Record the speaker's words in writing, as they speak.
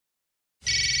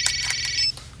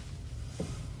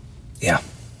Yeah.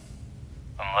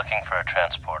 I'm looking for a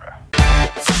transporter.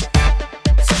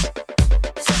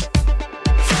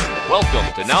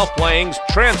 Welcome to Now Playing's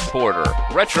Transporter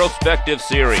Retrospective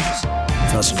Series.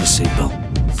 Fasten your seatbelt.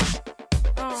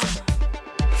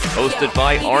 Hosted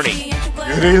by Arnie,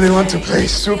 You really want to play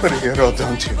superhero,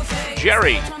 don't you?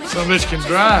 Jerry, Some bitch can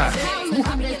drive.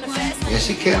 Yes,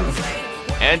 he can.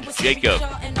 and Jacob.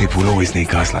 People will always need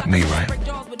guys like me, right?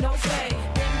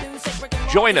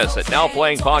 Join us at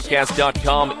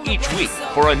NowPlayingPodcast.com each week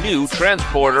for a new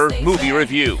Transporter movie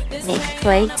review. Make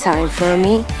playtime for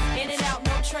me.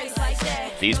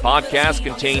 These podcasts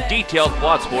contain detailed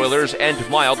plot spoilers and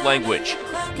mild language.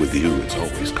 With you, it's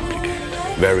always complicated.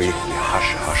 Very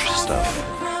hush-hush stuff.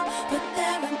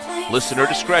 Listener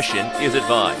discretion is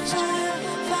advised.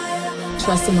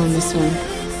 Trust him on this one.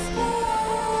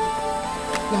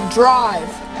 Now drive.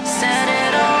 Set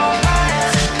it on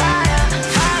fire, fire,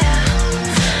 fire.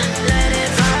 Let it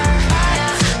burn,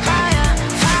 fire,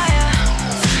 fire,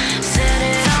 fire. Set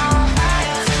it on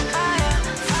fire,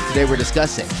 fire. Today we're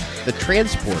discussing The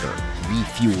Transporter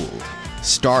Refueled,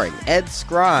 starring Ed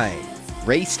Skrein,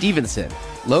 Ray Stevenson,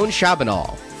 Lone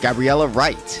Chabanal, Gabriella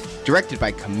Wright, directed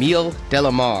by Camille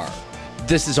Delamar.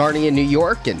 This is Arnie in New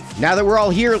York, and now that we're all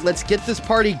here, let's get this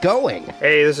party going.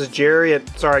 Hey, this is Jerry.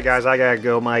 Sorry, guys, I gotta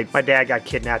go. My dad got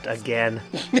kidnapped again.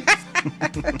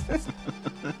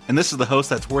 And this is the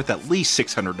host that's worth at least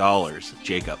 $600,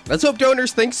 Jacob. Let's hope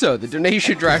donors think so. The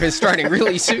donation drive is starting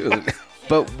really soon.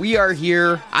 But we are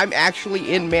here. I'm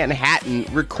actually in Manhattan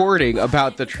recording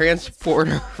about The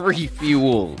Transporter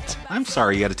Refueled. I'm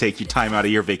sorry you had to take your time out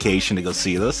of your vacation to go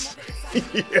see this.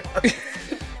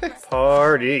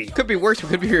 Party. Could be worse. We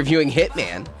could be reviewing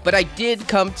Hitman. But I did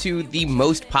come to the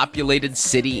most populated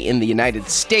city in the United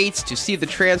States to see The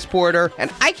Transporter,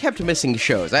 and I kept missing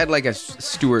shows. I had like a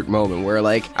Stewart moment where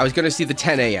like I was going to see the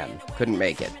 10 a.m. Couldn't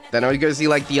make it. Then I was going to see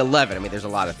like the 11. I mean, there's a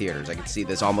lot of theaters. I could see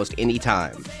this almost any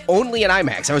time. Only in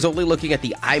IMAX. I was only looking at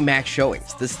the IMAX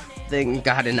showings. This thing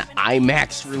got an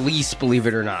IMAX release, believe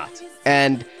it or not.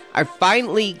 And I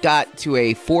finally got to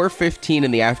a 4:15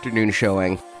 in the afternoon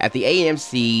showing at the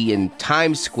AMC in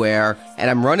Times Square, and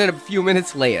I'm running a few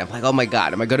minutes late. I'm like, oh my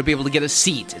God, am I going to be able to get a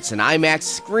seat? It's an IMAX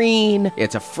screen.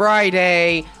 It's a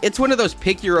Friday. It's one of those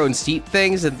pick your own seat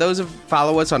things, and those who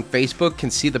follow us on Facebook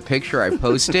can see the picture I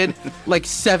posted. Like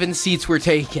 7 seats were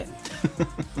taken.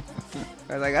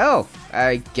 I was like, oh,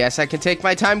 I guess I can take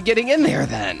my time getting in there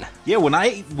then. Yeah, when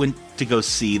I went to go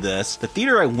see this, the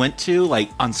theater I went to, like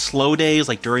on slow days,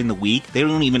 like during the week, they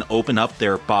don't even open up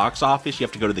their box office. You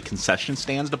have to go to the concession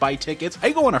stands to buy tickets.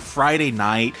 I go on a Friday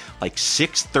night, like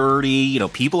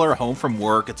 6:30, people are home from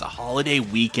work. It's a holiday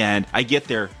weekend. I get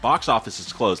there, box office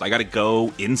is closed. I got to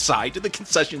go inside to the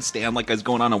concession stand like I was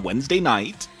going on a Wednesday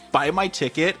night, buy my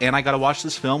ticket, and I got to watch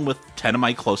this film with 10 of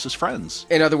my closest friends.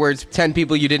 In other words, 10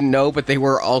 people you didn't know, but they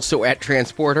were also at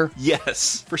Transporter?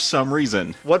 Yes, for some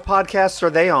reason. What podcasts are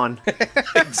they on?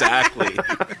 Exactly.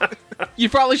 You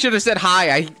probably should have said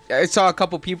hi. I saw a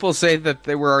couple people say that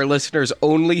they were our listeners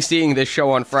only seeing this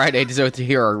show on Friday to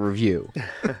hear our review.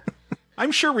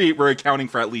 I'm sure we're accounting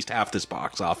for at least half this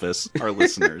box office, our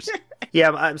listeners.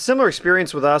 Yeah, similar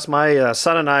experience with us. My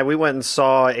son and I, we went and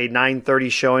saw a 9:30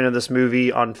 showing of this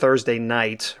movie on Thursday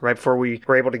night, right before we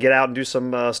were able to get out and do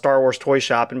some Star Wars toy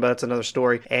shopping, but that's another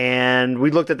story. And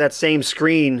we looked at that same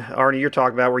screen, Arnie, you're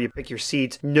talking about, where you pick your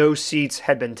seats. No seats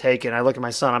had been taken. I look at my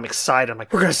son, I'm excited. I'm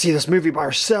like, we're going to see this movie by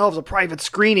ourselves, a private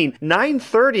screening.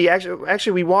 9:30,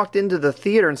 actually, we walked into the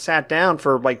theater and sat down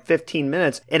for like 15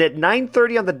 minutes, and at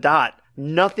 9:30 on the dot,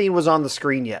 nothing was on the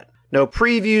screen yet. No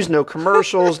previews, no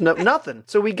commercials, no nothing.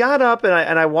 So we got up and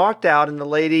I walked out, and the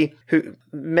lady who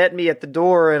met me at the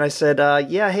door, and I said,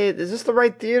 yeah, hey, is this the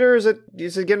right theater? Is it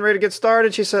getting ready to get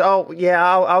started? She said, oh yeah,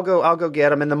 I'll go get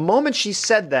them. And the moment she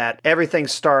said that, everything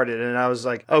started, and I was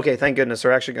like, okay, thank goodness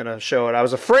they're actually going to show it. I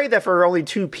was afraid that for only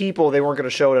 2 people they weren't going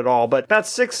to show it at all, but about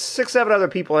six, 7 other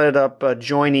people ended up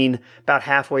joining about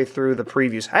halfway through the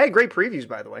previews. I had great previews,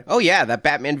 by the way. Oh yeah, that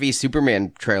Batman v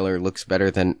Superman trailer looks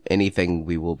better than anything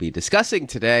we will be discussing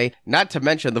today, not to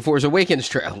mention the Force Awakens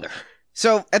trailer.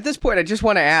 So at this point, I just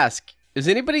want to ask, is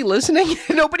anybody listening?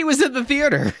 Nobody was in the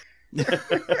theater.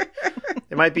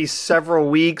 It might be several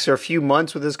weeks or a few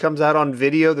months when this comes out on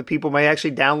video that people may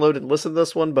actually download and listen to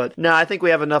this one. But no, I think we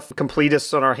have enough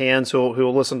completists on our hands who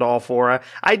will listen to all 4.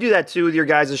 I do that too with your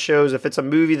guys' shows. If it's a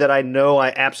movie that I know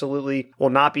I absolutely will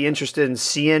not be interested in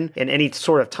seeing in any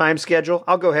sort of time schedule,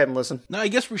 I'll go ahead and listen. No, I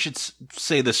guess we should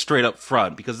say this straight up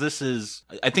front, because this is,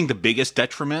 I think, the biggest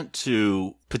detriment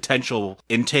to potential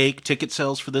intake ticket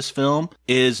sales for this film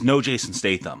is no Jason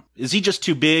Statham. Is he just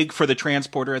too big for the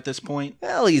Transporter at this point?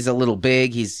 Well, he's a little big.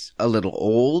 big. He's a little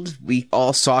old. We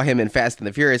all saw him in Fast and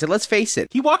the Furious. And let's face it,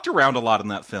 He walked around a lot in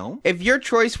that film. if your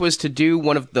choice was to do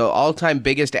one of the all-time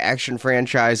biggest action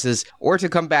franchises or to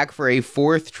come back for a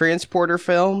fourth Transporter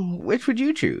film, which would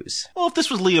you choose? Well, if this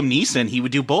was Liam Neeson, he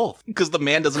would do both because the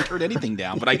man doesn't turn anything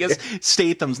down. But I guess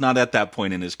Statham's not at that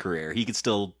point in his career. He could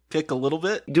still pick a little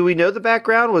bit. Do we know the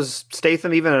background? Was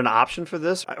Statham even an option for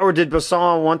this? Or did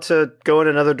Besson want to go in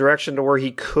another direction to where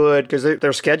he could? Because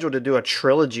they're scheduled to do a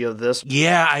trilogy of this.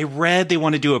 Yeah, I read they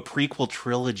want to do a prequel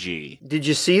trilogy. Did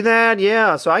you see that?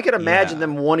 Yeah. So I could imagine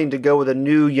them wanting to go with a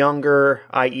new, younger,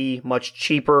 i.e. much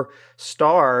cheaper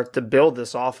star to build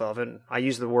this off of. And I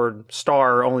use the word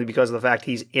star only because of the fact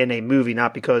he's in a movie,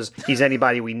 not because he's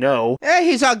anybody we know.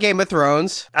 He's on Game of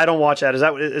Thrones. I don't watch that. Is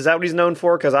that what he's known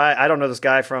for? Because I don't know this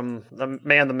guy from the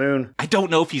Man the Moon. I don't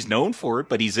know if he's known for it,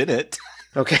 but he's in it.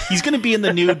 Okay. He's going to be in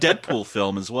the new Deadpool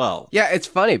film as well. Yeah, it's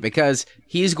funny because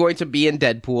he's going to be in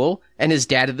Deadpool, and his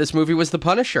dad in this movie was the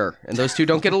Punisher, and those two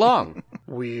don't get along.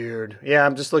 Weird. Yeah,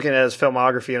 I'm just looking at his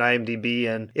filmography on IMDb,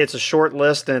 and it's a short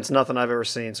list, and it's nothing I've ever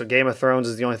seen. So Game of Thrones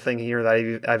is the only thing here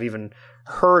that I've even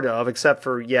heard of, except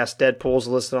for, yes, Deadpool's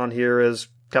listed on here as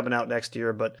coming out next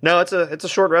year. But no, it's a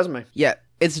short resume. Yeah,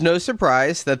 it's no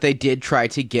surprise that they did try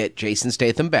to get Jason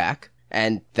Statham back.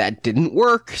 And that didn't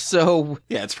work, so...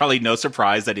 Yeah, it's probably no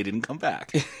surprise that he didn't come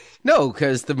back. No,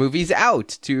 because the movie's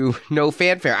out to no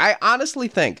fanfare. I honestly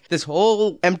think this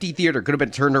whole empty theater could have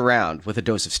been turned around with a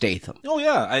dose of Statham. Oh,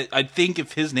 yeah. I think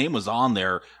if his name was on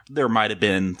there, there might have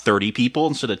been 30 people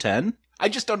instead of 10. I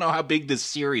just don't know how big this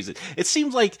series is. It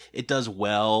seems like it does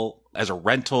well as a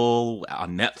rental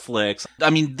on Netflix. I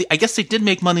mean, I guess they did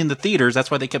make money in the theaters. That's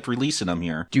why they kept releasing them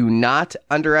here. Do not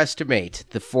underestimate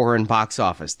the foreign box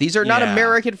office. These are not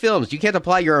American films. You can't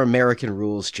apply your American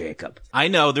rules, Jacob. I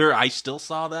know. I still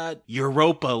saw that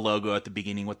Europa logo at the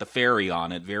beginning with the ferry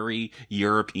on it. Very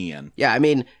European. Yeah, I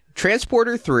mean,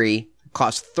 Transporter 3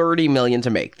 cost $30 million to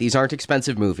make. These aren't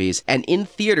expensive movies. And in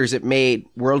theaters, it made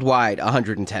worldwide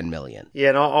 $110 million. Yeah,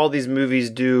 and all these movies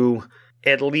do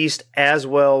at least as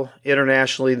well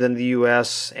internationally than the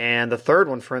U.S. And the third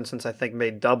one, for instance, I think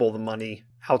made double the money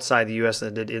outside the U.S. than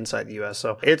it did inside the U.S.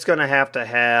 So it's going to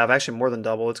have, actually more than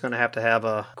double, it's going to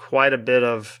have quite a bit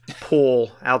of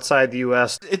pull outside the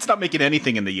U.S. It's not making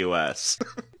anything in the U.S.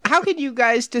 How could you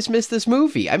guys dismiss this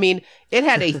movie? I mean, it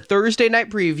had a Thursday night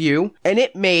preview, and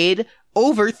it made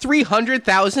over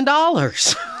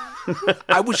 $300,000.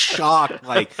 I was shocked.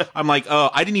 I'm like, oh,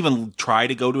 I didn't even try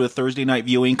to go to a Thursday night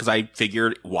viewing because I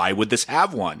figured, why would this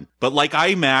have one? But like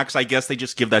IMAX, I guess they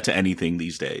just give that to anything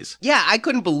these days. Yeah, I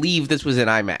couldn't believe this was in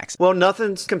IMAX. Well,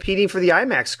 nothing's competing for the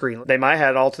IMAX screen. They might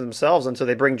have it all to themselves until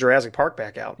they bring Jurassic Park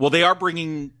back out. Well, they are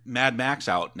bringing Mad Max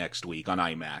out next week on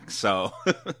IMAX, so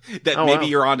maybe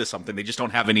you're onto something. They just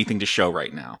don't have anything to show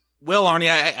right now. Well, Arnie,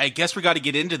 I guess we got to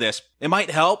get into this. It might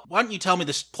help. Why don't you tell me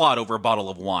this plot over a bottle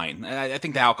of wine? I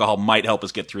think the alcohol might help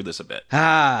us get through this a bit.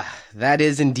 Ah, that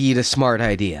is indeed a smart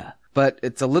idea. But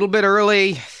it's a little bit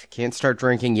early. Can't start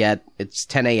drinking yet. It's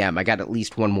 10 a.m. I got at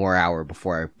least one more hour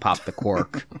before I pop the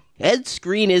cork. Ed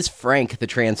Skrein is Frank the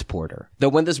Transporter. Though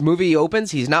when this movie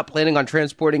opens, he's not planning on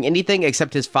transporting anything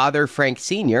except his father, Frank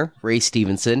Sr., Ray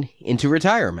Stevenson, into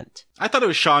retirement. I thought it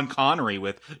was Sean Connery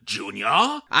with Junior.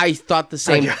 I thought the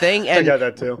same thing. And I got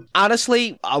that too.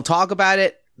 Honestly, I'll talk about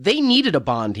it. They needed a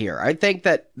bond here. I think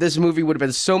that this movie would have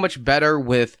been so much better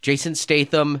with Jason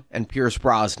Statham and Pierce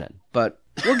Brosnan. But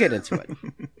we'll get into it.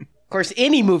 Of course,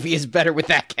 any movie is better with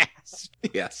that cast.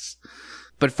 Yes.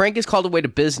 But Frank is called away to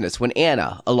business when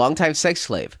Anna, a longtime sex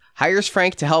slave, hires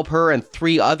Frank to help her and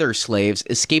 3 other slaves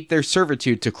escape their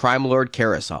servitude to crime lord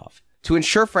Karasov. To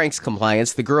ensure Frank's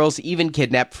compliance, the girls even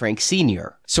kidnap Frank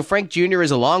Sr. So Frank Jr.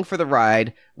 is along for the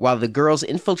ride, while the girls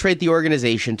infiltrate the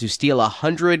organization to steal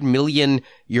 100 million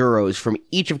euros from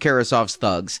each of Karasov's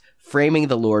thugs, framing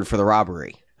the lord for the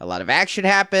robbery. A lot of action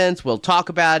happens, we'll talk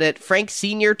about it. Frank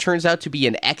Sr. turns out to be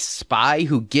an ex-spy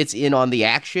who gets in on the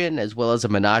action, as well as a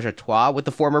menage a trois with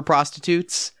the former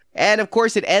prostitutes. And of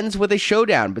course it ends with a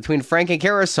showdown between Frank and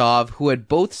Karasov, who had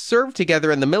both served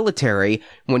together in the military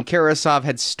when Karasov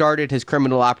had started his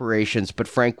criminal operations, but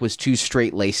Frank was too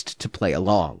straight-laced to play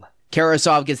along.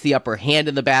 Karasov gets the upper hand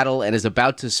in the battle and is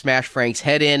about to smash Frank's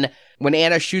head in when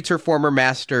Anna shoots her former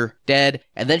master dead,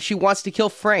 and then she wants to kill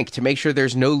Frank to make sure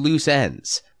there's no loose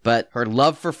ends. But her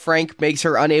love for Frank makes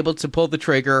her unable to pull the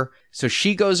trigger, so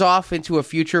she goes off into a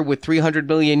future with 300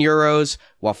 million euros,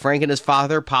 while Frank and his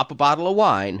father pop a bottle of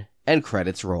wine, and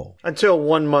credits roll. Until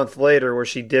 1 month later, where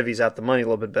she divvies out the money a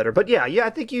little bit better. But yeah, I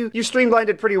think you streamlined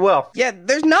it pretty well. Yeah,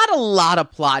 there's not a lot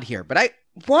of plot here, but I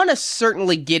want to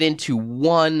certainly get into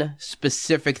one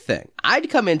specific thing. I'd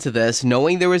come into this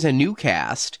knowing there was a new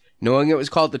cast, knowing it was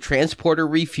called The Transporter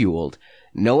Refueled,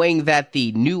 knowing that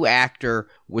the new actor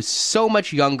was so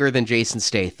much younger than Jason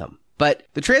Statham. But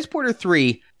The Transporter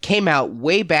 3 came out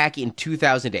way back in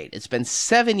 2008. It's been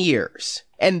 7 years.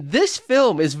 And this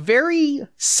film is very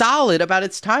solid about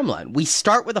its timeline. We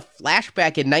start with a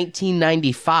flashback in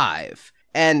 1995.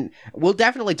 And we'll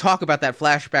definitely talk about that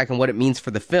flashback and what it means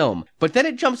for the film. But then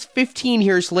it jumps 15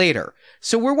 years later.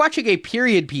 So we're watching a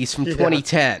period piece from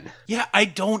 2010. Yeah, I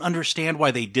don't understand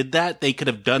why they did that. They could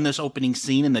have done this opening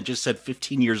scene and then just said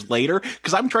 15 years later.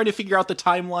 Because I'm trying to figure out the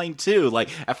timeline too. Like,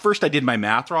 at first I did my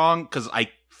math wrong because I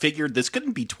figured this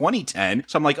couldn't be 2010.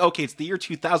 So I'm like, okay, it's the year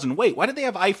 2000. Wait, why did they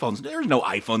have iPhones? There's no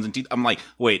iPhones in I'm like,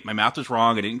 wait, my math was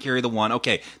wrong. I didn't carry the one.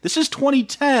 Okay, this is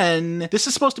 2010. This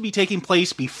is supposed to be taking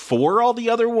place before all the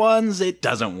other ones. It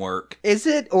doesn't work. Is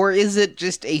it, or is it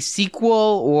just a sequel?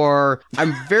 Or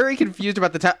I'm very confused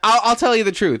about the time. I'll tell you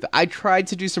the truth. I tried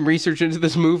to do some research into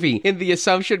this movie in the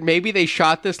assumption maybe they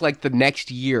shot this like the next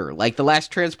year. Like the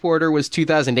last Transporter was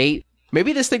 2008.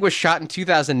 Maybe this thing was shot in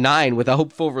 2009 with a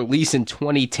hopeful release in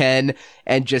 2010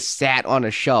 and just sat on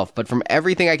a shelf. But from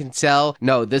everything I can tell,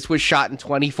 no, this was shot in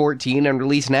 2014 and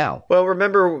released now. Well,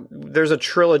 remember, there's a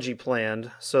trilogy planned,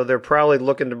 so they're probably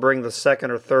looking to bring the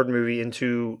second or third movie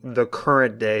into the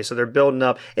current day. So they're building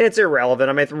up, and it's irrelevant.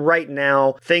 I mean, right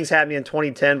now, things happening in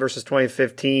 2010 versus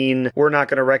 2015, we're not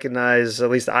going to recognize, at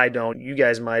least I don't, you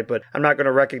guys might, but I'm not going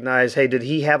to recognize, hey, did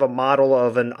he have a model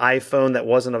of an iPhone that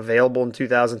wasn't available in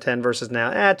 2010 versus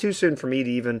now? Too soon for me to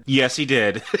even... Yes, he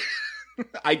did.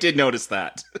 I did notice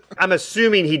that. I'm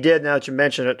assuming he did now that you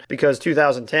mention it, because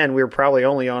 2010, we were probably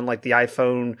only on like the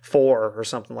iPhone 4 or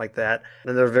something like that.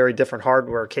 And they're very different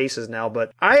hardware cases now.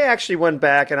 But I actually went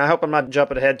back, and I hope I'm not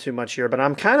jumping ahead too much here, but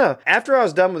I'm kind of, after I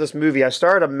was done with this movie, I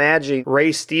started imagining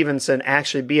Ray Stevenson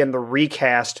actually being the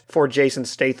recast for Jason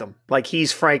Statham. Like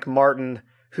he's Frank Martin,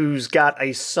 who's got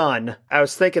a son. I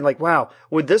was thinking like, wow,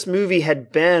 would this movie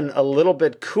had been a little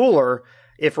bit cooler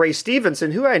if Ray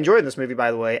Stevenson, who I enjoyed in this movie,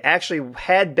 by the way, actually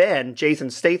had been Jason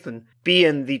Statham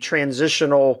being the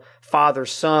transitional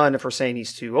father-son, if we're saying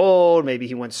he's too old, maybe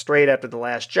he went straight after the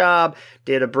last job,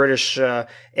 did a British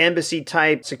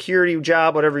embassy-type security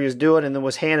job, whatever he was doing, and then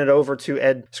was handed over to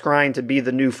Ed Skrein to be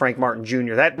the new Frank Martin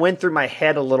Jr. That went through my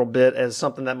head a little bit as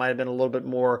something that might have been a little bit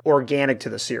more organic to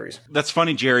the series. That's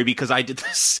funny, Jerry, because I did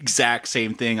this exact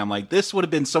same thing. I'm like, this would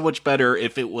have been so much better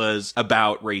if it was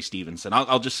about Ray Stevenson.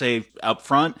 I'll just say up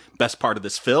front, best part of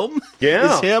this film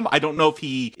is him. I don't know if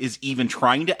he is even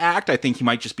trying to act. I think he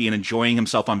might just be enjoying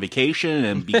himself on vacation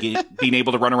and being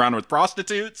able to run around with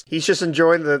prostitutes. He's just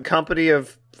enjoying the company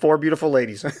of 4 beautiful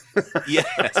ladies.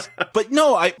 Yes. But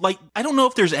no, I don't know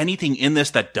if there's anything in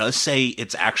this that does say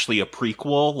it's actually a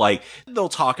prequel. Like, they'll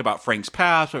talk about Frank's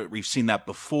past, but we've seen that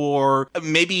before.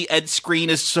 Maybe Ed Skrein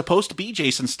is supposed to be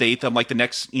Jason Statham, like the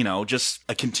next, just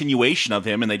a continuation of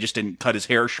him, and they just didn't cut his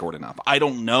hair short enough. I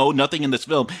don't know. Nothing in this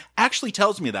film actually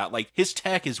tells me that. Like, his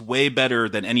tech is way better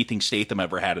than anything Statham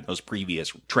ever had in those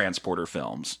previous Transporter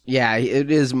films. Yeah, it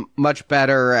is much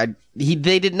better.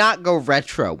 They did not go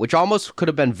retro, which almost could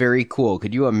have been very cool.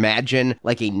 Could you imagine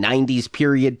like a 90s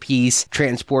period piece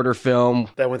Transporter film?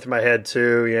 That went through my head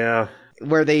too, yeah.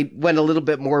 Where they went a little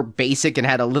bit more basic and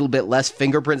had a little bit less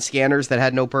fingerprint scanners that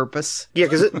had no purpose. Yeah,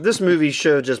 because this movie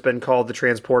should have just been called The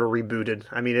Transporter Rebooted.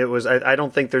 I mean, it was. I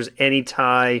don't think there's any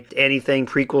tie, anything,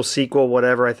 prequel, sequel,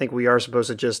 whatever. I think we are supposed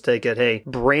to just take it, hey,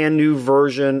 brand new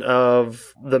version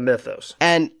of the mythos.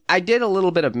 And I did a little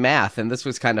bit of math, and this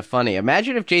was kind of funny.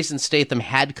 Imagine if Jason Statham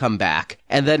had come back,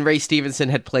 and then Ray Stevenson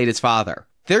had played his father.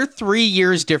 They're 3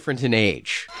 years different in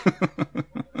age.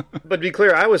 But to be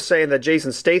clear, I was saying that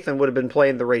Jason Statham would have been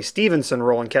playing the Ray Stevenson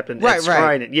role and kept Ed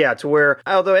Skrein. Yeah, to where,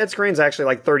 although Ed Skrein's actually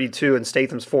like 32 and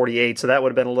Statham's 48, so that would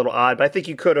have been a little odd. But I think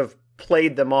you could have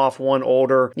played them off one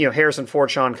older, Harrison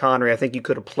Ford, Sean Connery. I think you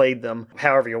could have played them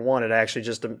however you wanted, actually,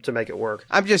 just to make it work.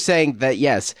 I'm just saying that,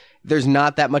 yes, there's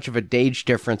not that much of a age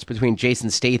difference between Jason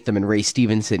Statham and Ray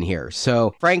Stevenson here.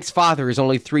 So Frank's father is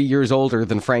only 3 years older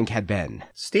than Frank had been.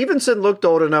 Stevenson looked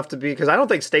old enough to be, because I don't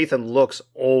think Statham looks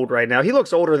old right now. He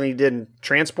looks older than he did in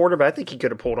Transporter, but I think he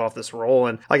could have pulled off this role.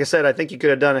 And like I said, I think you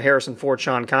could have done a Harrison Ford,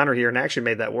 Sean Connery here and actually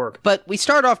made that work. But we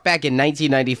start off back in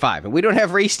 1995, and we don't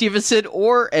have Ray Stevenson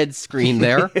or Ed Skrein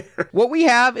there. What we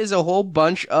have is a whole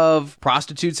bunch of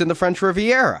prostitutes in the French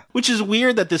Riviera. Which is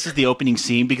weird that this is the opening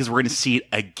scene, because we're going to see it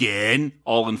again,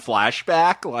 all in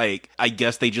flashback. Like, I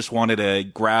guess they just wanted to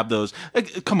grab those.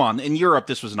 Like, come on, in Europe,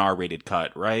 this was an R-rated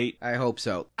cut, right? I hope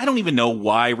so. I don't even know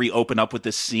why we open up with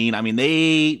this scene. I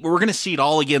mean, we're going to see it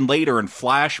all again later in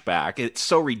flashback. It's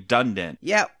so redundant.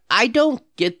 Yeah. I don't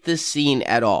get this scene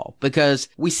at all because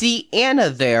we see Anna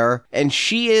there and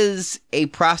she is a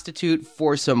prostitute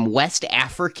for some West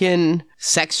African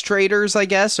sex traders, I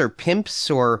guess, or pimps,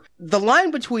 or the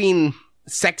line between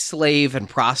sex slave and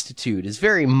prostitute is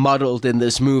very muddled in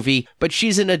this movie, but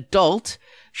she's an adult.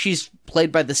 She's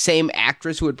played by the same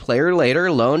actress who would play her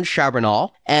later, Lone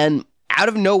Charbonneau, and out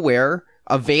of nowhere,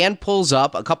 a van pulls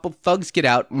up, a couple thugs get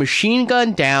out, machine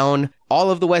gun down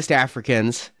all of the West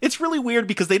Africans. It's really weird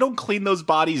because they don't clean those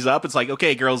bodies up. It's like,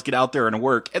 okay, girls, get out there and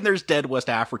work, and there's dead West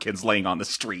Africans laying on the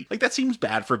street. Like, that seems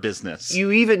bad for business.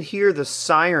 You even hear the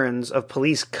sirens of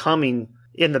police coming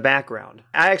in the background.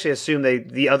 I actually assume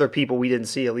the other people we didn't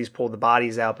see at least pulled the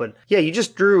bodies out, but yeah, you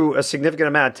just drew a significant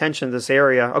amount of attention to this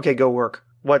area. Okay, go work.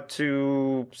 What,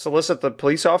 to solicit the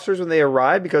police officers when they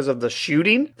arrive because of the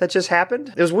shooting that just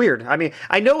happened? It was weird. I mean,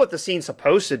 I know what the scene's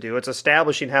supposed to do. It's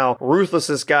establishing how ruthless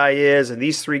this guy is, and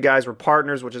these three guys were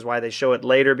partners, which is why they show it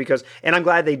later, and I'm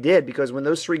glad they did, because when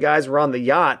those three guys were on the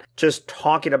yacht just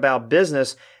talking about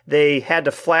business, they had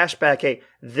to flashback, hey,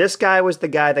 this guy was the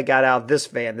guy that got out of this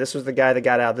van. This was the guy that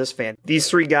got out of this van. These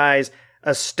three guys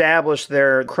established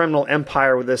their criminal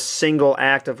empire with this single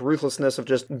act of ruthlessness of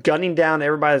just gunning down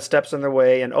everybody that steps in their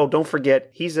way. And, oh, don't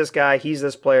forget, he's this guy, he's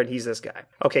this player, and he's this guy.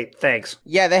 Okay, thanks.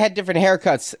 Yeah, they had different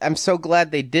haircuts. I'm so glad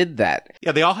they did that.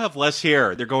 Yeah, they all have less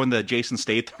hair. They're going the Jason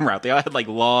Statham route. They all had, like,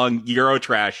 long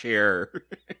Eurotrash hair.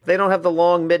 They don't have the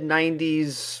long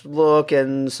mid-90s look,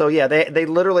 and so, yeah, they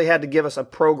literally had to give us a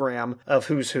program of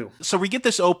who's who. So we get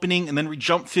this opening, and then we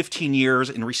jump 15 years,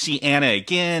 and we see Anna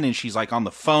again, and she's, like, on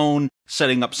the phone,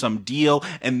 setting up some deal,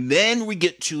 and then we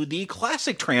get to the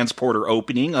classic Transporter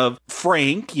opening of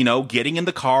Frank, getting in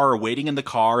the car or waiting in the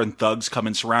car, and thugs come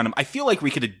and surround him. I feel like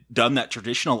we could have done that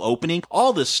traditional opening.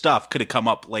 All this stuff could have come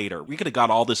up later. We could have got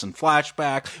all this in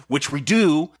flashback, which we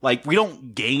do. Like, we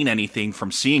don't gain anything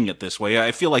from seeing it this way.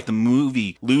 I feel like the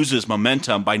movie loses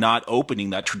momentum by not opening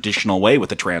that traditional way with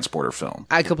the Transporter film.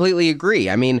 I completely agree.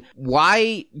 I mean,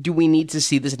 why do we need to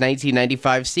see this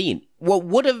 1995 scene? What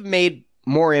would have made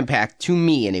more impact, to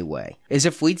me anyway, is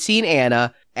if we'd seen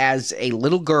Anna as a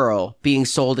little girl being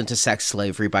sold into sex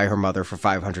slavery by her mother for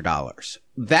 $500.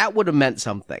 That would have meant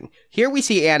something. Here we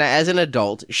see Anna as an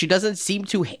adult. She doesn't seem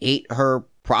to hate her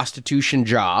prostitution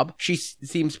job. She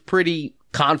seems pretty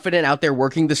confident out there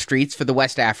working the streets for the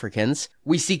West Africans.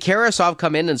 We see Karasov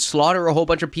come in and slaughter a whole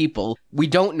bunch of people we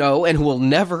don't know and who will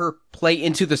never play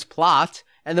into this plot.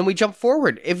 And then we jump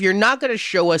forward. If you're not going to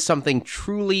show us something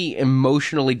truly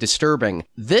emotionally disturbing,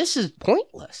 this is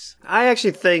pointless. I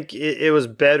actually think it was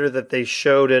better that they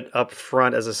showed it up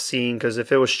front as a scene, because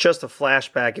if it was just a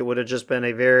flashback, it would have just been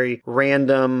a very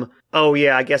random, oh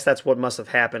yeah, I guess that's what must have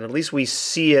happened. At least we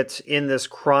see it in this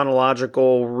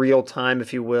chronological real time,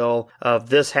 if you will, of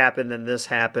this happened and this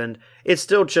happened. It's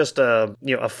still just a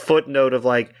footnote of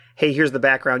like, hey, here's the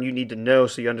background you need to know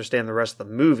so you understand the rest of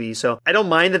the movie. So I don't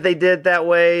mind that they did that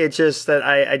way. It's just that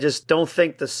I just don't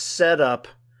think the setup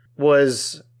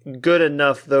was good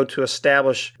enough, though, to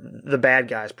establish the bad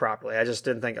guys properly. I just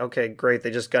didn't think, okay, great,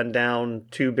 they just gunned down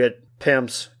 2-bit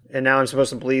pimps, and now I'm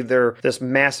supposed to believe they're this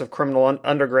massive criminal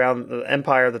underground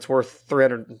empire that's worth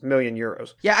 300 million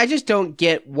euros. Yeah, I just don't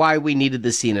get why we needed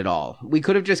this scene at all. We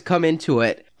could have just come into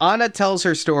it. Anna tells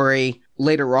her story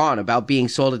later on about being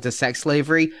sold into sex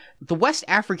slavery. The West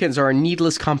Africans are a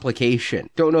needless complication.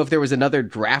 Don't know if there was another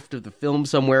draft of the film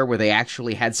somewhere where they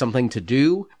actually had something to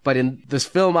do, but in this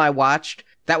film I watched,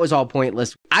 that was all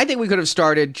pointless. I think we could have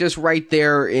started just right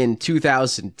there in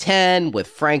 2010 with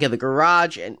Frank in the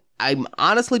garage, and I'm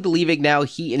honestly believing now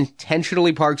he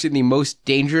intentionally parks in the most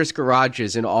dangerous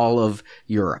garages in all of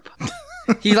Europe.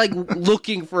 He's like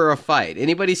looking for a fight.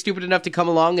 Anybody stupid enough to come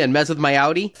along and mess with my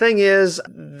Audi? Thing is,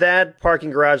 that parking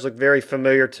garage looked very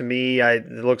familiar to me.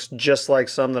 It looks just like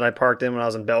some that I parked in when I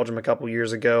was in Belgium a couple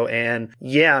years ago. And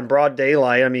yeah, in broad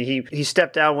daylight, I mean, he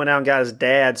stepped out, went out and got his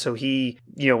dad. So he,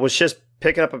 was just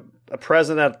picking up a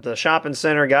present at the shopping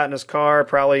center, got in his car,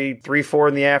 probably 3-4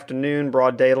 in the afternoon,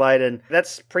 broad daylight, and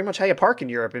that's pretty much how you park in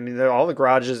Europe. I mean, all the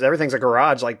garages, everything's a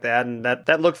garage like that, and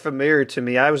that looked familiar to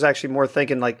me. I was actually more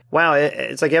thinking like, wow,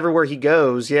 it's like everywhere he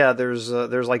goes, yeah, there's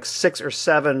like 6 or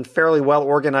 7 fairly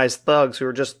well-organized thugs who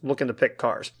are just looking to pick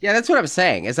cars. Yeah, that's what I'm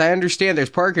saying. As I understand, there's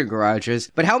parking garages,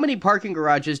 but how many parking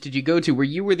garages did you go to where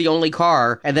you were the only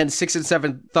car, and then 6 and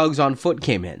 7 thugs on foot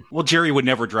came in? Well, Jerry would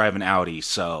never drive an Audi,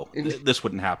 so this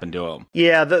wouldn't happen to to him.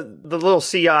 Yeah, the little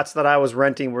sea yachts that I was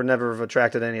renting were never have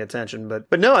attracted any attention.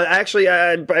 But no, actually,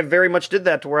 I very much did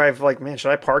that to where I've like, man,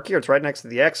 should I park here? It's right next to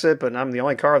the exit, but I'm the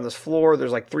only car on this floor.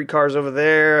 There's like 3 cars over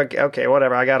there. Okay,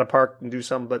 whatever. I got to park and do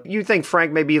something. But you think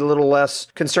Frank may be a little less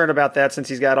concerned about that since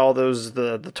he's got all those,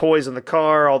 the toys in the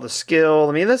car, all the skill.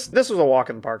 I mean, this was a walk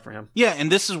in the park for him. Yeah,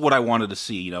 and this is what I wanted to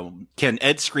see. You know, can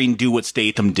Ed Skrein do what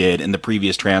Statham did in the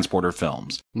previous Transporter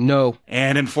films? No.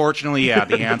 And unfortunately, yeah,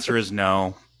 the answer is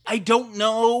no. I don't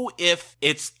know if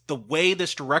it's the way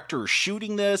this director is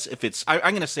shooting this, if it's, I'm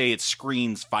going to say it's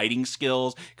Skrein's fighting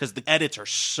skills, because the edits are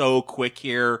so quick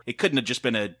here. It couldn't have just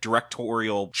been a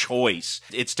directorial choice.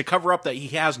 It's to cover up that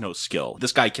he has no skill.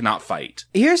 This guy cannot fight.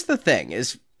 Here's the thing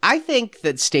is, I think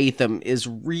that Statham is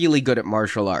really good at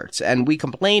martial arts, and we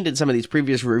complained in some of these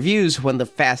previous reviews when the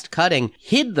fast cutting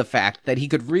hid the fact that he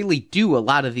could really do a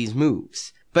lot of these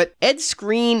moves. But Ed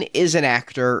Skrein is an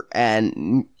actor,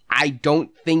 and I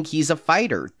don't think he's a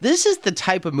fighter. This is the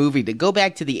type of movie to go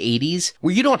back to the 80s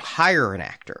where you don't hire an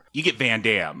actor. You get Van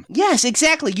Damme. Yes,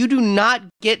 exactly. You do not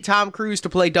get Tom Cruise to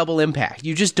play Double Impact.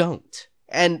 You just don't.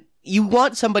 And you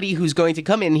want somebody who's going to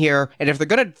come in here, and if they're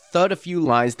going to thud a few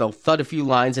lines, they'll thud a few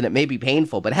lines, and it may be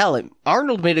painful. But hell,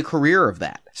 Arnold made a career of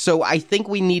that. So I think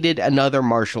we needed another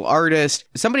martial artist,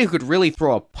 somebody who could really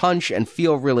throw a punch and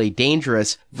feel really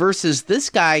dangerous, versus this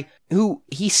guy who,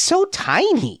 he's so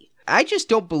tiny. I just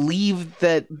don't believe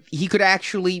that he could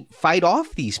actually fight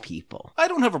off these people. I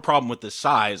don't have a problem with this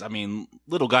size. I mean,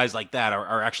 little guys like that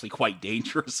are actually quite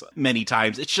dangerous many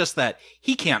times. It's just that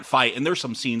he can't fight. And there's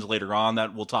some scenes later on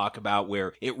that we'll talk about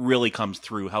where it really comes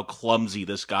through how clumsy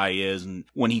this guy is. And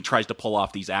when he tries to pull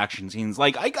off these action scenes,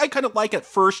 like I kind of like at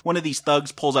first one of these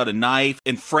thugs pulls out a knife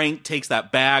and Frank takes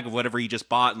that bag of whatever he just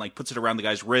bought and like puts it around the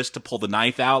guy's wrist to pull the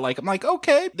knife out. Like, I'm like,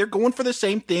 okay, they're going for the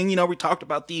same thing. You know, we talked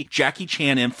about the Jackie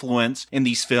Chan influence in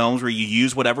these films where you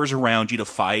use whatever's around you to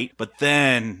fight. But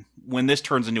then when this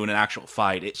turns into an actual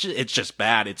fight, it's just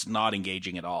bad. It's not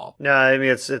engaging at all. No, I mean,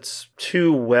 it's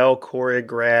too well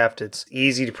choreographed. It's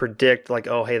easy to predict, like,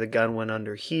 oh, hey, the gun went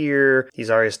under here. He's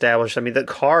already established. I mean, the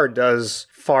car does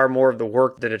far more of the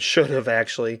work than it should have,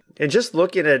 actually. And just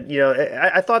looking at, you know,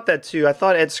 I thought that too. I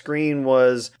thought Ed Skrein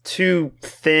was too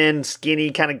thin,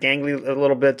 skinny, kind of gangly a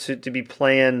little bit to be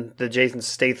playing the Jason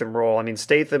Statham role. I mean,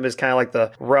 Statham is kind of like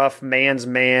the rough man's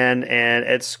man, and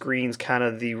Ed Skrein's kind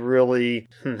of the really,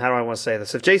 how do I want to say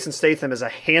this? If Jason Statham is a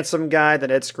handsome guy,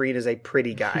 then Ed Skrein is a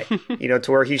pretty guy, you know,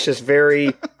 to where he's just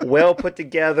very well put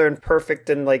together and perfect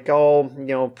and like all, you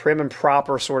know, prim and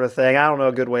proper sort of thing. I don't know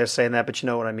a good way of saying that, but you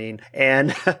know what I mean.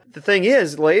 And the thing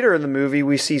is, later in the movie,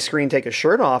 we see Skrein take a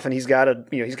shirt off, and he's got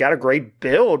a great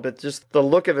build, but just the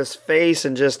look of his face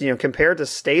and just, you know, compared to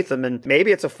Statham, and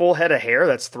maybe it's a full head of hair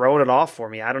that's throwing it off for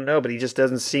me. I don't know, but he just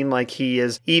doesn't seem like he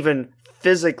is even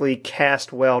physically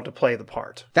cast well to play the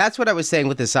part. That's what I was saying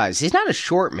with his size. He's not a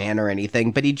short man or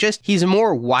anything, but he's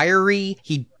more wiry.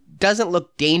 He doesn't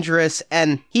look dangerous,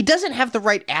 and he doesn't have the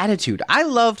right attitude. I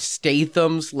loved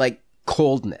Statham's, like,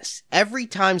 coldness. Every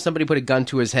time somebody put a gun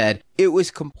to his head, it was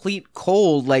complete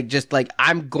cold, like, just like,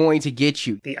 I'm going to get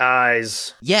you. The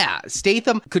eyes. Yeah,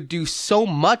 Statham could do so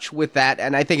much with that,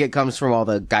 and I think it comes from all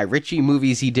the Guy Ritchie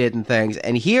movies he did and things.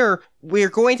 And here, we're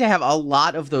going to have a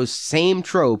lot of those same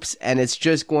tropes, and it's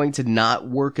just going to not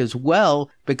work as well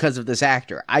because of this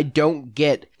actor. I don't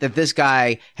get that this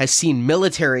guy has seen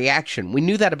military action. We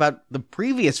knew that about the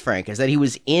previous Frank, is that he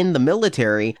was in the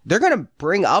military. They're going to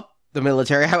bring up the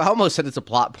military. I almost said it's a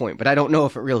plot point, but I don't know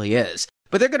if it really is.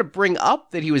 But they're going to bring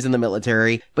up that he was in the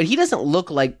military, but he doesn't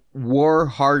look like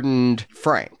war-hardened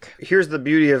Frank. Here's the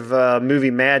beauty of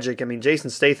movie magic. I mean, Jason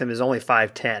Statham is only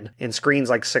 5'10", and Skrein's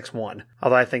like 6'1".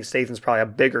 Although I think Statham's probably a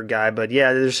bigger guy. But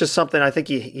yeah, there's just something, I think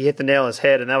he hit the nail on his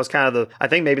head, and that was kind of I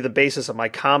think maybe the basis of my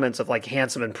comments of like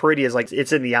handsome and pretty is like,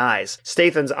 it's in the eyes.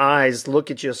 Statham's eyes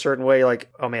look at you a certain way, like,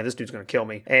 oh man, this dude's going to kill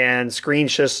me. And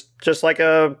Skrein's just like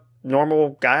a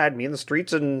normal guy I'd meet in the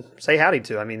streets and say howdy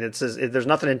to. I mean, there's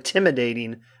nothing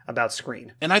intimidating about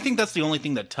Skrein. And I think that's the only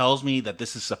thing that tells me that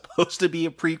this is supposed to be a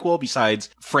prequel,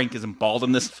 besides Frank isn't bald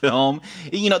in this film.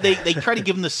 You know, they try to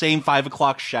give him the same 5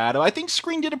 o'clock shadow. I think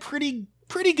Skrein did a pretty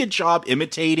good job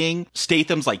imitating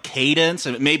Statham's like cadence,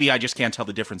 and maybe I just can't tell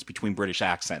the difference between British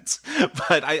accents,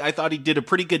 but I thought he did a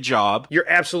pretty good job. You're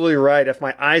absolutely right. If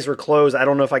my eyes were closed, I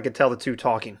don't know if I could tell the two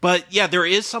talking. But yeah, there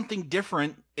is something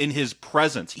different in his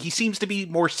presence. He seems to be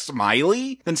more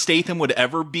smiley than Statham would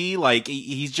ever be. Like,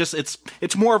 he's just,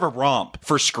 it's more of a romp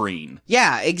for Skrein.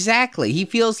 Yeah, exactly. He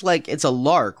feels like it's a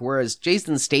lark, whereas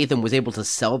Jason Statham was able to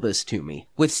sell this to me.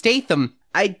 With Statham,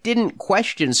 I didn't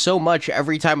question so much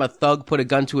every time a thug put a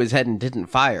gun to his head and didn't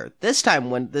fire. This time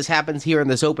when this happens here in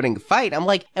this opening fight, I'm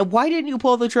like, and why didn't you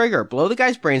pull the trigger? Blow the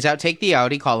guy's brains out, take the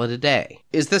Audi, call it a day.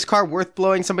 Is this car worth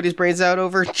blowing somebody's brains out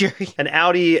over, Jerry? An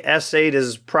Audi S8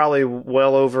 is probably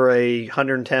well over a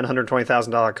 $110,000,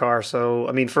 $120,000 car. So,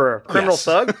 I mean, for a criminal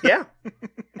thug, yeah.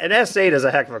 An S8 is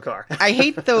a heck of a car. I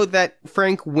hate, though, that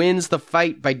Frank wins the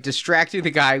fight by distracting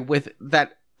the guy with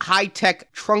that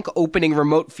high-tech trunk opening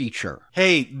remote feature.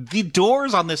 Hey, the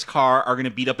doors on this car are going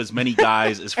to beat up as many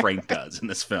guys as Frank does in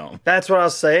this film. That's what I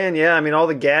was saying, yeah. I mean, all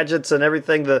the gadgets and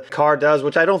everything the car does,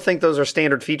 which I don't think those are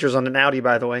standard features on an Audi,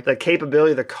 by the way. The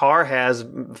capability the car has,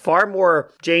 far more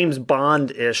James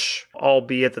Bond-ish,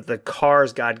 albeit that the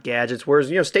car's got gadgets. Whereas,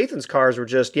 Statham's cars were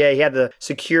just, he had the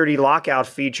security lockout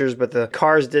features, but the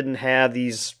cars didn't have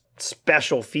these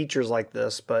special features like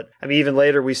this. But I mean, even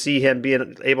later we see him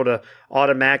being able to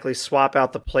automatically swap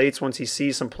out the plates once he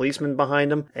sees some policemen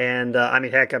behind him. And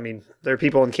there are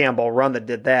people in Campbell Run that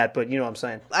did that, but you know what I'm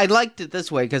saying. I liked it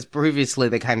this way because previously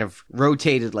they kind of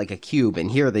rotated like a cube,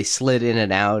 and here they slid in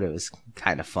and out. It was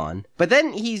kind of fun. But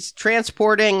then he's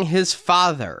transporting his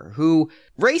father, who,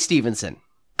 Ray Stevenson.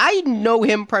 I know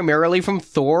him primarily from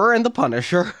Thor and the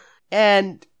Punisher,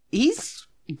 and he's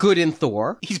good in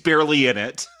Thor. He's barely in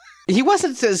it. He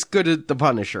wasn't as good at the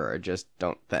Punisher, I just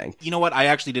don't think. You know what? I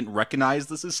actually didn't recognize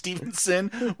this as Stevenson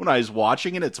when I was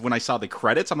watching it. It's when I saw the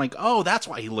credits, I'm like, oh, that's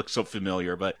why he looks so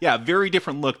familiar. But yeah, very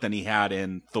different look than he had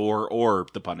in Thor or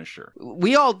the Punisher.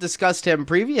 We all discussed him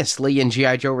previously in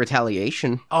G.I. Joe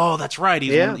Retaliation. Oh, that's right.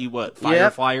 He's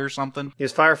Firefly or something? He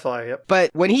was Firefly, yep. But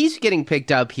when he's getting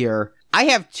picked up here, I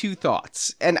have two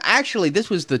thoughts. And actually, this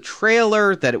was the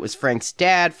trailer that it was Frank's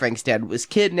dad. Frank's dad was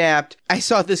kidnapped. I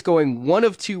saw this going one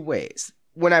of two ways.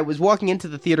 When I was walking into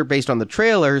the theater based on the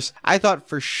trailers, I thought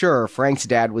for sure Frank's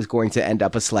dad was going to end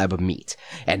up a slab of meat.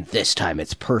 And this time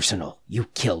it's personal. You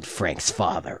killed Frank's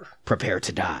father. Prepare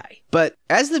to die. But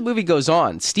as the movie goes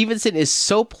on, Stevenson is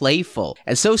so playful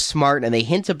and so smart, and they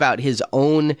hint about his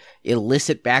own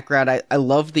illicit background. I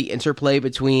love the interplay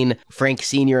between Frank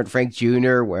Sr. and Frank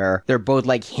Jr., where they're both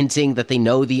like hinting that they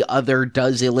know the other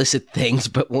does illicit things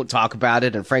but won't talk about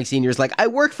it. And Frank Sr. is like, I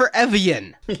work for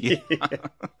Evian. Yeah.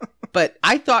 But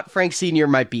I thought Frank Sr.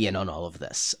 might be in on all of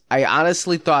this. I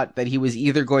honestly thought that he was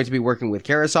either going to be working with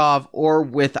Karasov or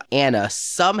with Anna.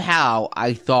 Somehow,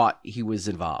 I thought he was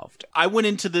involved. I went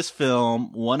into this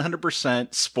film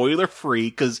 100%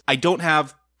 spoiler-free because I don't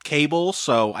have cable,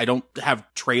 so I don't have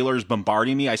trailers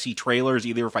bombarding me. I see trailers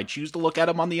either if I choose to look at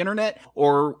them on the internet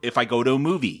or if I go to a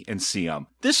movie and see them.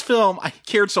 This film, I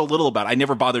cared so little about. I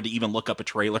never bothered to even look up a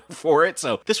trailer for it,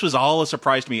 so this was all a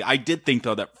surprise to me. I did think,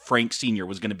 though, that Frank Sr.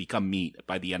 was going to become meat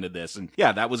by the end of this, and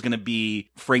yeah, that was going to be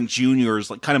Frank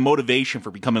Jr.'s kind of motivation for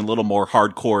becoming a little more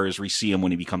hardcore as we see him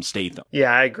when he becomes Statham.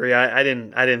 Yeah, I agree. I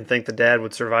didn't think the dad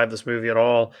would survive this movie at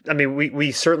all. I mean,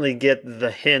 we certainly get the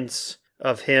hints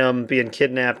of him being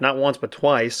kidnapped, not once but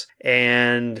twice,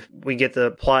 and we get the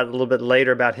plot a little bit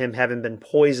later about him having been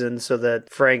poisoned so that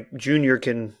Frank Jr.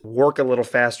 can work a little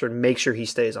faster and make sure he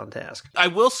stays on task. I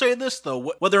will say this,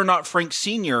 though, whether or not Frank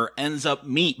Sr. ends up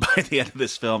meat by the end of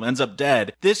this film, ends up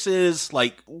dead, this is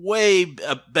like way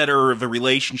better of a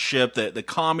relationship, the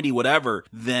comedy, whatever,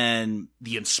 than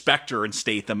the Inspector and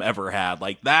Statham ever had.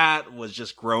 Like, that was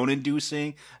just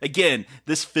groan-inducing. Again,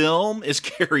 this film is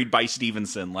carried by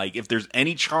Stevenson. Like, if there's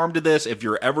any charm to this, if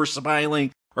you're ever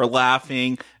smiling or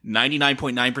laughing,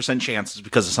 99.9% chances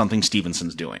because of something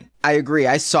Stevenson's doing. I agree.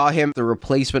 I saw him, the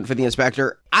replacement for the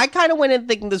Inspector. I kind of went in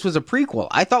thinking this was a prequel.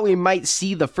 I thought we might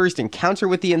see the first encounter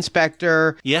with the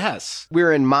Inspector. Yes. We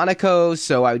were in Monaco,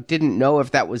 so I didn't know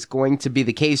if that was going to be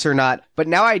the case or not. But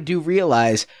now I do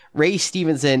realize Ray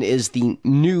Stevenson is the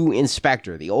new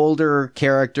Inspector, the older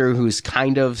character who's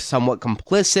kind of somewhat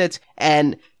complicit,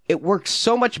 and it works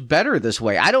so much better this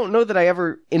way. I don't know that I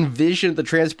ever envisioned the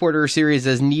Transporter series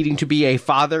as needing to be a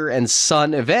father and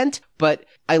son event, but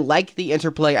I like the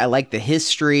interplay. I like the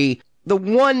history. The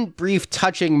one brief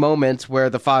touching moment where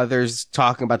the father's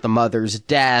talking about the mother's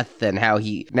death and how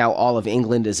now all of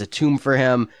England is a tomb for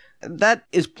him, that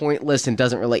is pointless and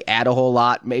doesn't really add a whole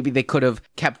lot. Maybe they could have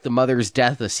kept the mother's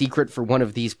death a secret for one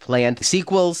of these planned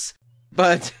sequels,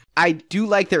 but I do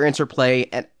like their interplay,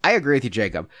 and I agree with you,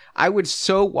 Jacob. I would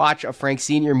so watch a Frank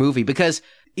Sr. movie because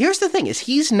here's the thing is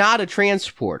he's not a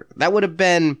transporter. That would have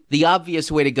been the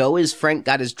obvious way to go is Frank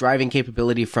got his driving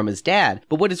capability from his dad.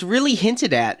 But what it's really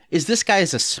hinted at is this guy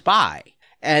is a spy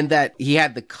and that he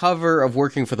had the cover of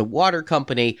working for the water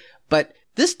company, but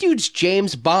this dude's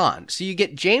James Bond. So you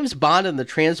get James Bond and the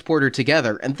Transporter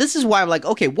together, and this is why I'm like,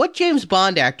 okay, what James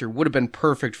Bond actor would have been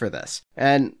perfect for this?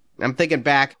 And I'm thinking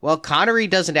back, well, Connery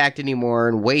doesn't act anymore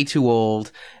and way too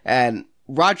old, and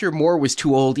Roger Moore was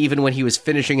too old even when he was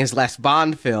finishing his last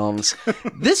Bond films.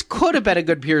 This could have been a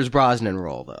good Pierce Brosnan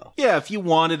role, though. Yeah, if you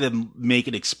wanted to make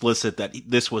it explicit that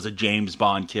this was a James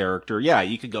Bond character, yeah,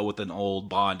 you could go with an old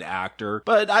Bond actor.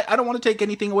 But I don't want to take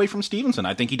anything away from Stevenson.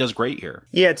 I think he does great here.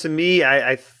 Yeah, to me,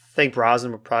 I think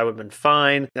Brosnan would probably have been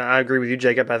fine. I agree with you,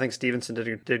 Jacob. I think Stevenson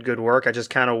did good work. I just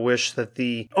kind of wish that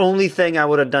the only thing I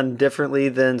would have done differently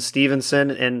than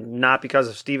Stevenson, and not because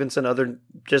of Stevenson,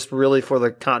 just really for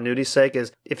the continuity's sake,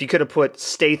 is if you could have put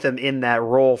Statham in that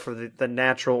role for the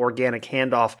natural organic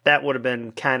handoff, that would have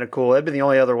been kind of cool. It'd been the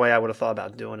only other way I would have thought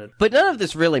about doing it. But none of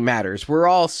this really matters. We're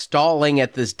all stalling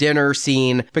at this dinner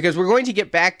scene because we're going to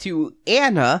get back to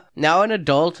Anna, now an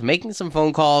adult, making some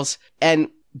phone calls, and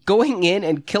going in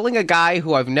and killing a guy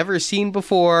who I've never seen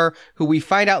before, who we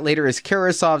find out later is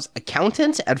Karasov's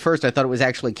accountant. At first, I thought it was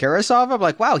actually Karasov. I'm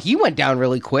like, wow, he went down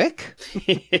really quick.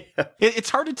 It's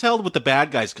hard to tell with the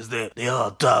bad guys because they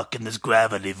all talk in this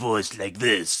gravelly voice like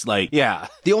this. Like, yeah.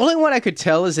 The only one I could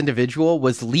tell as individual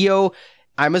was Leo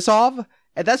Imazov.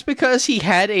 And that's because he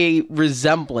had a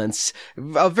resemblance,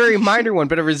 a very minor one,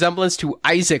 but a resemblance to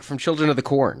Isaac from Children of the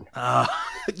Corn.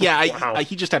 Yeah,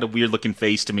 he just had a weird looking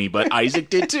face to me, but Isaac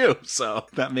did too, so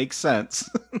that makes sense.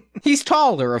 He's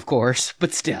taller, of course,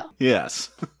 but still.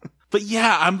 Yes. But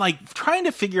yeah, I'm like trying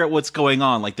to figure out what's going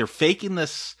on. Like they're faking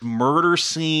this murder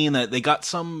scene that they got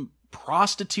some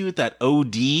prostitute that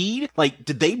OD'd. Like,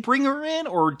 did they bring her in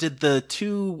or did the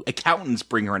two accountants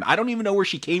bring her in? I don't even know where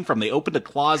she came from. They opened a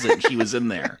closet and she was in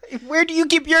there. Where do you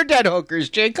keep your dead hookers,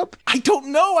 Jacob? I don't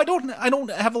know. I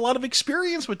don't have a lot of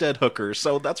experience with dead hookers,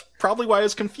 so that's probably why I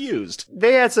was confused.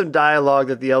 They had some dialogue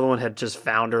that the other one had just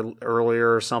found her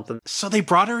earlier or something. So they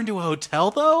brought her into a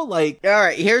hotel though? Like, all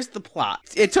right, here's the plot.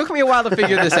 It took me a while to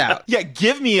figure this out. Yeah,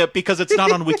 give me it because it's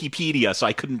not on Wikipedia, so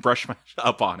I couldn't brush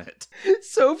up on it.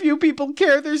 So few people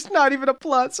care. There's not even a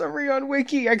plot summary on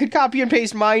Wiki. I could copy and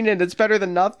paste mine and it's better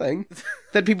than nothing.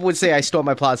 Then people would say I stole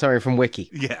my plot summary from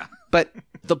Wiki. Yeah. But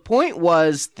the point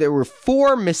was there were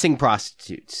 4 missing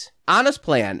prostitutes. Anna's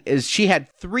plan is she had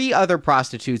 3 other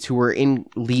prostitutes who were in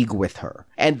league with her.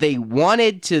 And they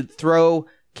wanted to throw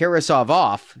Karasov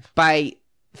off by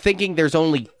thinking there's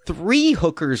only 3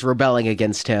 hookers rebelling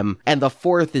against him and the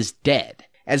 4th is dead.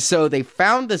 And so they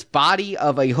found this body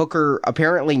of a hooker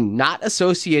apparently not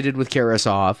associated with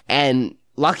Karasov, and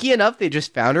lucky enough, they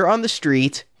just found her on the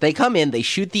street. They come in, they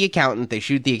shoot the accountant, they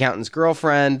shoot the accountant's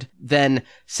girlfriend, then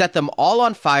set them all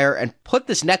on fire and put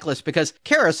this necklace because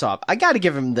Karasov, I gotta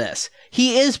give him this.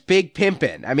 He is big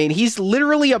pimpin'. I mean, he's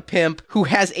literally a pimp who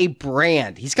has a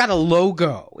brand. He's got a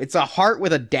logo. It's a heart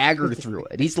with a dagger through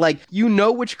it. He's like, you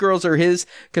know which girls are his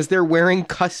because they're wearing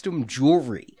custom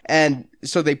jewelry. And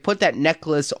so they put that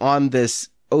necklace on this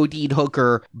OD'd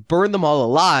hooker, burn them all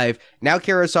alive. Now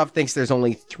Karasov thinks there's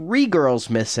only 3 girls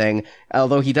missing,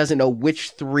 although he doesn't know which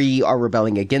 3 are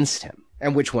rebelling against him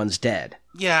and which one's dead.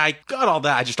 Yeah, I got all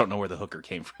that. I just don't know where the hooker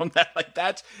came from.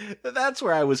 That's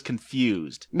where I was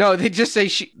confused. No, they just say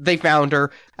they found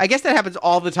her. I guess that happens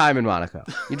all the time in Monaco.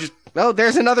 You just, oh,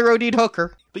 there's another OD'd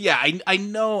hooker. But yeah, I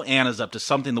know Anna's up to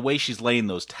something. The way she's laying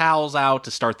those towels out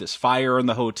to start this fire in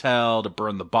the hotel, to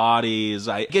burn the bodies.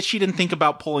 I guess she didn't think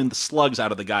about pulling the slugs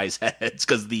out of the guys' heads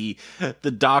because the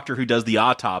doctor who does the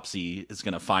autopsy is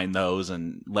going to find those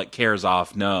and let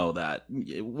Karasov know that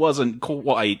it wasn't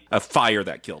quite a fire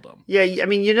that killed him. Yeah, I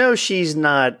mean, you know she's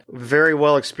not very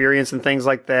well experienced in things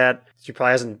like that. She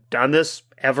probably hasn't done this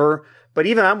ever. But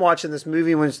even I'm watching this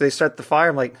movie when they start the fire,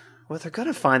 I'm like, well, they're going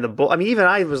to find the bullet. I mean, even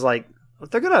I was like,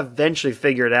 they're going to eventually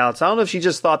figure it out. So I don't know if she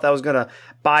just thought that was going to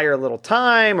buy her a little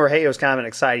time or, hey, it was kind of an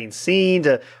exciting scene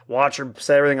to watch her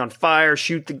set everything on fire,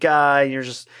 shoot the guy. And you're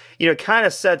just, it kind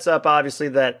of sets up, obviously,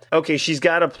 that, okay, she's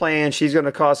got a plan. She's going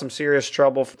to cause some serious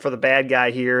trouble for the bad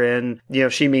guy here. And,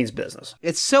 she means business.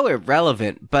 It's so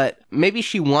irrelevant, but maybe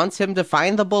she wants him to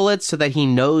find the bullets so that he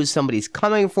knows somebody's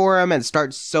coming for him and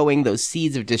starts sowing those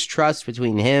seeds of distrust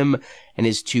between him and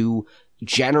his 2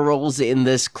 generals in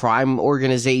this crime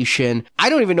organization. I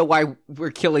don't even know why we're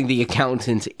killing the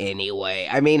accountant anyway.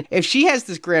 I mean, if she has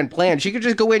this grand plan, she could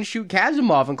just go in and shoot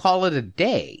Kazimov and call it a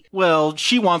day. Well,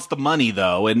 she wants the money,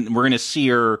 though, and we're going to see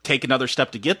her take another step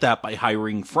to get that by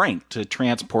hiring Frank to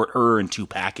transport her in 2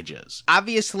 packages.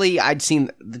 Obviously, I'd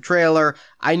seen the trailer.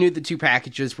 I knew the 2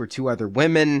 packages were 2 other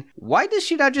women. Why does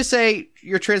she not just say,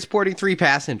 you're transporting 3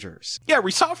 passengers? Yeah,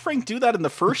 we saw Frank do that in the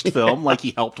first film, like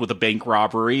he helped with a bank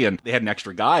robbery and they had an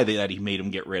extra guy that he made him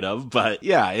get rid of. But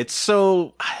yeah, it's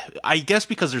so, I guess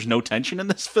because there's no tension in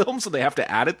this film, so they have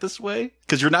to add it this way.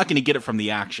 Because you're not going to get it from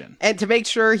the action. And to make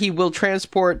sure he will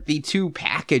transport the 2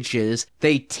 packages,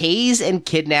 they tase and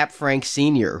kidnap Frank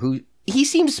Sr., who he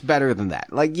seems better than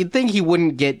that. Like, you'd think he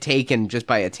wouldn't get taken just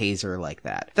by a taser like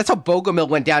that. That's how Bogomil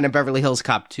went down in Beverly Hills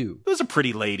Cop 2. It was a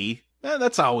pretty lady.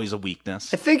 That's always a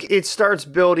weakness. I think it starts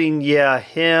building,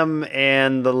 him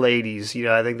and the ladies.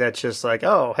 I think that's just like,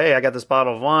 oh, hey, I got this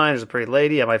bottle of wine. There's a pretty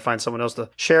lady. I might find someone else to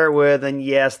share it with. And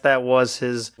yes, that was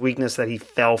his weakness, that he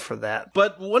fell for that.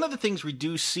 But one of the things we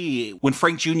do see when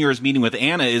Frank Jr. is meeting with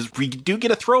Anna is we do get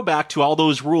a throwback to all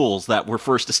those rules that were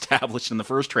first established in the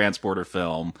first Transporter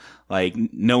film. Like,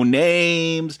 no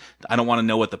names. I don't want to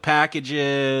know what the package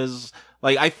is.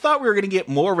 Like, I thought we were going to get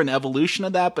more of an evolution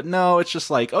of that, but no, it's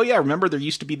just like, oh yeah, remember there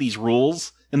used to be these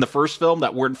rules in the first film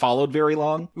that weren't followed very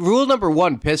long? Rule number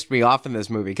 1 pissed me off in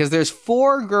this movie, because there's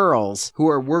 4 girls who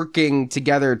are working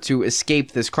together to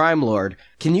escape this crime lord.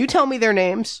 Can you tell me their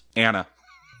names? Anna.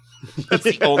 That's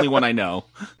the only one I know.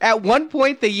 At one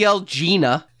point, they yelled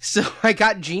Gina, so I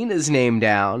got Gina's name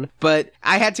down, but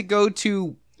I had to go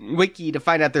to Wiki to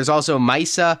find out there's also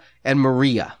Misa and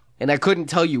Maria. And I couldn't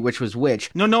tell you which was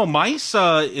which. No,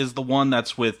 Misa is the one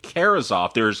that's with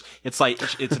Karazov. It's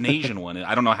an Asian one.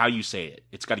 I don't know how you say it.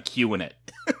 It's got a Q in it.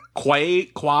 Kwa,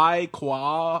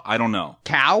 I don't know.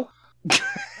 Cow?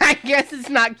 I guess it's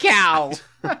not cow.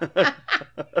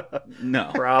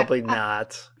 No. Probably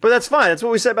not. But that's fine. That's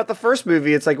what we said about the first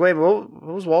movie. It's like, wait, what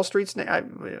was Wall Street's name?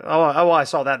 I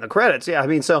saw that in the credits. Yeah, I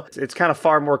mean, so it's kind of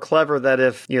far more clever that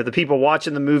if, the people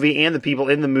watching the movie and the people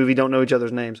in the movie don't know each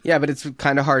other's names. Yeah, but it's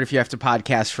kind of hard if you have to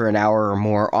podcast for an hour or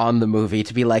more on the movie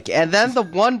to be like, and then the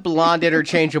one blonde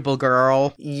interchangeable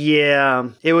girl. Yeah,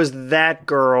 it was that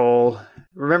girl.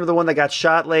 Remember the one that got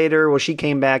shot later? Well, she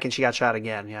came back and she got shot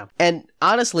again, yeah. And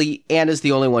honestly, Anna's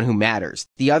the only one who matters.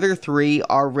 The other 3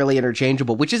 are really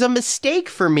interchangeable, which is a mistake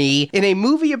for me in a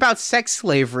movie about sex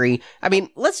slavery. I mean,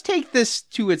 let's take this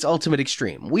to its ultimate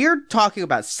extreme. We're talking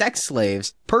about sex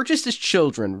slaves purchased as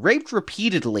children, raped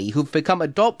repeatedly, who've become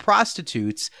adult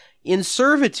prostitutes in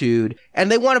servitude,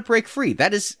 and they want to break free.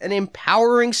 That is an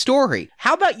empowering story.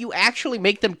 How about you actually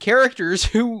make them characters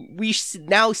who we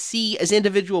now see as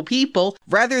individual people,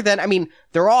 rather than,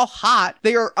 they're all hot.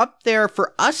 They are up there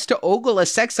for us to ogle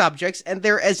as sex objects, and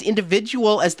they're as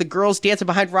individual as the girls dancing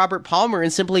behind Robert Palmer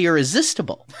and Simply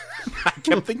Irresistible. I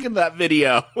kept thinking of that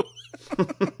video.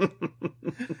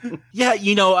 Yeah,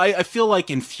 I feel like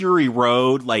in Fury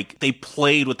Road, like, they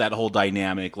played with that whole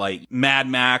dynamic. Like, Mad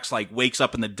Max, wakes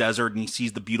up in the desert and he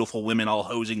sees the beautiful women all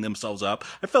hosing themselves up.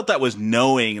 I felt that was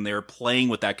knowing, and they were playing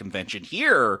with that convention.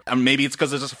 Here, maybe it's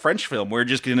because it's a French film. We're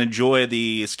just going to enjoy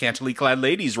the scantily clad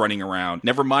ladies running around.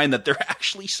 Never mind that they're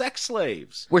actually sex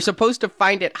slaves. We're supposed to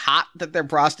find it hot that they're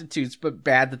prostitutes, but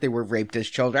bad that they were raped as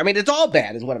children. It's all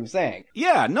bad, is what I'm saying.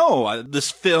 Yeah, no,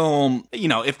 this film,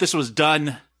 if this was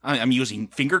done, I'm using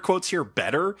finger quotes here,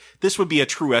 better, this would be a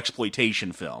true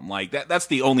exploitation film. Like, that's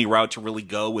the only route to really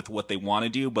go with what they want to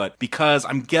do. But because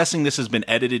I'm guessing this has been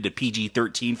edited to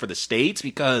PG-13 for the States,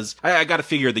 because I got to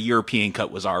figure the European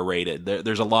cut was R-rated.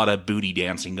 There's a lot of booty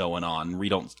dancing going on. We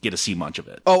don't get to see much of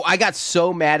it. Oh, I got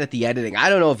so mad at the editing. I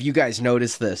don't know if you guys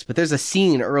noticed this, but there's a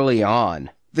scene early on.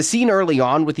 The scene early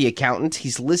on with the accountant,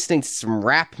 he's listening to some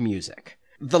rap music.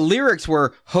 The lyrics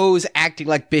were, hoes acting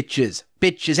like bitches,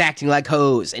 bitches acting like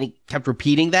hoes, and he kept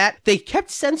repeating that. They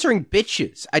kept censoring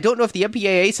bitches. I don't know if the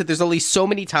MPAA said there's only so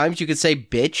many times you could say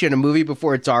bitch in a movie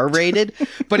before it's R-rated,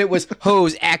 but it was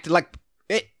hoes acting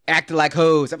like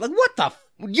hoes. I'm like, what the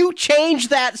you changed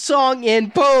that song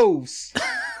in post.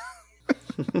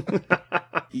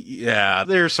 Yeah,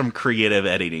 there's some creative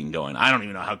editing going. I don't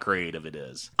even know how creative it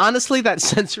is. Honestly, that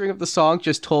censoring of the song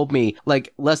just told me,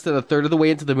 less than a third of the way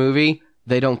into the movie,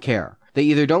 they don't care. They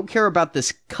either don't care about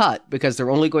this cut because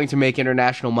they're only going to make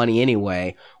international money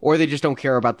anyway, or they just don't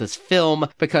care about this film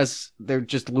because they're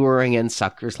just luring in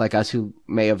suckers like us who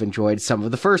may have enjoyed some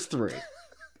of the first 3.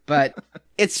 But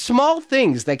it's small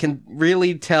things that can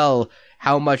really tell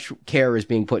how much care is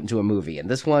being put into a movie. And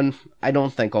this one, I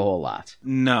don't think a whole lot.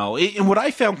 No. And what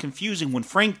I found confusing, when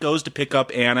Frank goes to pick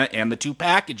up Anna and the 2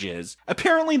 packages,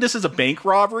 apparently this is a bank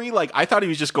robbery. I thought he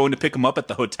was just going to pick them up at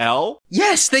the hotel.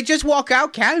 Yes, they just walk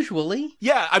out casually.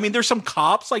 Yeah, there's some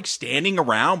cops, standing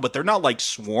around, but they're not,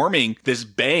 swarming this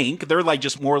bank. They're,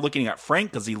 just more looking at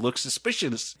Frank because he looks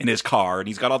suspicious in his car, and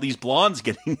he's got all these blondes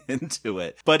getting into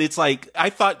it. But it's I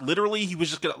thought literally he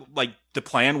was just gonna, The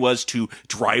plan was to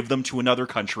drive them to another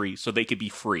country so they could be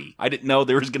free. I didn't know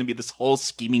there was going to be this whole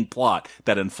scheming plot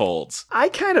that unfolds. I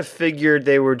kind of figured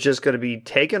they were just going to be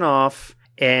taken off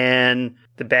and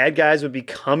the bad guys would be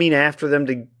coming after them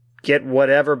to get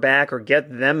whatever back or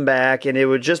get them back, and it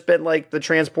would just been like the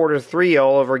Transporter 3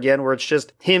 all over again, where it's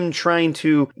just him trying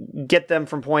to get them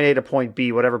from point A to point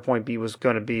B, whatever point B was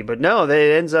going to be. But no, it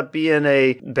ends up being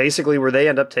basically where they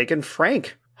end up taking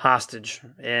Frank hostage.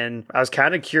 And I was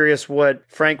kind of curious what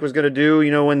Frank was going to do.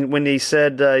 You know, when he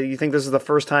said, you think this is the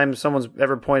first time someone's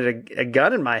ever pointed a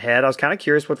gun in my head, I was kind of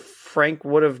curious what Frank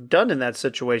would have done in that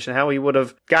situation, how he would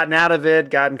have gotten out of it,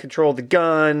 gotten control of the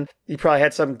gun. He probably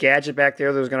had some gadget back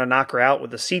there that was going to knock her out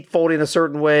with the seat folding a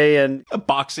certain way. And a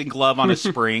boxing glove on a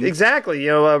spring. Exactly. You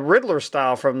know, a Riddler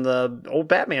style from the old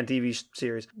Batman TV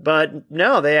series. But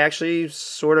no, they actually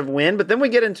sort of win. But then we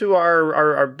get into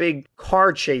our big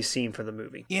car chase scene for the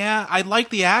movie. Yeah, I like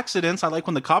the accidents. I like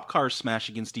when the cop cars smash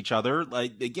against each other.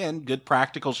 Like, again, good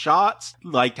practical shots.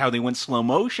 Liked how they went slow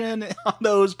motion on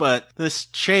those. But this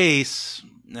chase,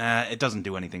 it doesn't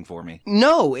do anything for me.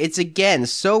 No, it's again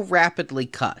so rapidly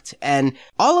cut. And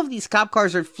all of these cop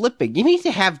cars are flipping. You need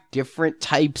to have different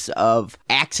types of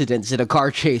accidents in a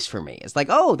car chase for me. It's like,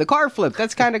 oh, the car flipped.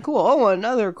 That's kind of cool. Oh,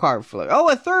 another car flipped. Oh,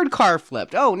 a third car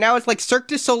flipped. Oh, now it's like Cirque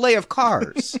du Soleil of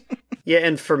cars. Yeah,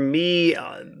 and for me,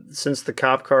 since the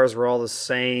cop cars were all the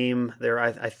same,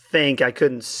 I think I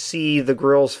couldn't see the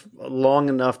grills long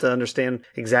enough to understand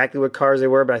exactly what cars they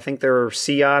were, but I think they were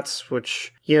Seats,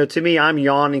 which, you know, to me, I'm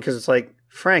yawning because it's like,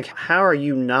 Frank, how are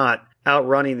you not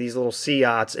outrunning these little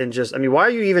Seats and just, I mean, why are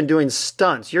you even doing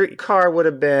stunts? Your car would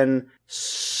have been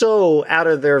so out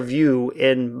of their view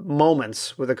in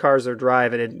moments with the cars they're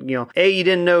driving. And, you know, you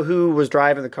didn't know who was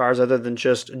driving the cars other than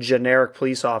just generic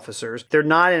police officers. They're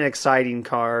not in exciting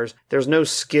cars. There's no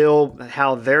skill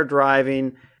how they're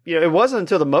driving. You know, it wasn't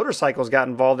until the motorcycles got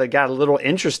involved that it got a little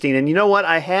interesting. And you know what?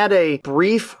 I had a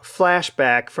brief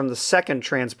flashback from the second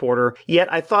Transporter,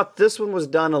 yet I thought this one was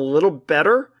done a little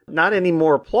better. Not any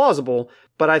more plausible,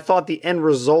 but I thought the end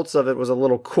results of it was a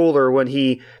little cooler when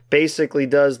he basically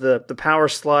does the power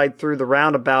slide through the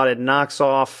roundabout and knocks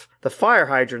off the fire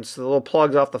hydrants, the little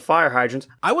plugs off the fire hydrants.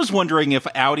 I was wondering if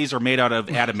Audis are made out of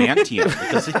adamantium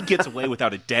because he gets away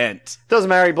without a dent. Doesn't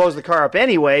matter, he blows the car up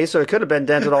anyway, so it could have been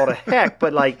dented all to heck,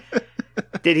 but like,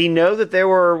 did he know that there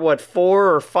were,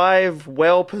 4 or 5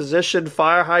 well-positioned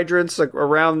fire hydrants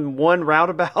around one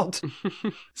roundabout?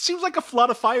 Seems like a flood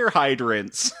of fire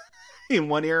hydrants in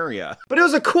one area. But it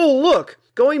was a cool look.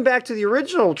 Going back to the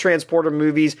original Transporter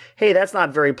movies, hey, that's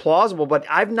not very plausible, but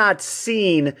I've not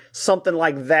seen something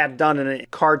like that done in a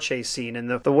car chase scene. And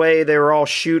the way they were all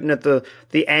shooting at the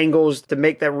angles to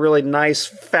make that really nice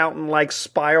fountain-like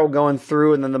spiral going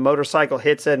through, and then the motorcycle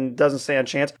hits it and doesn't stand a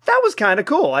chance. That was kind of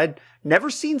cool. I'd never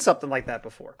seen something like that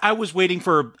before. I was waiting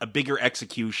for a bigger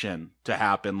execution to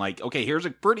happen. Like, okay, here's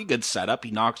a pretty good setup.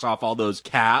 He knocks off all those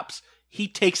caps. He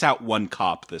takes out one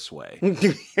cop this way.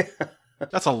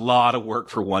 That's a lot of work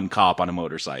for one cop on a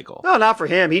motorcycle. No, not for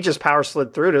him. He just power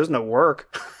slid through it. It was no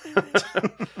work.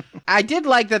 I did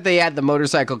like that they had the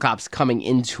motorcycle cops coming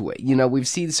into it. You know, we've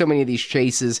seen so many of these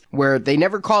chases where they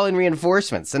never call in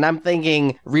reinforcements. And I'm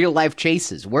thinking real life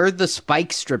chases. Where are the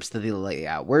spike strips that they lay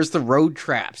out? Where's the road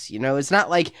traps? You know, it's not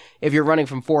like if you're running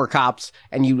from 4 cops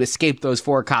and you escape those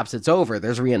 4 cops, it's over.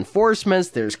 There's reinforcements,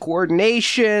 there's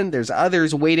coordination, there's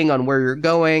others waiting on where you're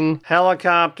going.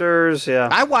 Helicopters, yeah.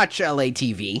 I watch LA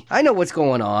TV. I know what's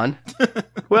going on.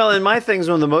 Well, and my thing's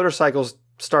when the motorcycles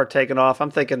start taking off, I'm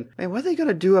thinking, man, what are they going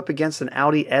to do up against an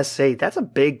Audi S8? That's a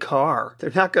big car. They're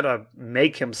not going to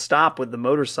make him stop with the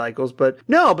motorcycles. But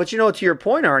no, but you know, to your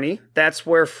point, Arnie, that's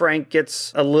where Frank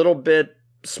gets a little bit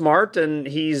smart, and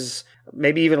he's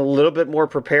maybe even a little bit more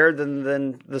prepared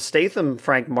than the Statham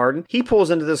Frank Martin. He pulls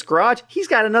into this garage. He's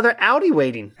got another Audi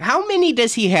waiting. How many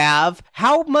does he have?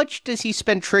 How much does he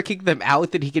spend tricking them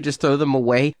out that he could just throw them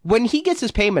away? When he gets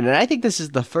his payment, and I think this is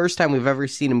the first time we've ever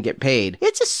seen him get paid,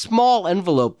 it's a small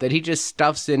envelope that he just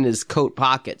stuffs in his coat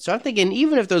pocket. So I'm thinking,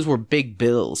 even if those were big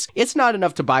bills, it's not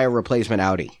enough to buy a replacement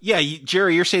Audi. Yeah,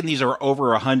 Jerry, you're saying these are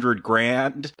over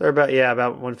 $100,000? They're about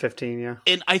 115, yeah.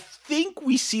 And I think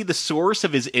we see the source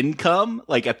of his income,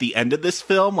 like at the end of this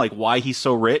film, like why he's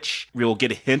so rich. We'll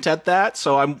get a hint at that.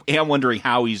 So I am wondering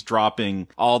how he's dropping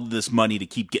all this money to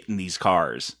keep getting these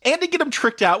cars. And to get him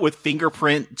tricked out with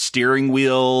fingerprint steering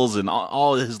wheels and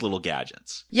all his little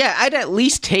gadgets. Yeah, I'd at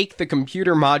least take the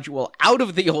computer module out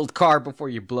of the old car before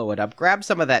you blow it up. Grab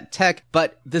some of that tech,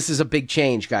 but this is a big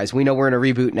change, guys. We know we're in a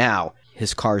reboot now.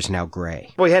 his car's now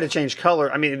gray. Well, he had to change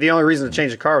color. I mean, the only reason to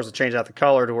change the car was to change out the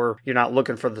color to where you're not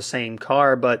looking for the same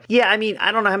car. But yeah, I mean,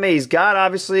 I don't know how many he's got.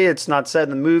 Obviously, it's not said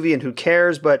in the movie, and who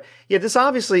cares? But yeah, this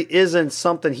obviously isn't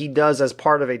something he does as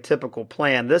part of a typical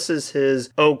plan. This is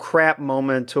his oh crap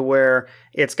moment to where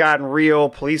it's gotten real.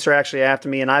 Police are actually after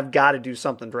me, and I've got to do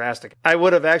something drastic. I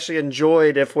would have actually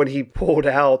enjoyed if when he pulled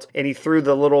out and he threw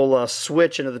the little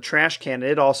switch into the trash can,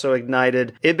 it also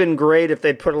ignited. It'd been great if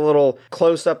they'd put a little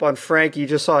close up on Frank. You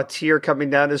just saw a tear coming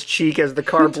down his cheek as the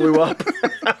car blew up.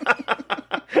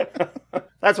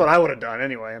 That's what I would have done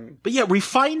anyway. I mean, but yeah, we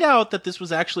find out that this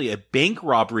was actually a bank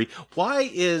robbery. Why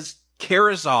is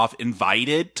Karazov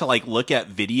invited to like look at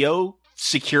video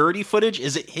security footage?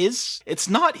 Is it his? It's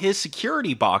not his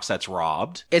security box that's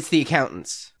robbed. It's the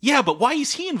accountant's. Yeah, but why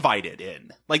is he invited in?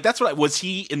 Like, that's what was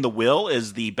he in the will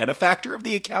as the benefactor of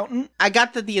the accountant? I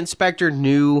got that the inspector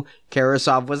knew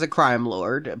Karazov was a crime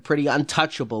lord, a pretty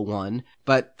untouchable one,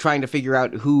 but trying to figure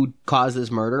out who caused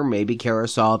this murder, maybe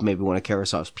Karazov, maybe one of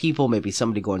Karazov's people, maybe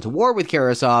somebody going to war with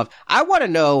Karazov. I want to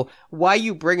know why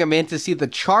you bring him in to see the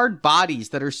charred bodies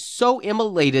that are so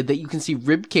immolated that you can see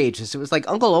rib cages. It was like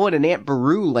Uncle Owen and Aunt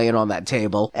Beru laying on that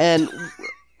table, and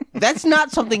that's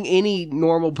not something any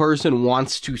normal person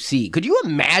wants to see. Could you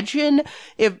imagine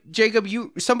if, Jacob,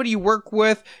 somebody you work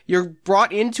with, you're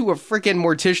brought into a freaking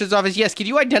mortician's office? Yes, can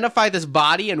you identify this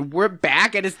body? And we're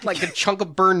back and it's like a chunk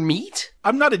of burned meat?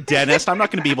 I'm not a dentist. I'm not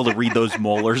going to be able to read those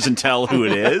molars and tell who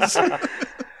it is.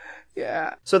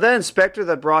 Yeah. So that inspector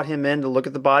that brought him in to look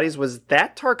at the bodies, was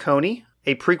that Tarconi?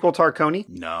 A prequel Tarconi?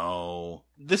 No.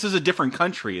 This is a different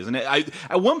country, isn't it?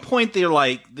 At one point,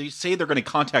 they say they're going to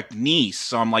contact Nice,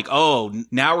 so I'm like, oh,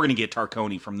 now we're going to get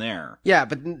Tarconi from there. Yeah,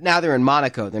 but now they're in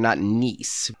Monaco. They're not in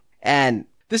Nice. And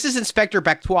this is Inspector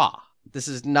Bactois. This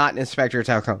is not Inspector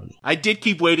Tarconi. I did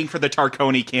keep waiting for the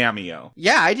Tarconi cameo.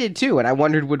 Yeah, I did too. And I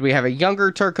wondered, would we have a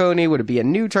younger Tarconi? Would it be a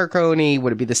new Tarconi?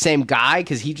 Would it be the same guy?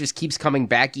 Because he just keeps coming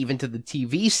back even to the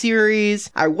TV series.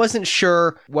 I wasn't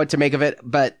sure what to make of it,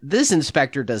 but this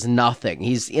inspector does nothing.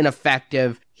 He's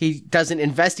ineffective. He doesn't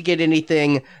investigate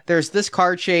anything. There's this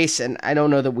car chase, and I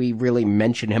don't know that we really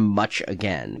mention him much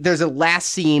again. There's a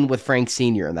last scene with Frank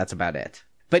Sr., and that's about it.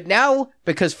 But now,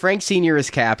 because Frank Sr. is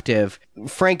captive,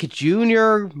 Frank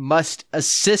Jr. must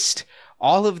assist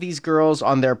all of these girls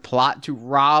on their plot to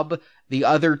rob the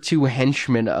other two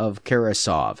henchmen of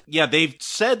Karazov. Yeah, they've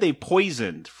said they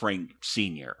poisoned Frank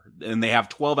Sr., and they have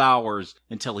 12 hours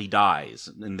until he dies,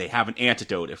 and they have an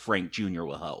antidote if Frank Jr.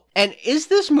 will help. And is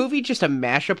this movie just a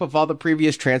mashup of all the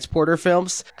previous Transporter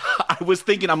films? I was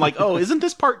thinking, I'm like, oh, isn't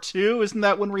this part 2? Isn't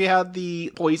that when we had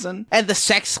the poison? And the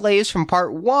sex slaves from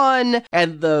part 1,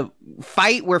 and the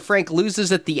fight where Frank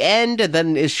loses at the end and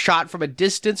then is shot from a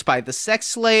distance by the sex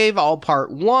slave, all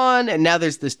part 1, and now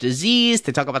there's this disease.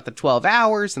 They talk about the 12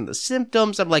 hours and the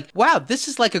symptoms. I'm like, wow, this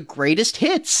is like a greatest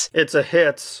hits. It's a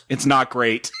hits. It's not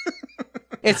great.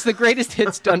 It's the greatest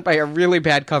hits done by a really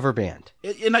bad cover band.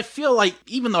 And I feel like,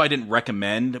 even though I didn't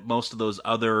recommend most of those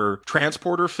other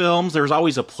Transporter films, there's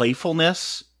always a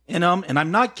playfulness in them, and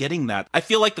I'm not getting that. I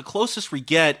feel like the closest we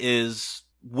get is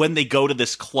when they go to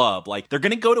this club. Like, they're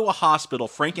going to go to a hospital.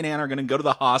 Frank and Anne are going to go to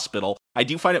the hospital. I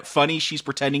do find it funny she's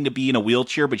pretending to be in a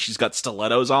wheelchair, but she's got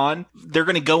stilettos on. They're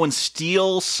going to go and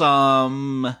steal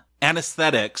some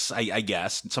anesthetics, I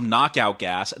guess, some knockout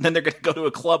gas, and then they're going to go to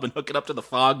a club and hook it up to the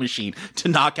fog machine to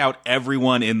knock out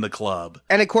everyone in the club.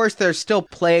 And of course, they're still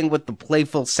playing with the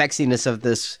playful sexiness of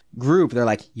this group. They're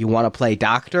like, you want to play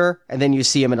doctor? And then you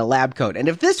see him in a lab coat. And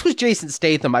if this was Jason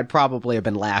Statham, I'd probably have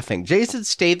been laughing. Jason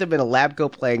Statham in a lab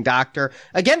coat playing doctor.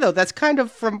 Again, though, that's kind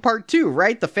of from part 2,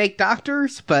 right? The fake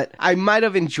doctors. But I might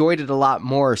have enjoyed it a lot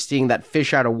more seeing that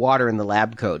fish out of water in the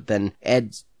lab coat than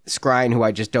Ed Skrein, who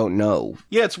I just don't know.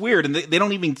 Yeah, it's weird. And they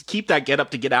don't even keep that get up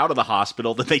to get out of the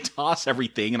hospital, that they toss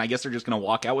everything. And I guess they're just going to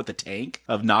walk out with a tank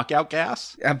of knockout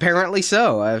gas. Apparently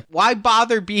so. Why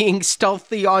bother being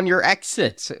stealthy on your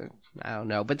exits? I don't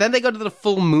know. But then they go to the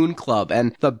Full Moon Club,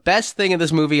 and the best thing in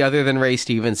this movie, other than Ray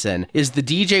Stevenson, is the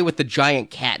DJ with the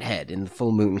giant cat head in the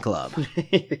Full Moon Club.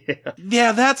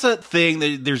 Yeah, that's a thing.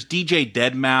 There's DJ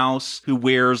Deadmau5, who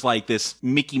wears like this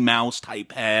Mickey Mouse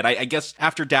type head. I guess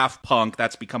after Daft Punk,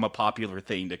 that's become a popular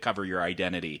thing to cover your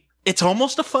identity. It's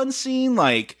almost a fun scene.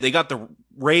 Like, they got the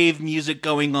rave music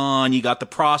going on. You got the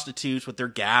prostitutes with their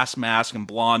gas masks and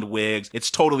blonde wigs.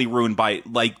 It's totally ruined by,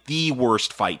 like, the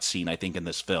worst fight scene, I think, in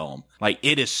this film. Like,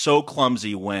 it is so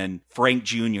clumsy when Frank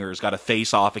Jr. has got to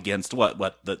face off against,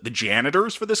 the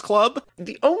janitors for this club?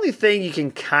 The only thing you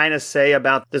can kind of say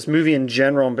about this movie in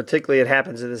general, and particularly it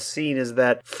happens in this scene, is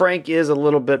that Frank is a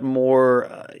little bit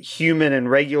more human and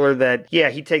regular. That, yeah,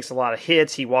 he takes a lot of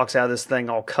hits. He walks out of this thing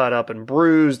all cut up and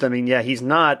bruised. I mean, yeah, he's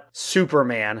not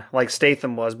Superman like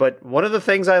Statham was. But one of the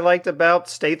things I liked about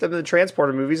Statham in the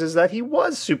Transporter movies is that he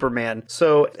was Superman.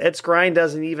 So Ed Skrein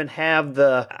doesn't even have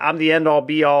the I'm the end-all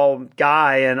be-all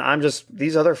guy, and I'm just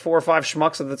these other 4 or 5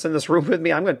 schmucks that's in this room with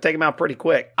me, I'm going to take them out pretty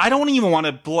quick. I don't even want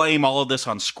to blame all of this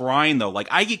on Skrein, though. Like,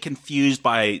 I get confused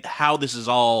by how this is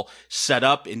all set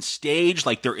up and staged.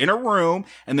 Like, they're in a room,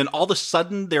 and then all of a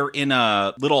sudden they're in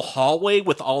a little hallway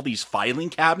with all these filing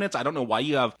cabinets. I don't know why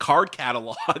you have card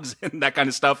catalogs and that kind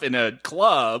of stuff in a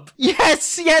club.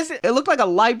 Yes. It looked like a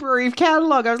library of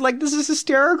catalog. I was like, this is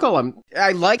hysterical.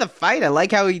 I like the fight. I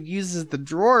like how he uses the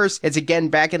drawers. It's again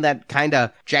back in that kind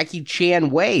of Jackie Chan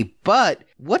way, but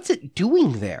what's it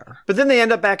doing there? But then they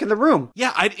end up back in the room.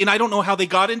 Yeah, I don't know how they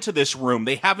got into this room.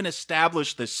 They haven't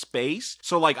established this space.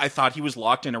 So, like, I thought he was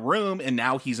locked in a room, and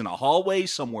now he's in a hallway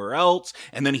somewhere else,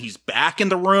 and then he's back in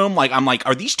the room. Like, I'm like,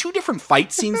 are these 2 different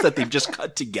fight scenes that they've just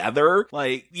cut together?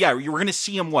 Like, yeah, you were going to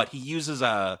see him, he uses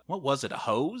a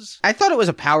hose? I thought it was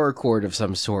a power cord of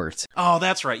some sort. Oh,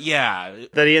 that's right, yeah.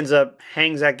 That he ends up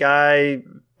hangs that guy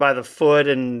by the foot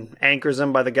and anchors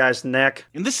him by the guy's neck.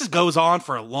 And this goes on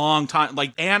for a long time.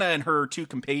 Like, Anna and her 2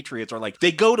 compatriots are like,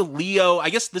 they go to Leo. I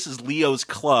guess this is Leo's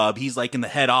club. He's like in the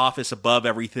head office above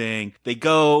everything. They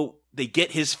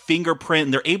get his fingerprint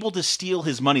and they're able to steal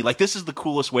his money. Like, this is the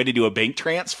coolest way to do a bank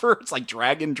transfer. It's like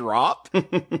drag and drop.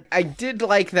 I did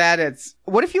like that.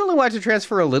 What if you only wanted to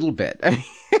transfer a little bit?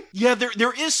 Yeah,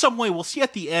 there is some way, we'll see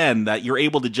at the end, that you're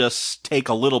able to just take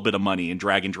a little bit of money and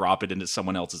drag and drop it into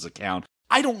someone else's account.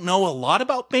 I don't know a lot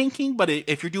about banking, but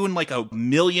if you're doing like $1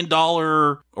 million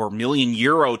or €1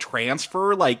 million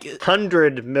transfer, like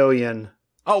 100 million.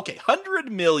 Okay, 100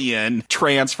 million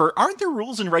transfer. Aren't there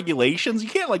rules and regulations? You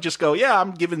can't like just go, yeah,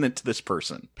 I'm giving it to this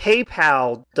person.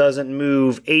 PayPal doesn't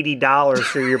move $80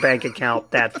 through your bank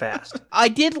account that fast. I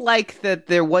did like that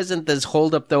there wasn't this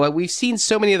holdup, though. We've seen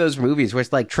so many of those movies where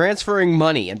it's like transferring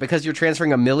money, and because you're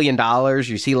transferring $1 million,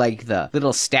 you see like the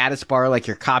little status bar like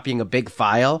you're copying a big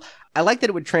file. I like that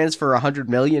it would transfer 100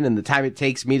 million in the time it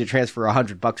takes me to transfer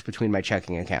 $100 between my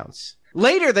checking accounts.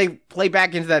 Later, they play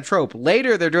back into that trope.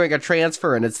 Later, they're doing a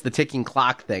transfer, and it's the ticking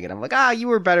clock thing. And I'm like, you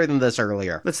were better than this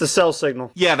earlier. It's the cell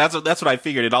signal. Yeah, that's what I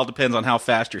figured. It all depends on how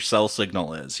fast your cell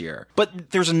signal is here.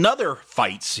 But there's another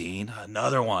fight scene,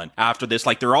 another one after this.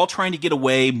 Like, they're all trying to get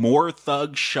away. More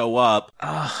thugs show up.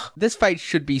 This fight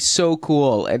should be so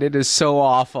cool, and it is so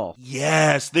awful.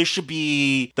 Yes, this should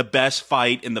be the best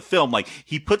fight in the film. Like,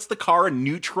 he puts the car in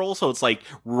neutral, so it's like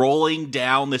rolling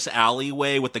down this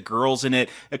alleyway with the girls in it.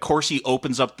 Of course, he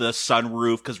opens up the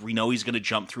sunroof because we know he's going to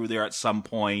jump through there at some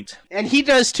point. And he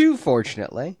does too,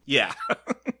 fortunately. Yeah.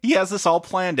 He has this all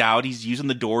planned out. He's using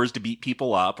the doors to beat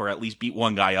people up, or at least beat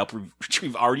one guy up, which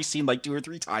we've already seen like 2 or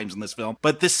 3 times in this film.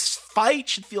 But this fight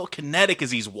should feel kinetic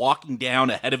as he's walking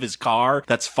down ahead of his car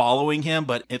that's following him,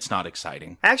 but it's not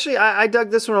exciting. Actually, I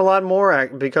dug this one a lot more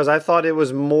because I thought it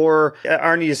was more...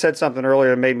 Arnie, you said something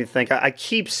earlier that made me think. I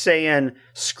keep saying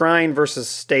Skrein versus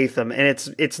Statham, and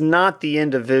it's not the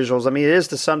individuals. I mean, it is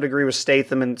to some degree with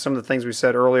Statham and some of the things we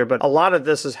said earlier, but a lot of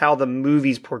this is how the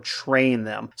movie's portraying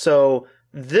them. So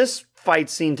this fight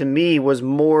scene to me was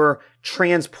more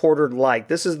Transporter-like.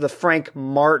 This is the Frank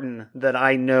Martin that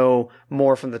I know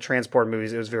more from the Transporter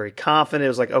movies. It was very confident. It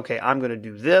was like, okay, I'm going to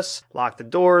do this, lock the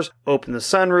doors, open the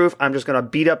sunroof. I'm just going to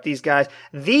beat up these guys.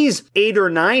 These 8 or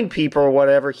 9 people or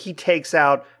whatever, he takes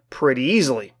out pretty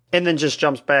easily. And then just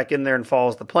jumps back in there and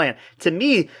follows the plan. To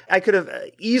me, I could have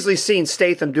easily seen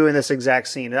Statham doing this exact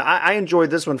scene. I enjoyed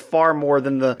this one far more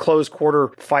than the close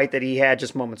quarter fight that he had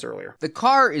just moments earlier. The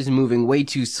car is moving way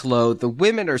too slow. The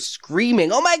women are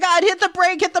screaming, "Oh my God, hit the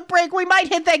brake, we might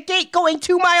hit that gate going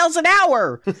 2 miles an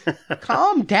hour."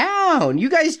 Calm down. You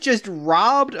guys just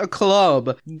robbed a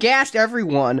club, gassed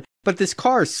everyone. But this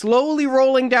car slowly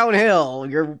rolling downhill,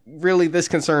 you're really this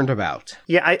concerned about.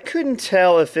 Yeah, I couldn't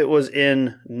tell if it was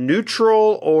in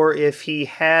neutral or if he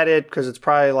had it, because it's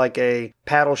probably like a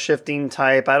paddle shifting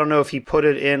type. I don't know if he put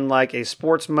it in like a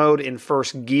sports mode in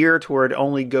first gear to where it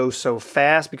only goes so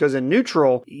fast, because in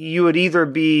neutral, you would either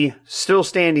be still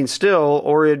standing still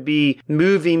or it'd be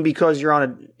moving because you're on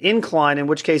an incline, in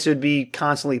which case it would be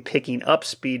constantly picking up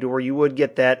speed, or you would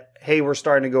get that hey, we're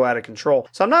starting to go out of control.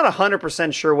 So I'm not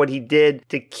 100% sure what he did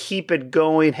to keep it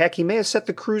going. Heck, he may have set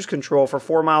the cruise control for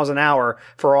 4 miles an hour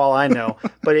for all I know,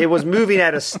 but it was moving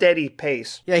at a steady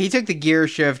pace. Yeah, he took the gear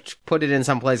shift, put it in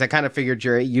some place. I kind of figured,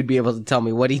 Jerry, you'd be able to tell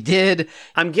me what he did.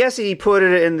 I'm guessing he put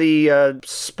it in the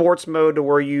sports mode to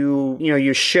where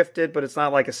you shift it, but it's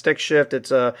not like a stick shift.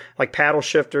 It's like paddle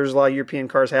shifters. A lot of European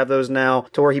cars have those now,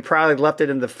 to where he probably left it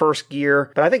in the first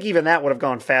gear. But I think even that would have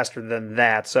gone faster than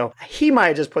that. So he might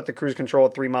have just put the cruise control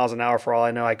at 3 miles an hour for all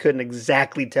I know. I couldn't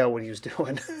exactly tell what he was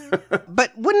doing.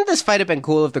 But wouldn't this fight have been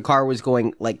cool if the car was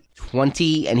going like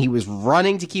 20 and he was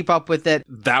running to keep up with it?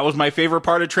 That was my favorite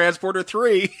part of Transporter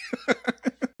 3.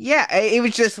 Yeah, it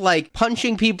was just like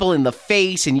punching people in the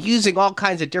face and using all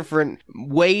kinds of different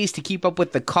ways to keep up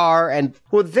with the car. And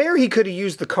well, there he could have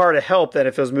used the car to help then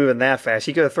if it was moving that fast.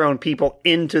 He could have thrown people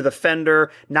into the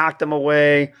fender, knocked them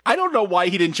away. I don't know why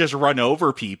he didn't just run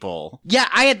over people. Yeah,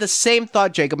 I had the same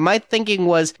thought, Jacob. My thinking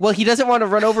was, well, he doesn't want to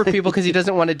run over people because he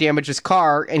doesn't want to damage his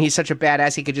car, and he's such a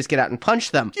badass he could just get out and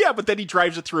punch them. Yeah, but then he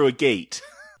drives it through a gate.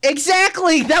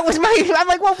 Exactly. That was I'm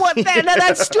like, well, what? No,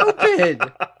 that's stupid.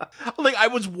 Like, I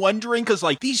was wondering, because,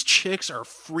 like, these chicks are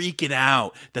freaking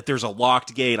out that there's a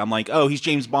locked gate. I'm like, oh, he's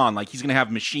James Bond. Like, he's going to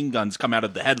have machine guns come out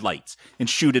of the headlights and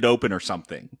shoot it open or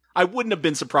something. I wouldn't have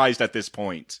been surprised at this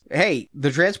point. Hey,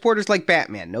 the Transporter's like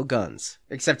Batman. No guns.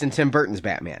 Except in Tim Burton's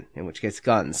Batman, in which case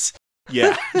guns.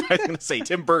 Yeah, I was going to say,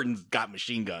 Tim Burton's got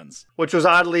machine guns. Which was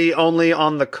oddly only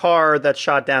on the car that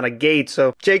shot down a gate.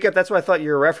 So, Jacob, that's what I thought you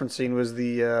were referencing was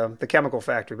the chemical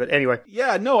factory. But anyway.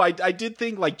 Yeah, no, I did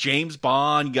think, like, James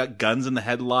Bond got guns in the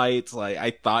headlights. Like,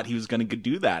 I thought he was going to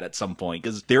do that at some point,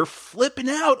 because they're flipping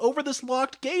out over this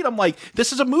locked gate. I'm like,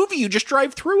 this is a movie. You just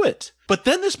drive through it. But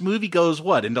then this movie goes,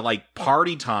 into, like,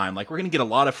 party time. Like, we're going to get a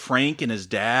lot of Frank and his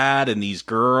dad and these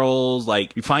girls.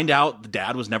 Like, we find out the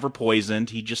dad was never poisoned.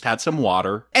 He just had some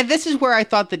water. And this is where I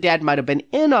thought the dad might have been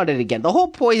in on it again. The whole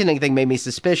poisoning thing made me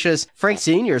suspicious. Frank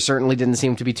Sr. certainly didn't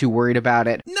seem to be too worried about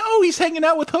it. No, he's hanging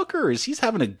out with hookers. He's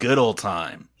having a good old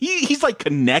time. He's like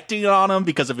connecting on them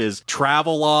because of his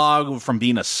travel log from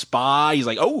being a spy. He's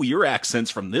like, oh, your accent's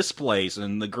from this place.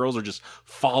 And the girls are just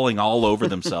falling all over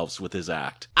themselves with his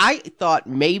act. I thought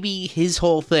maybe his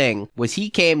whole thing was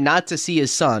he came not to see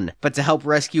his son, but to help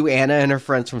rescue Anna and her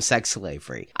friends from sex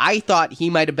slavery. I thought he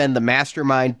might have been the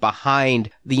mastermind behind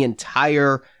the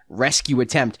entire rescue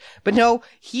attempt. But no,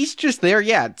 he's just there,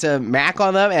 to mac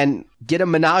on them and get a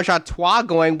menage a trois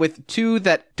going with two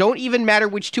that don't even matter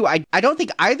which two. I don't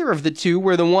think either of the two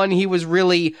were the one he was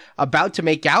really about to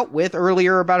make out with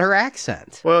earlier about her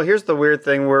accent. Well, here's the weird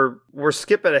thing. We're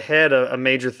skipping ahead a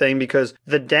major thing because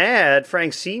the dad,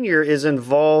 Frank Sr., is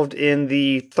involved in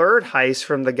the third heist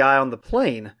from the guy on the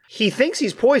plane. He thinks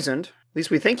he's poisoned. At least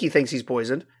we think he thinks he's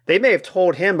poisoned. They may have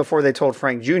told him before they told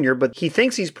Frank Jr., but he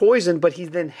thinks he's poisoned, but he's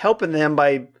then helping them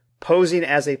by posing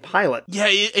as a pilot. Yeah,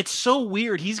 it's so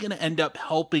weird. He's going to end up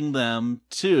helping them,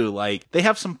 too. Like, they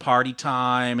have some party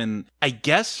time, and I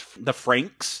guess the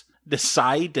Franks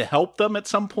decide to help them at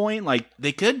some point. Like,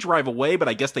 they could drive away, but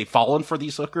I guess they've fallen for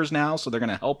these hookers now, so they're going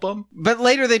to help them. But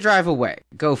later they drive away.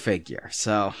 Go figure.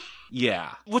 So...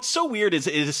 Yeah. What's so weird is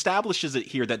it establishes it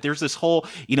here that there's this whole,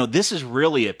 this is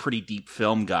really a pretty deep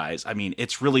film, guys. I mean,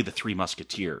 it's really the Three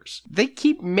Musketeers. They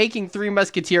keep making Three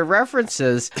Musketeer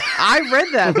references. I read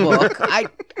that book.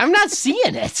 I'm not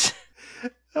seeing it.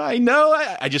 I know.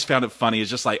 I just found it funny.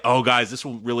 It's just like, oh, guys, this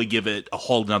will really give it a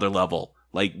whole nother level.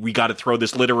 Like, we got to throw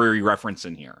this literary reference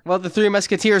in here. Well, the Three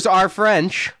Musketeers are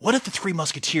French. What if the Three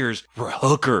Musketeers were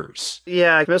hookers?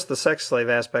 Yeah, I missed the sex slave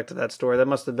aspect of that story. That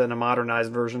must have been a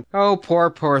modernized version. Oh, poor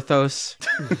Porthos.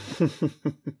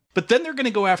 But then they're going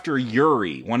to go after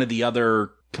Yuri, one of the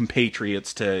other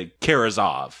compatriots to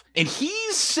Karazov. And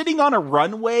he's sitting on a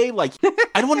runway. Like,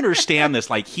 I don't understand this.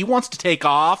 Like, he wants to take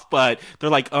off, but they're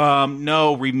like,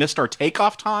 no, we missed our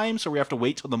takeoff time, so we have to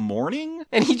wait till the morning.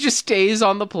 And he just stays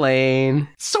on the plane.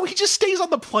 So he just stays on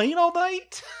the plane all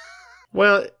night?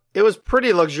 Well, it was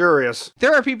pretty luxurious.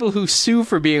 There are people who sue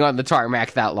for being on the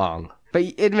tarmac that long.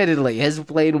 But admittedly, his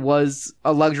plane was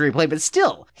a luxury plane, but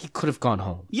still, he could have gone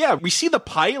home. Yeah, we see the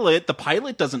pilot. The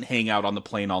pilot doesn't hang out on the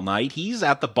plane all night. He's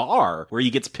at the bar where he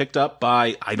gets picked up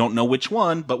by, I don't know which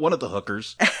one, but one of the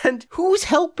hookers. And who's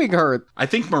helping her? I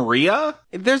think Maria?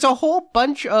 There's a whole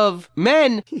bunch of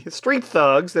men. Street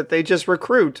thugs that they just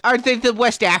recruit. Are they the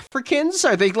West Africans?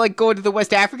 Are they like going to the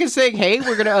West Africans saying, hey,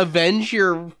 we're going to avenge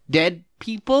your dead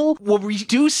people. Well, we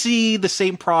do see the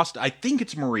same I think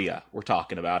it's Maria we're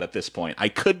talking about at this point. I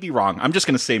could be wrong. I'm just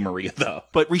going to say Maria, though.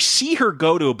 But we see her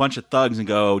go to a bunch of thugs and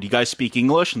go, do you guys speak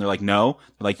English? And they're like, no.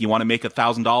 They're like, you want to make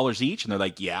 $1,000 each? And they're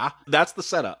like, yeah. That's the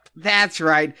setup. That's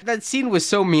right. That scene was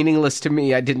so meaningless to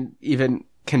me, I didn't even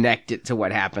connect it to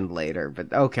what happened later.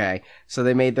 But okay, so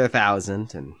they made their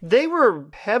 1,000. And they were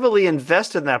heavily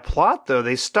invested in that plot, though.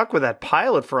 They stuck with that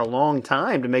pilot for a long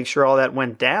time to make sure all that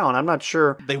went down. I'm not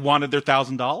sure. They wanted their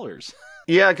 $1,000.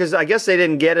 Yeah, because I guess they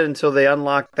didn't get it until they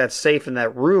unlocked that safe in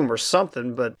that room or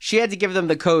something, but... She had to give them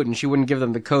the code, and she wouldn't give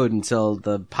them the code until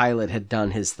the pilot had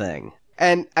done his thing.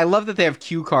 And I love that they have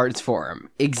cue cards for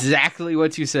him. Exactly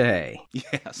what you say.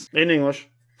 Yes. In English.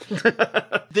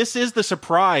 This is the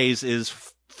surprise, is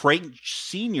Frank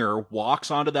Sr.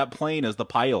 walks onto that plane as the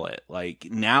pilot. Like,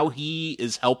 now he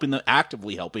is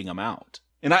actively helping him out.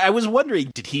 And I was wondering,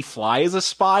 did he fly as a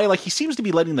spy? Like, he seems to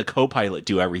be letting the co-pilot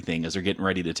do everything as they're getting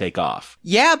ready to take off.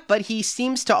 Yeah, but he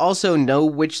seems to also know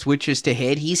which switches to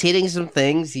hit. He's hitting some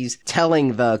things. He's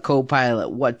telling the co-pilot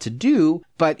what to do,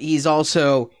 but he's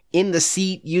also in the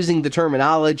seat using the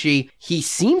terminology. He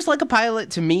seems like a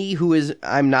pilot to me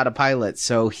I'm not a pilot,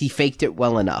 so he faked it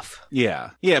well enough.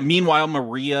 Yeah. Yeah, meanwhile,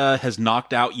 Maria has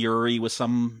knocked out Yuri with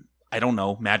some, I don't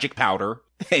know, magic powder.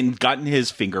 And gotten his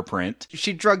fingerprint.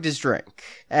 She drugged his drink.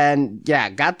 And yeah,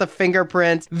 got the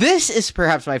fingerprint. This is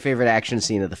perhaps my favorite action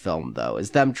scene of the film, though,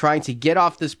 is them trying to get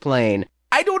off this plane.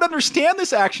 I don't understand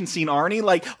this action scene, Arnie.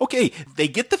 Like, okay, they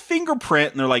get the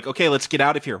fingerprint and they're like, okay, let's get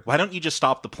out of here. Why don't you just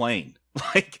stop the plane?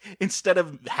 Like, instead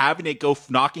of having it go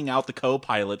knocking out the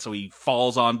co-pilot so he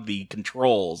falls on the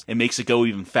controls and makes it go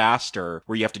even faster,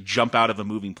 where you have to jump out of a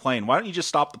moving plane, why don't you just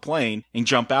stop the plane and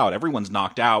jump out? Everyone's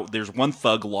knocked out. There's one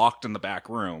thug locked in the back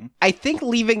room. I think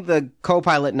leaving the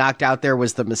co-pilot knocked out there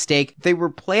was the mistake. They were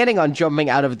planning on jumping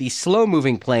out of the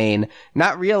slow-moving plane,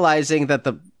 not realizing that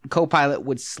the co-pilot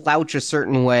would slouch a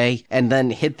certain way and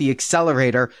then hit the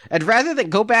accelerator. And rather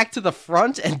than go back to the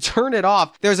front and turn it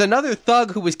off, there's another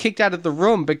thug who was kicked out of the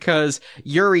room because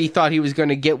Yuri thought he was going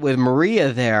to get with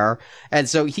Maria there. And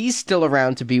so he's still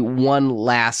around to be one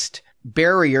last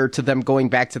barrier to them going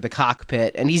back to the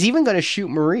cockpit. And he's even going to shoot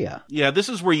Maria. Yeah, this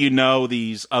is where you know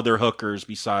these other hookers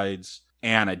besides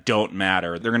Anna don't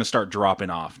matter. They're going to start dropping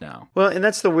off now. Well, and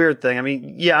that's the weird thing. I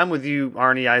mean, yeah, I'm with you,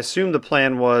 Arnie. I assume the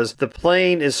plan was the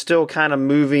plane is still kind of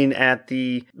moving at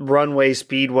the runway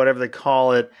speed, whatever they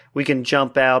call it. We can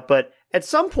jump out, but at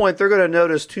some point, they're going to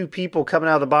notice two people coming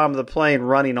out of the bottom of the plane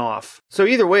running off. So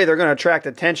either way, they're going to attract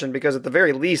attention because at the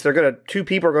very least, two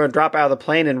people are going to drop out of the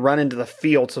plane and run into the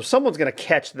field. So someone's going to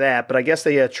catch that. But I guess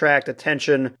they attract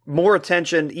more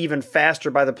attention even faster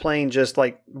by the plane just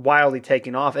like wildly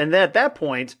taking off. And then at that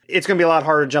point, it's going to be a lot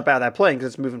harder to jump out of that plane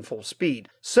because it's moving full speed.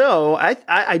 So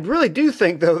I really do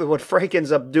think, though, that what Frank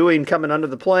ends up doing coming under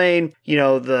the plane,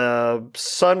 the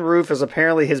sunroof is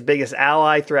apparently his biggest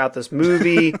ally throughout this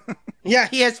movie. Yeah,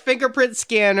 he has fingerprint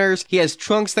scanners. He has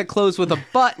trunks that close with a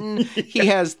button. Yeah. He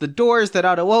has the doors that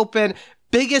auto-open.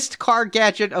 Biggest car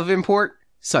gadget of import,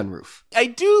 sunroof. I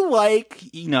do like,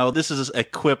 this is a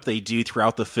quip they do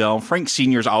throughout the film. Frank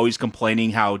Sr. is always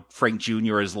complaining how Frank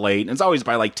Jr. is late. And it's always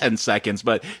by like 10 seconds,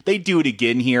 but they do it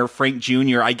again here. Frank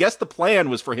Jr., I guess the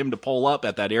plan was for him to pull up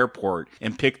at that airport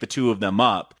and pick the two of them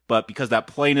up. But because that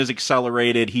plane is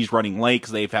accelerated, he's running late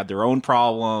because they've had their own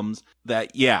problems.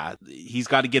 He's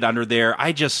got to get under there.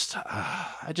 I just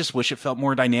wish it felt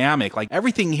more dynamic. Like,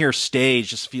 everything here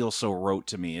staged just feels so rote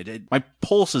to me. My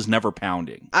pulse is never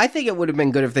pounding. I think it would have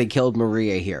been good if they killed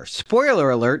Maria here. Spoiler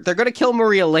alert, they're going to kill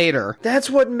Maria later. That's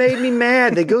what made me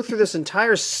mad. They go through this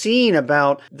entire scene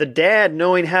about the dad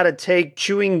knowing how to take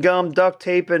chewing gum, duct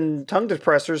tape, and tongue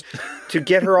depressors to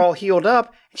get her all healed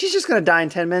up. She's just going to die in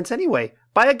 10 minutes anyway.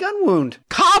 By a gun wound.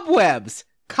 Cobwebs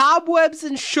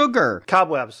and sugar.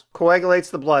 Cobwebs. Coagulates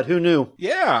the blood. Who knew?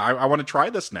 Yeah, I want to try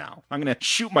this now. I'm going to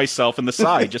shoot myself in the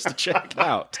side just to check it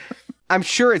out. I'm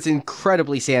sure it's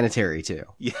incredibly sanitary, too.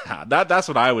 Yeah, that's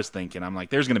what I was thinking. I'm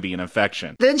like, there's going to be an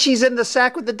infection. Then she's in the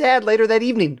sack with the dad later that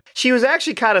evening. She was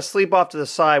actually kind of asleep off to the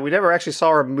side. We never actually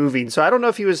saw her moving. So I don't know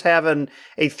if he was having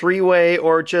a three-way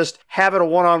or just having a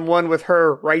one-on-one with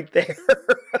her right there.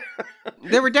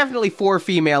 There were definitely 4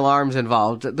 female arms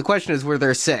involved. The question is, were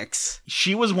there 6?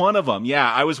 She was one of them. Yeah,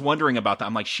 I was wondering about that.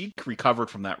 I'm like, she recovered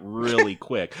from that really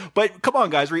quick. But come on,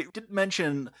 guys. We didn't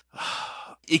mention...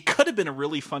 It could have been a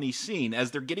really funny scene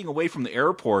as they're getting away from the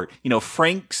airport.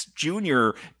 Frank Jr.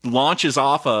 launches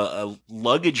off a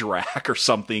luggage rack or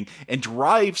something and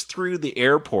drives through the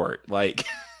airport. Like...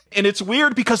 And it's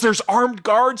weird because there's armed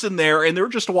guards in there and they're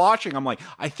just watching. I'm like,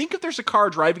 I think if there's a car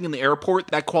driving in the airport,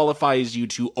 that qualifies you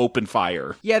to open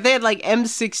fire. Yeah, they had like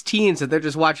M16s and they're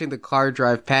just watching the car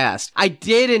drive past. I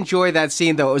did enjoy that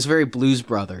scene, though. It was very Blues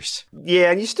Brothers.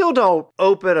 Yeah, and you still don't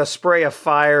open a spray of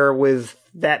fire with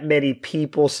that many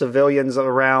people, civilians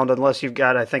around, unless you've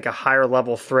got, I think, a higher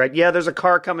level threat. Yeah, there's a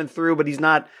car coming through, but he's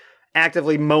not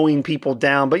actively mowing people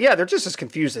down. But yeah, they're just as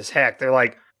confused as heck. They're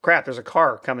like, crap, there's a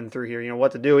car coming through here, you know,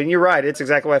 what to do. And you're right, it's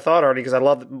exactly what I thought, Artie, because I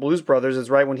love the Blues Brothers. It's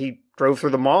right when he drove through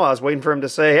the mall, I was waiting for him to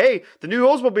say, hey, the new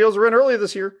Oldsmobiles are in earlier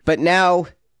this year. But now,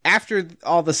 after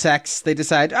all the sex, they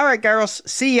decide, all right, girls,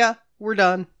 see ya. We're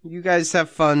done. You guys have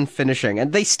fun finishing.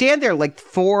 And they stand there like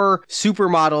 4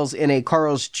 supermodels in a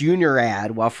Carl's Jr.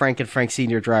 ad while Frank and Frank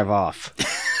Sr. drive off.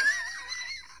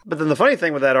 But then the funny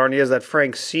thing with that, Arnie, is that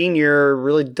Frank Sr.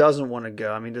 really doesn't want to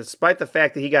go. I mean, despite the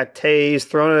fact that he got tased,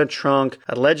 thrown in a trunk,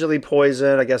 allegedly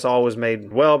poisoned, I guess all was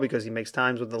made well because he makes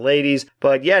times with the ladies.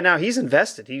 But yeah, now he's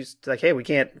invested. He's like, hey, we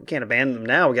can't abandon him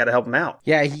now. We got to help him out.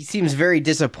 Yeah, he seems very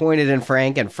disappointed in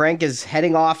Frank, and Frank is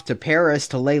heading off to Paris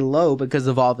to lay low because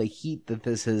of all the heat that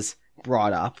this has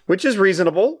brought up. Which is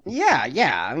reasonable.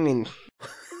 Yeah, I mean...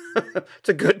 It's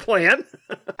a good plan.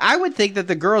 I would think that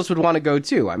the girls would want to go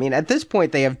too. I mean, at this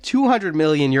point, they have 200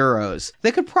 million euros.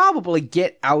 They could probably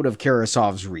get out of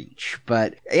Karasov's reach.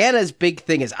 But Anna's big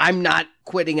thing is, I'm not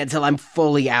quitting until I'm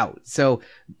fully out. So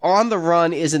on the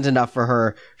run isn't enough for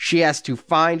her. She has to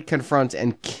find, confront,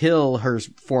 and kill her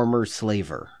former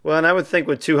slaver. Well, and I would think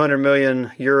with 200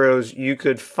 million euros, you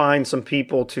could find some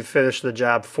people to finish the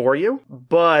job for you.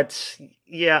 But...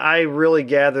 yeah, I really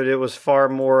gathered it was far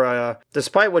more,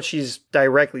 despite what she's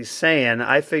directly saying,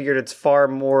 I figured it's far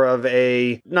more of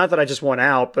a, not that I just want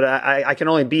out, but I can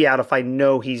only be out if I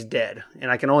know he's dead. And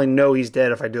I can only know he's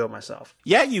dead if I do it myself.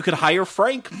 Yeah, you could hire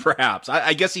Frank, perhaps.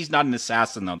 I guess he's not an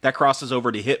assassin, though. That crosses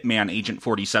over to Hitman Agent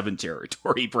 47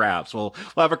 territory, perhaps. We'll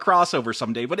have a crossover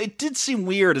someday. But it did seem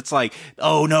weird. It's like,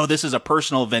 oh no, this is a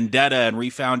personal vendetta, and we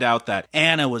found out that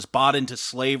Anna was bought into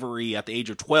slavery at the age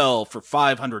of 12 for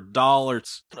 $500.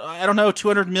 I don't know,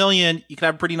 200 million, you could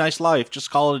have a pretty nice life.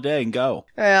 Just call it a day and go.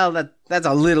 Well, that's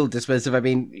a little dismissive. I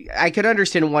mean, I could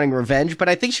understand wanting revenge, but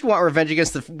I think she'd want revenge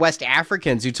against the West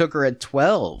Africans who took her at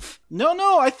 12.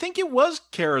 No, I think it was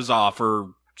Karasov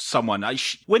or someone.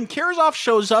 When Karasov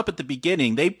shows up at the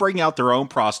beginning, they bring out their own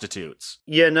prostitutes.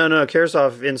 Yeah, no,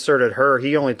 Karasov inserted her.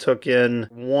 He only took in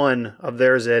one of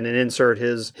theirs and inserted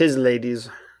his ladies.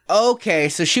 Okay,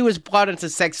 so she was brought into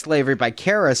sex slavery by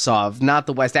Karasov, not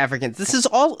the West Africans. This is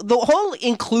all, the whole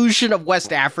inclusion of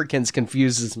West Africans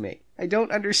confuses me. I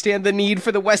don't understand the need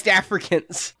for the West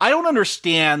Africans. I don't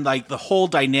understand, like, the whole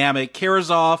dynamic.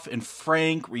 Karasov and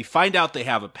Frank, we find out they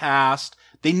have a past.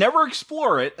 They never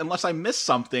explore it unless I miss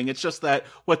something. It's just that,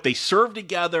 they served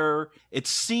together. It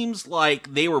seems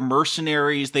like they were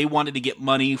mercenaries. They wanted to get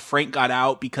money. Frank got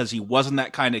out because he wasn't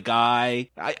that kind of guy.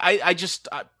 I just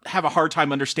have a hard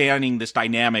time understanding this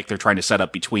dynamic they're trying to set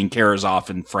up between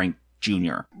Karasov and Frank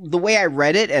Jr. The way I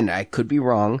read it, and I could be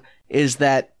wrong, is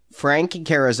that Frank and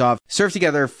Karasov served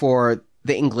together for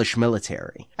the English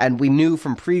military. And we knew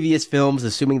from previous films,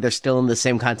 assuming they're still in the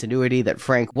same continuity, that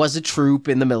Frank was a troop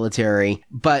in the military,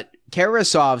 but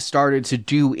Karasov started to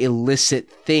do illicit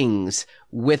things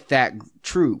with that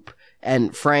troop,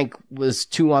 and Frank was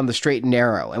too on the straight and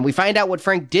narrow. And we find out what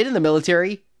Frank did in the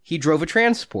military. He drove a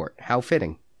transport. How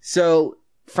fitting. So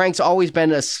Frank's always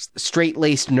been a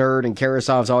straight-laced nerd, and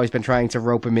Karasov's always been trying to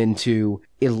rope him into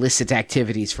illicit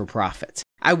activities for profit.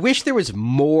 I wish there was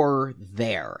more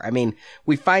there. I mean,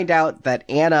 we find out that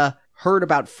Anna heard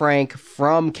about Frank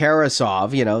from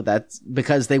Karasov, that's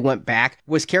because they went back.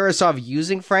 Was Karasov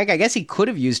using Frank? I guess he could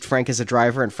have used Frank as a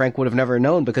driver, and Frank would have never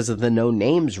known because of the no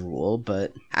names rule,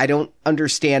 but I don't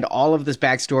understand all of this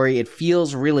backstory. It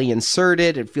feels really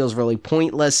inserted. It feels really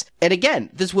pointless. And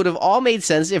again, this would have all made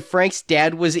sense if Frank's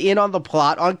dad was in on the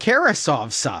plot on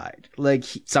Karasov's side. Like,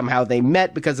 somehow they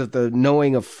met because of the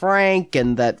knowing of Frank,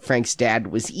 and that Frank's dad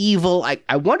was evil.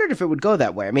 I wondered if it would go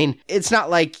that way. I mean, it's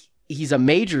not like he's a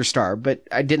major star, but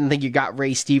I didn't think you got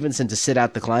Ray Stevenson to sit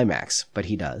out the climax, but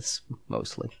he does,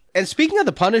 mostly. And speaking of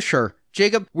the Punisher,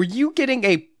 Jacob, were you getting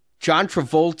a John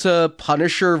Travolta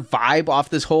Punisher vibe off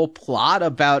this whole plot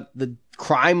about the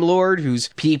crime lord whose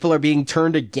people are being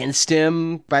turned against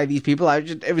him by these people?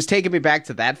 It was taking me back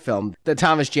to that film, the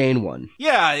Thomas Jane one.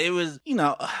 Yeah, it was,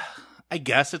 I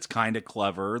guess it's kind of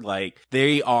clever. Like,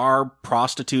 they are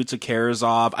prostitutes of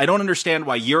Karazov. I don't understand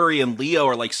why Yuri and Leo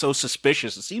are like so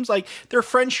suspicious. It seems like their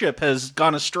friendship has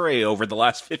gone astray over the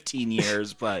last 15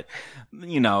 years. But,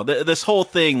 you know, this whole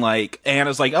thing, like,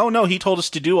 Anna's like, oh no, he told us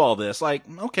to do all this. Like,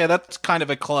 okay, that's kind of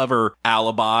a clever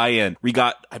alibi. And we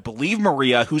got, I believe,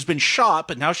 Maria, who's been shot,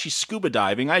 but now she's scuba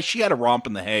diving. She had a romp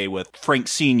in the hay with Frank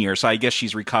Sr., so I guess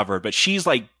she's recovered. But she's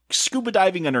like scuba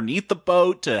diving underneath the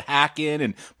boat to hack in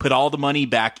and put all the money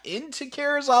back into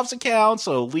Karazov's account.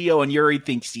 So Leo and Yuri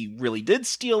thinks he really did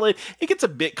steal it. It gets a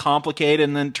bit complicated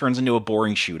and then turns into a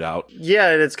boring shootout. Yeah,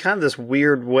 and it's kind of this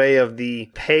weird way of the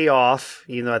payoff,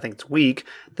 even though I think it's weak,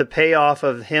 the payoff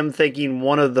of him thinking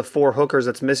one of the 4 hookers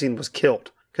that's missing was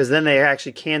killed. Because then they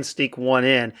actually can sneak one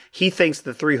in. He thinks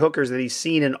the 3 hookers that he's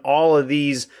seen in all of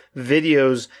these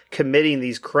videos committing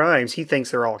these crimes, he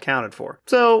thinks they're all accounted for.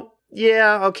 So,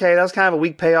 yeah, okay, that was kind of a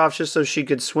weak payoff just so she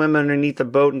could swim underneath the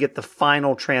boat and get the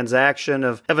final transaction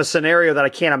of a scenario that I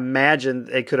can't imagine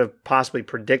they could have possibly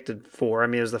predicted for. I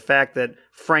mean, it was the fact that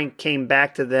Frank came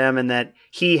back to them and that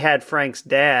he had Frank's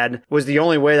dad was the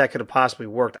only way that could have possibly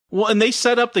worked. Well, and they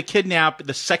set up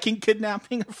the second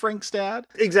kidnapping of Frank's dad.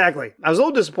 Exactly. I was a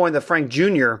little disappointed that Frank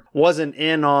Jr. wasn't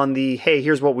in on the, hey,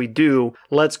 here's what we do.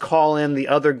 Let's call in the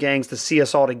other gangs to see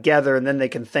us all together, and then they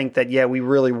can think that, yeah, we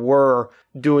really were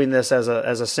doing this as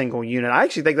a single unit. I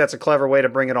actually think that's a clever way to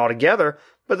bring it all together,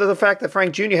 but the fact that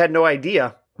Frank Jr. had no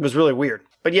idea was really weird.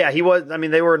 But yeah, they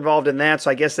were involved in that,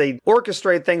 so I guess they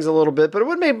orchestrate things a little bit, but it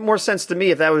would make more sense to me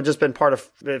if that would have just been part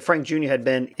of, Frank Jr. had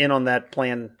been in on that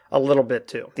plan a little bit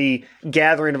too. The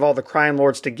gathering of all the crime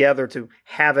lords together to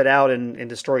have it out and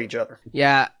destroy each other.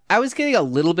 Yeah, I was getting a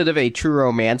little bit of a True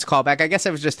Romance callback. I guess I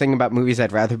was just thinking about movies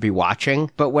I'd rather be watching,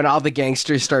 but when all the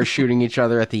gangsters start shooting each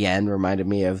other at the end reminded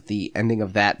me of the ending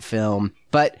of that film.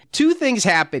 But 2 things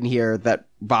happen here that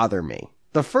bother me.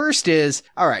 The first is,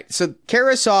 all right, so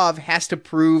Karazov has to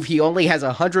prove he only has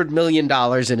 $100 million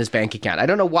in his bank account. I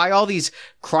don't know why all these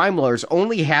crime lords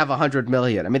only have $100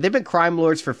 million. I mean, they've been crime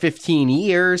lords for 15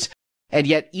 years, and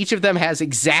yet each of them has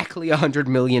exactly $100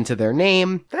 million to their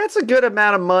name. That's a good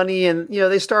amount of money, and, you know,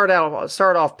 they start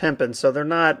off pimping, so they're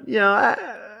not, you know,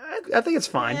 I think it's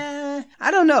fine.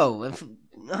 I don't know.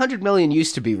 $100 million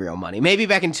used to be real money. Maybe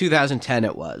back in 2010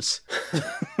 it was.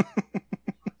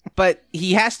 But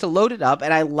he has to load it up,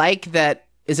 and I like that,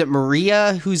 is it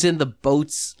Maria who's in the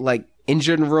boat's, like,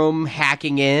 engine room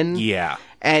hacking in? Yeah.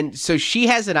 And so she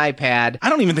has an iPad. I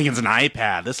don't even think it's an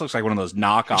iPad. This looks like one of those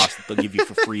knockoffs that they'll give you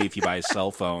for free if you buy a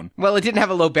cell phone. Well, it didn't have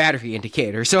a low battery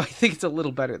indicator, so I think it's a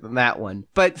little better than that one.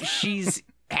 But she's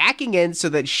hacking in so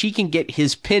that she can get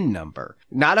his PIN number.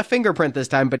 Not a fingerprint this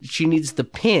time, but she needs the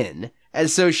PIN. And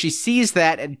so she sees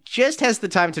that and just has the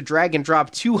time to drag and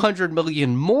drop 200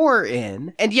 million more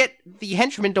in. And yet the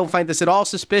henchmen don't find this at all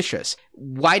suspicious.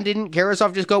 Why didn't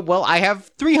Karazov just go, well, I have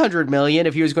 300 million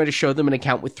if he was going to show them an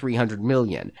account with 300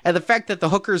 million? And the fact that the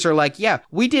hookers are like, yeah,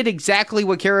 we did exactly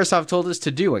what Karazov told us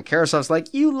to do. And Karazov's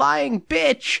like, you lying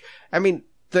bitch. I mean,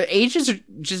 the agents are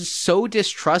just so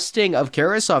distrusting of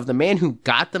Karazov, the man who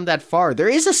got them that far. There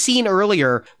is a scene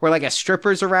earlier where like a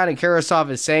stripper's around and Karazov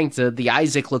is saying to the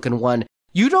Isaac-looking one,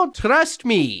 you don't trust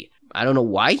me. I don't know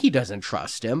why he doesn't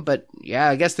trust him, but yeah,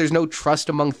 I guess there's no trust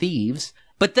among thieves.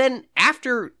 But then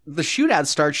after the shootout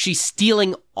starts, she's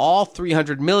stealing all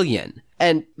 300 million.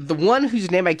 And the one whose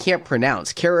name I can't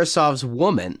pronounce, Karazov's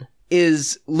woman,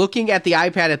 is looking at the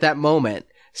iPad at that moment,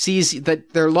 sees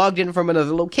that they're logged in from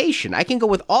another location. I can go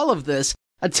with all of this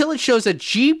until it shows a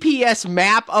GPS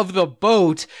map of the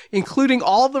boat, including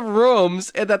all the rooms,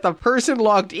 and that the person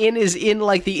logged in is in,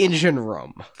 like, the engine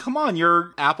room. Come on,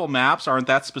 your Apple Maps aren't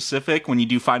that specific. When you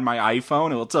do find my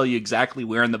iPhone, it will tell you exactly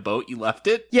where in the boat you left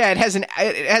it. Yeah, it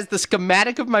has the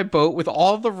schematic of my boat with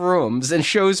all the rooms and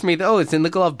shows me, it's in the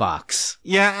glove box.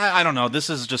 Yeah, I don't know. This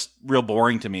is just real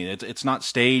boring to me. It's not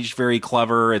staged very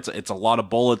clever. It's a lot of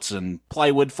bullets and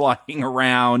plywood flying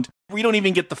around. We don't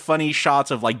even get the funny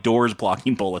shots of, like, doors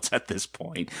blocking bullets at this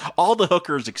point. All the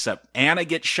hookers except Anna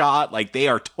get shot. Like, they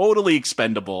are totally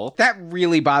expendable. That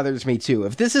really bothers me, too.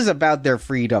 If this is about their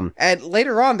freedom, and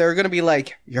later on they're going to be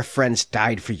like, your friends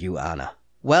died for you, Anna.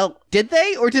 Well, did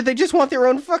they? Or did they just want their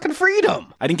own fucking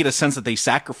freedom? I didn't get a sense that they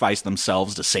sacrificed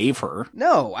themselves to save her.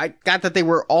 No, I got that they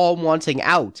were all wanting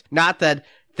out. Not that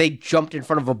they jumped in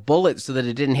front of a bullet so that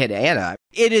it didn't hit Anna.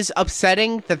 It is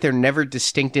upsetting that they're never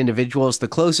distinct individuals. The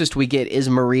closest we get is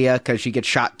Maria, because she gets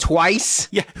shot twice.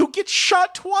 Yeah, who gets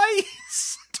shot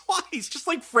twice? twice. Just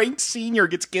like Frank Sr.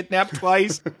 gets kidnapped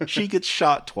twice, she gets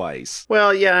shot twice.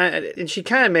 Well, yeah, and she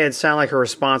kind of made it sound like her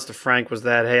response to Frank was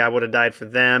that, hey, I would have died for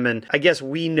them. And I guess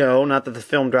we know, not that the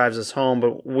film drives us home,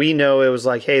 but we know it was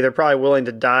like, hey, they're probably willing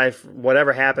to die.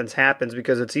 Whatever happens, happens,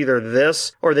 because it's either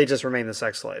this or they just remain the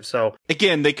sex slave. So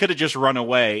again, they could have just run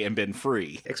away and been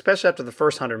free. Especially after the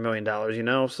first $100 million, you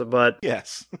know? So, but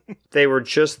yes, they were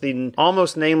just the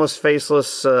almost nameless,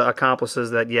 faceless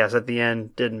accomplices that, yes, at the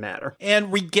end didn't matter.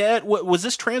 And we get, what was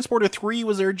this Transporter 3?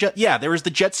 Was there a jet? Yeah, there was the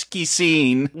jet ski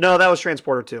scene. No, that was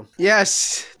Transporter 2.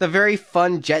 Yes, the very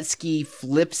fun jet ski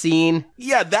flip scene.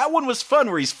 Yeah, that one was fun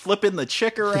where he's flipping the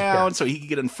chick around so he could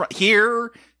get in front.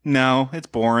 Here, no, it's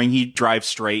boring. He drives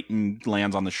straight and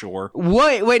lands on the shore.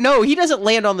 Wait, no, he doesn't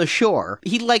land on the shore.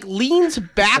 He, leans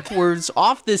backwards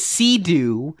off the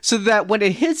sea-doo so that when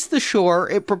it hits the shore,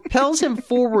 it propels him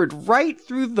forward right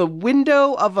through the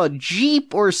window of a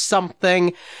Jeep or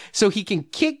something so he can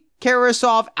kick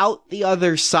Karasov out the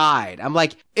other side. I'm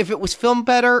like, if it was filmed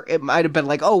better, it might have been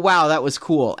like, oh wow, that was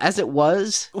cool. As it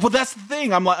was, well, that's the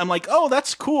thing. I'm like, oh,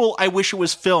 that's cool. I wish it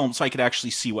was filmed so I could actually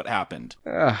see what happened.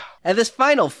 And this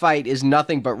final fight is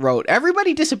nothing but rote.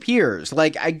 Everybody disappears. I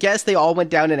guess they all went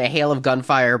down in a hail of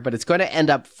gunfire, but it's going to end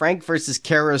up Frank versus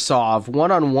Karasov,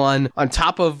 1-on-1 on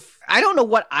top of, I don't know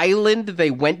what island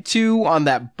they went to on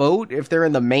that boat, if they're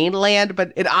in the mainland,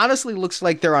 but it honestly looks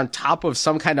like they're on top of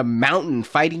some kind of mountain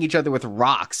fighting each other with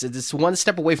rocks. It's one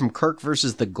step away from Kirk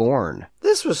versus the Gorn.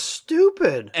 This was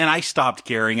stupid. And I stopped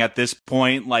caring at this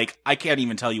point. I can't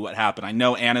even tell you what happened. I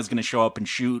know Anna's going to show up and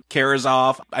shoot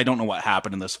Karasov. I don't know what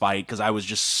happened in this fight because I was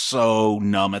just so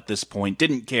numb at this point.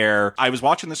 Didn't care. I was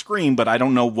watching the screen, but I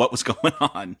don't know what was going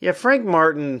on. Yeah, Frank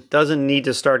Martin doesn't need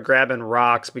to start grabbing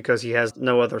rocks because he has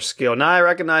no other skill. Now, I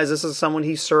recognize this is someone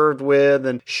he served with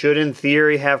and should, in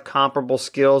theory, have comparable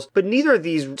skills, but neither of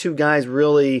these two guys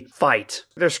really fight.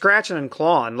 They're scratching and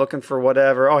clawing, looking for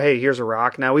whatever. Oh, hey, here's a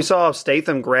rock. Now, we saw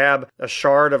Statham grab a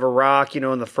shard of a rock,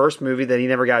 in the first movie that he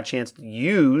never got a chance to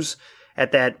use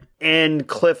at that end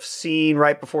cliff scene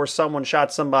right before someone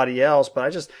shot somebody else.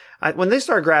 But when they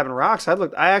started grabbing rocks,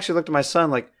 I actually looked at my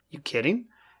son like, you kidding?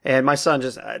 And my son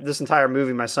this entire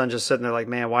movie, my son just sitting there like,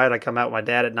 man, why did I come out with my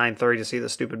dad at 9:30 to see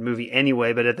this stupid movie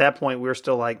anyway? But at that point, we were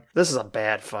still like, this is a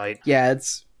bad fight. Yeah,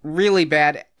 it's really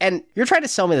bad. And you're trying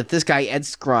to tell me that this guy, Ed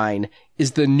Skrein,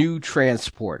 is the new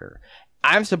Transporter.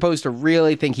 I'm supposed to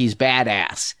really think he's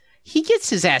badass. He gets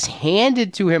his ass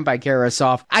handed to him by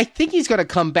Karasov. I think he's going to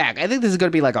come back. I think this is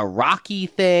going to be like a Rocky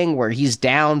thing where he's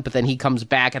down, but then he comes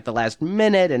back at the last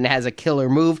minute and has a killer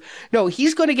move. No,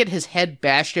 he's going to get his head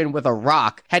bashed in with a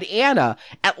rock. Had Anna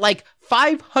at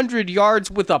 500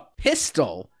 yards with a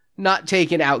pistol not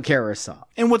taken out Karasov.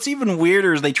 And what's even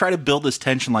weirder is they try to build this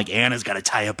tension like Anna's got to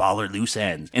tie up all her loose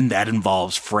ends, and that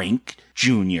involves Frank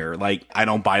Jr. I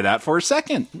don't buy that for a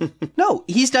second. No,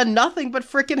 he's done nothing but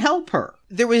frickin' help her.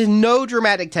 There was no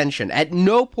dramatic tension. At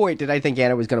no point did I think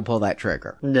Anna was going to pull that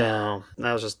trigger. No,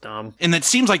 that was just dumb. And it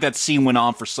seems like that scene went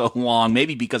on for so long,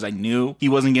 maybe because I knew he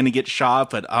wasn't going to get shot,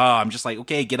 but I'm just like,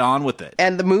 okay, get on with it.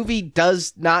 And the movie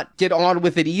does not get on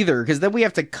with it either, because then we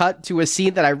have to cut to a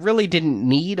scene that I really didn't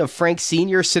need of Frank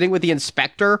Sr. sitting with the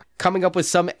inspector, coming up with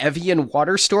some Evian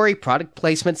water story. Product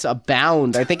placements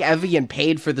abound. I think Evian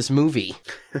paid for this movie.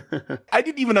 I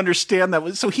didn't even understand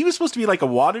that. So he was supposed to be like a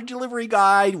water delivery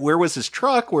guy. Where was his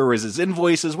truck? Where was his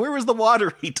invoices? Where was the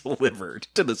water he delivered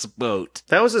to this boat?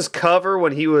 That was his cover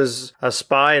when he was a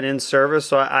spy and in service.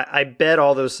 So I bet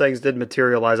all those things did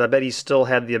materialize. I bet he still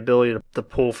had the ability to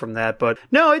pull from that. But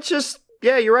no, it's just...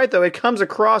 Yeah, you're right, though. It comes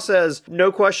across as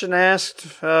no question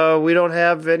asked. We don't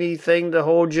have anything to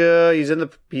hold you. He's in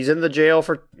the jail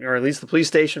or at least the police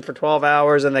station for 12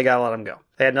 hours, and they got to let him go.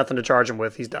 They had nothing to charge him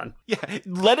with. He's done. Yeah,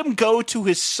 let him go to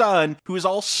his son, who is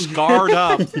all scarred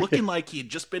up, looking like he had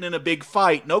just been in a big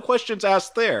fight. No questions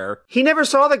asked there. He never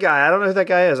saw the guy. I don't know who that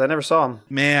guy is. I never saw him.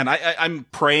 Man, I'm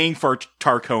praying for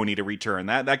Tarconi to return.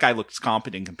 That guy looks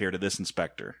competent compared to this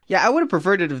inspector. Yeah, I would have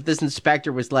preferred it if this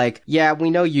inspector was like, yeah, we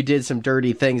know you did some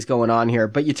dirty things going on here,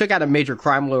 but you took out a major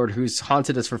crime lord who's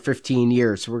haunted us for 15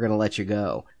 years, so we're going to let you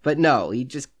go. But no, he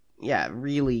just,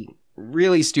 really...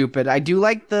 really stupid. I do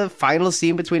like the final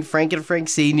scene between Frank and Frank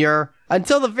Sr.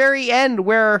 until the very end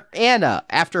where Anna,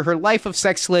 after her life of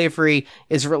sex slavery,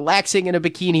 is relaxing in a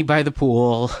bikini by the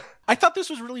pool. I thought this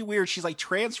was really weird. She's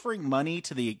transferring money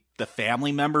to the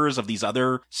family members of these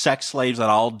other sex slaves that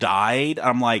all died.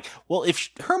 I'm like, well, if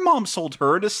her mom sold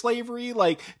her to slavery,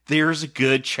 there's a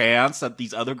good chance that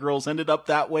these other girls ended up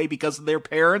that way because of their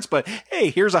parents. But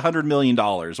hey, here's $100 million.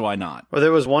 Why not? Well,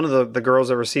 there was one of the girls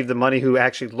that received the money who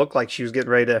actually looked like she was getting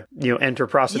ready to, enter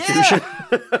prostitution.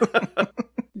 Yeah.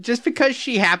 just because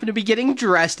she happened to be getting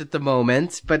dressed at the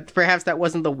moment, but perhaps that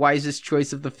wasn't the wisest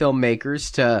choice of the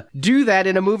filmmakers to do that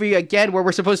in a movie, again, where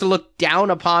we're supposed to look down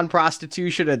upon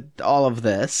prostitution and all of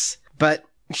this. But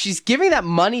she's giving that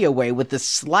money away with this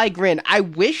sly grin. I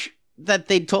wish that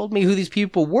they'd told me who these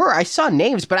people were. I saw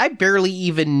names, but I barely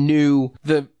even knew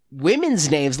the women's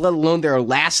names, let alone their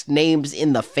last names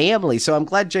in the family. So I'm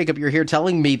glad, Jacob, you're here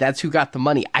telling me that's who got the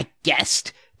money. I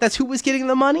guessed that's who was getting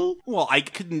the money? Well, I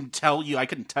couldn't tell you. I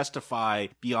couldn't testify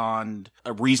beyond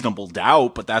a reasonable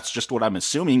doubt, but that's just what I'm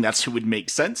assuming. That's who would make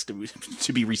sense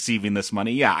to be receiving this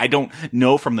money. Yeah, I don't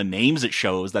know from the names it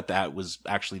shows that was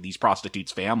actually these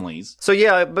prostitutes' families. So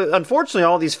yeah, but unfortunately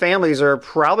all these families are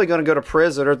probably going to go to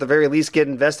prison or at the very least get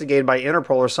investigated by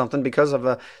Interpol or something because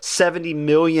of 70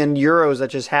 million euros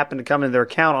that just happened to come in their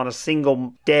account on a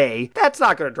single day. That's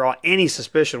not going to draw any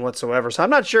suspicion whatsoever. So I'm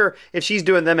not sure if she's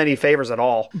doing them any favors at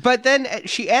all. But then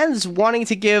she ends wanting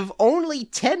to give only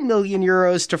 10 million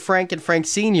euros to Frank and Frank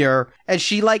Sr., and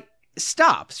she,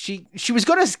 stops. She was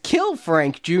going to kill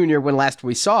Frank Jr. when last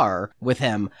we saw her with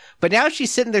him, but now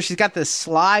she's sitting there, she's got this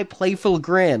sly, playful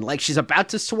grin, like she's about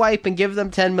to swipe and give them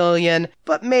 10 million,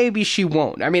 but maybe she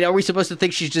won't. I mean, are we supposed to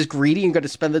think she's just greedy and going to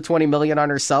spend the 20 million on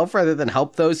herself rather than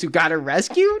help those who got her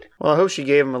rescued? Well, I hope she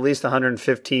gave him at least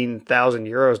 115,000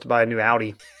 euros to buy a new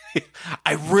Audi.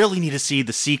 I really need to see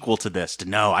the sequel to this to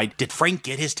know. Did Frank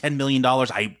get his $10 million?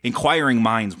 Inquiring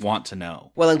minds want to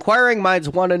know. Well, inquiring minds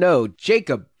want to know.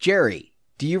 Jacob, Jerry,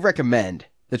 do you recommend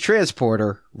The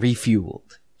Transporter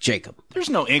Refueled? Jacob. There's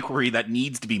no inquiry that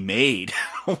needs to be made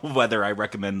whether I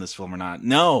recommend this film or not.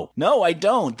 No, I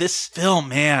don't. This film,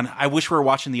 man, I wish we were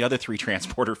watching the other 3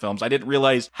 Transporter films. I didn't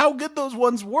realize how good those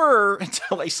ones were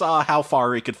until I saw how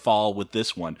far it could fall with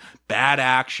this one. Bad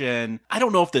action. I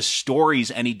don't know if the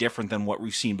story's any different than what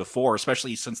we've seen before,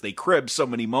 especially since they cribbed so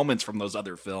many moments from those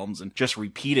other films and just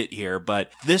repeat it here.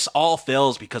 But this all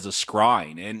fails because of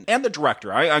Scrine and the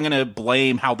director. I'm going to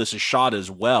blame how this is shot as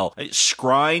well.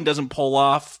 Scrine doesn't pull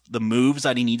off the moves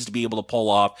that he needs to be able to pull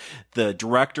off. The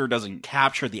director doesn't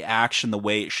capture the action the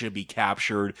way it should be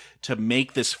captured to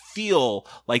make this feel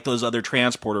like those other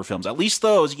Transporter films. At least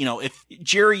those, if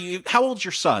Jerry, how old's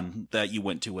your son that you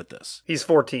went to with this? He's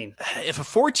 14. If a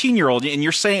 14-year-old, and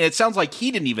you're saying it sounds like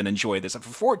he didn't even enjoy this. If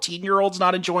a 14-year-old's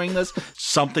not enjoying this,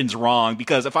 something's wrong,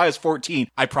 because if I was 14,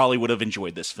 I probably would have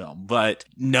enjoyed this film. But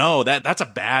no, that's a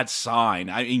bad sign.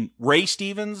 I mean, Ray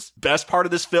Stevens, best part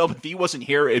of this film, if he wasn't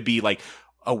here, it'd be like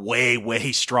a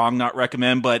way strong not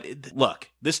recommend. But look,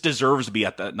 this deserves to be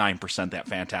at that 9% that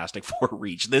Fantastic Four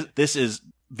reach. This is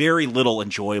very little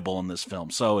enjoyable in this film.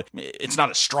 So it's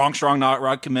not a strong not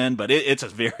recommend, but it's a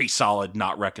very solid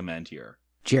not recommend here.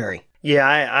 Jerry. Yeah,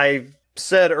 I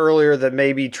said earlier that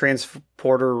maybe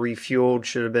Transporter Refueled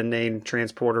should have been named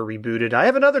Transporter Rebooted. I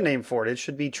have another name for it. It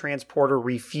should be Transporter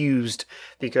Refused,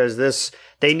 because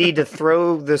they need to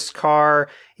throw this car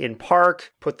in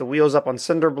park, put the wheels up on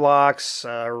cinder blocks,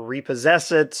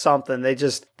 repossess it, something.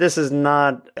 This is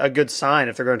not a good sign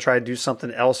if they're going to try to do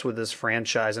something else with this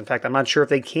franchise. In fact, I'm not sure if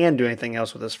they can do anything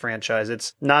else with this franchise.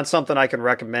 It's not something I can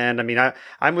recommend. I mean,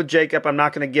 I'm with Jacob. I'm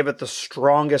not going to give it the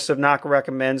strongest of not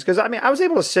recommends, because I was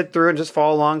able to sit through and just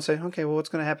follow along and say, okay, well, what's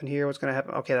going to happen here? What's going to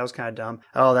happen? Okay, that was kind of dumb.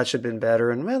 Oh, that should have been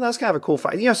better. And well, that's kind of a cool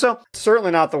fight. So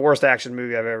certainly not the worst action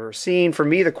movie I've ever seen. For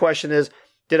me, the question is,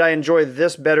 did I enjoy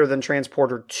this better than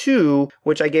Transporter 2,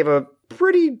 which I gave a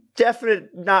pretty definite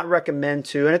not recommend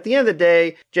to? And at the end of the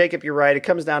day, Jacob, you're right. It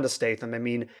comes down to Statham. I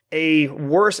mean, a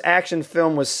worse action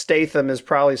film with Statham is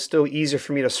probably still easier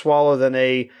for me to swallow than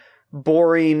a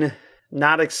boring,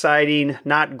 not exciting,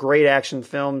 not great action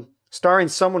film starring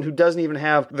someone who doesn't even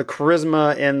have the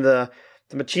charisma and the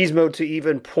machismo to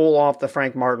even pull off the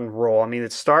Frank Martin role. I mean,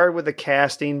 it started with the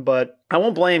casting, but I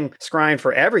won't blame Scrine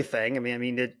for everything. I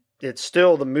mean, it's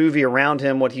still the movie around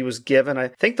him, what he was given. I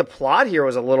think the plot here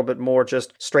was a little bit more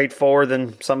just straightforward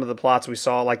than some of the plots we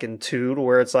saw like in 2,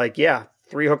 where it's like, yeah,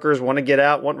 3 hookers want to get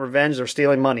out, want revenge, they're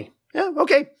stealing money. Yeah,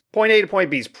 okay. Point A to point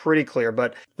B is pretty clear,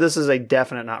 but this is a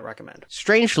definite not recommend.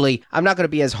 Strangely, I'm not going to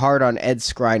be as hard on Ed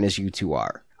Scrine as you two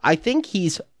are. I think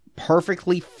he's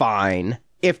perfectly fine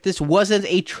if this wasn't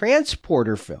a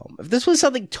Transporter film. If this was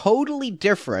something totally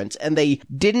different and they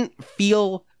didn't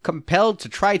feel compelled to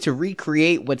try to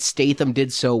recreate what Statham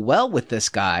did so well with this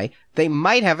guy, they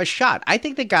might have a shot. I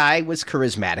think the guy was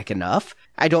charismatic enough.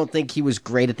 I don't think he was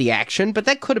great at the action, but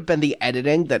that could have been the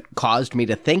editing that caused me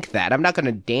to think that. I'm not going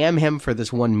to damn him for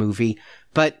this one movie,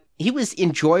 but he was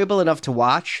enjoyable enough to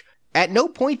watch. At no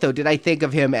point, though, did I think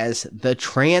of him as the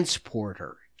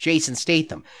Transporter, Jason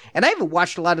Statham. And I haven't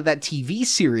watched a lot of that TV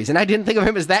series, and I didn't think of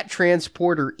him as that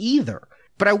Transporter either.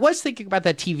 But I was thinking about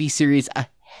that TV series a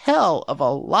hell of a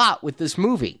lot with this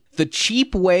movie. The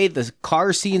cheap way the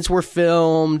car scenes were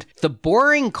filmed, the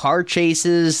boring car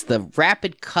chases, the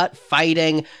rapid cut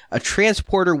fighting, a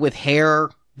transporter with hair.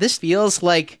 This feels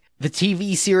like the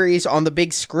TV series on the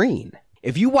big screen.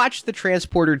 If you watch the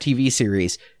Transporter TV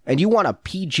series and you want a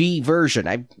PG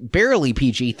version, barely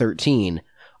PG-13,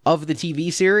 of the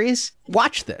TV series,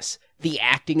 watch this. The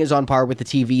acting is on par with the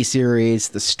TV series.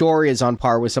 The story is on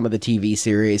par with some of the TV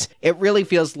series. It really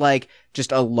feels like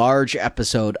just a large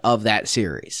episode of that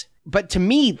series. But to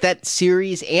me, that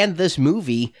series and this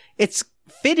movie, it's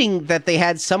fitting that they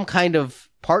had some kind of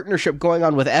partnership going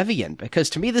on with Evian,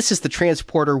 because to me, this is the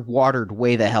Transporter watered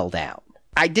way the hell down.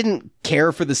 I didn't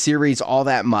care for the series all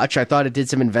that much. I thought it did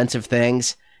some inventive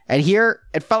things. And here,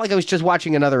 it felt like I was just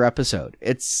watching another episode.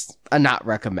 It's a not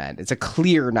recommend. It's a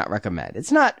clear not recommend.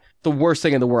 It's not the worst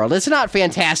thing in the world. It's not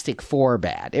Fantastic Four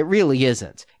bad. It really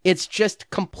isn't. It's just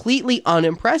completely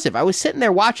unimpressive. I was sitting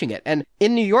there watching it, and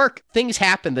in New York, things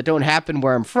happen that don't happen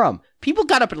where I'm from. People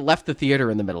got up and left the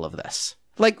theater in the middle of this.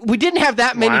 Like, we didn't have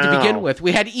that many to begin with.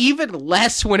 We had even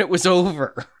less when it was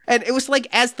over. And it was like,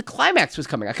 as the climax was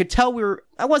coming, I could tell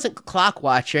I wasn't clock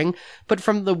watching, but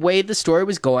from the way the story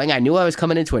was going, I knew I was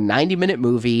coming into a 90-minute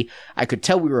movie. I could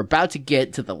tell we were about to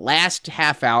get to the last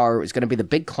half hour. It was going to be the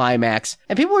big climax.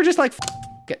 And people were just like,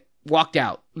 it, walked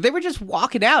out. They were just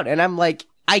walking out. And I'm like,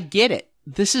 I get it.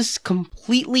 This is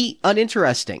completely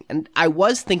uninteresting. And I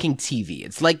was thinking TV.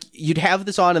 It's like you'd have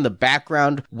this on in the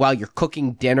background while you're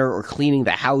cooking dinner or cleaning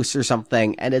the house or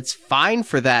something, and it's fine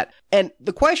for that. And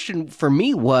the question for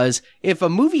me was, if a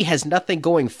movie has nothing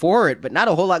going for it, but not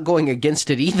a whole lot going against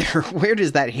it either, where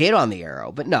does that hit on the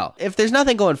arrow? But no, if there's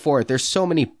nothing going for it, there's so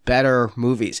many better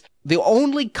movies. The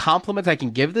only compliment I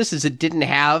can give this is it didn't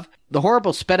have the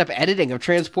horrible sped up editing of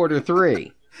Transporter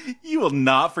 3. You will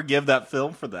not forgive that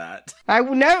film for that.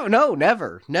 No,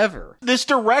 never. This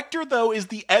director, though, is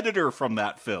the editor from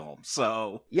that film,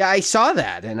 so... Yeah, I saw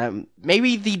that, and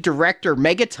maybe the director,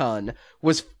 Megaton,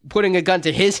 was putting a gun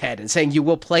to his head and saying, you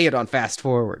will play it on Fast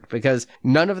Forward, because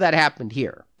none of that happened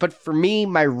here. But for me,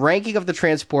 my ranking of the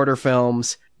Transporter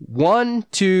films, 1,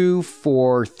 2,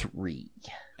 4, 3.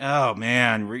 Oh,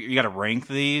 man, you gotta rank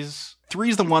these? 3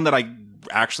 is the one that I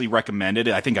actually recommended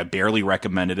it. I think I barely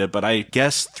recommended it, but I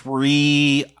guess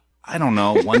 3, I don't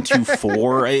know, 1, 2,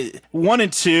 4. 1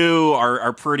 and 2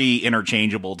 are pretty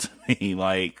interchangeable to me.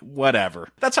 Like, whatever.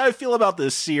 That's how I feel about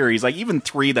this series. Like, even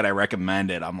 3 that I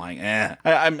recommended, I'm like,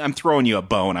 I'm throwing you a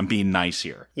bone. I'm being nice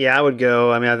here. Yeah, I would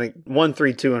go. I mean, I think 1,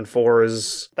 3, 2, and 4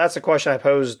 that's the question I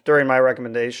posed during my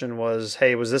recommendation was,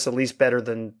 hey, was this at least better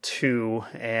than 2?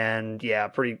 And yeah,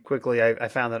 pretty quickly I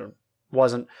found that it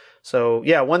wasn't. So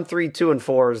yeah, 1, 3, 2, and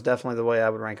 4 is definitely the way I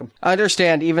would rank them. I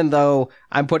understand, even though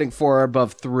I'm putting 4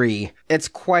 above 3, it's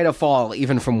quite a fall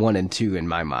even from 1 and 2 in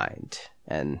my mind.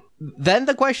 And then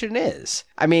the question is,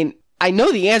 I mean, I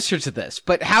know the answer to this,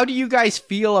 but how do you guys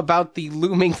feel about the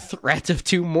looming threat of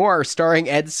 2 more starring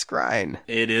Ed Skrein?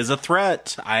 It is a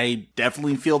threat. I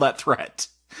definitely feel that threat.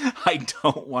 I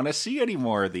don't want to see any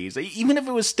more of these. Even if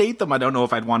it was Statham, I don't know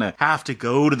if I'd want to have to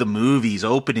go to the movies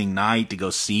opening night to go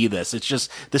see this. It's just,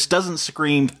 this doesn't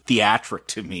scream theatric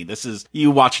to me. This is,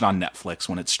 you watch it on Netflix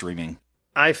when it's streaming.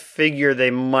 I figure they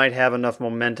might have enough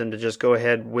momentum to just go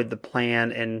ahead with the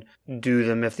plan and do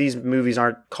them. If these movies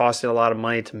aren't costing a lot of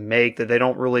money to make, that they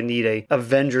don't really need a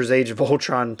Avengers Age of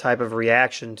Ultron type of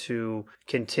reaction to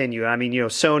continue. I mean,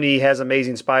 Sony has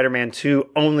Amazing Spider-Man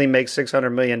 2 only makes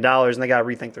 $600 million and they got to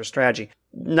rethink their strategy.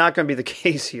 Not going to be the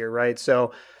case here, right?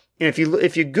 So if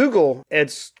you Google Ed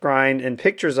Skrein and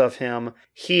pictures of him,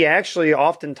 he actually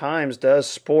oftentimes does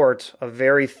sport a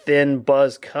very thin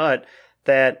buzz cut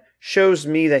that shows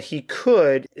me that he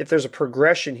could, if there's a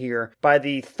progression here, by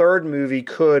the 3rd movie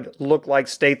could look like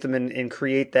Statham and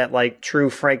create that like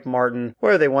true Frank Martin,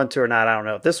 whether they want to or not, I don't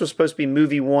know. If this was supposed to be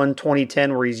movie 1,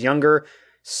 2010, where he's younger,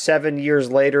 7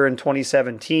 years later in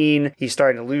 2017, he's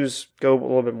starting to go a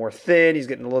little bit more thin, he's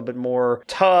getting a little bit more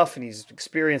tough, and he's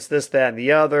experienced this, that, and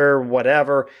the other,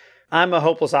 whatever. I'm a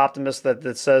hopeless optimist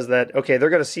that says that, okay, they're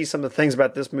going to see some of the things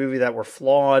about this movie that were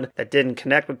flawed, that didn't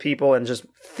connect with people, and just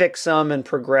fix them and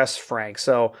progress Frank.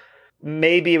 So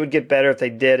maybe it would get better if they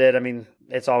did it. I mean,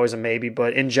 it's always a maybe,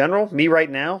 but in general, me right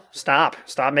now, stop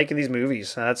making these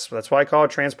movies. That's why I call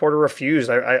it Transporter Refused.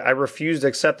 I refuse to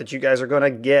accept that you guys are going to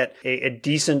get a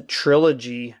decent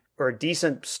trilogy or a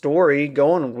decent story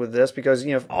going with this, because,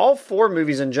 all 4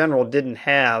 movies in general didn't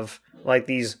have like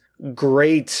these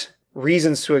great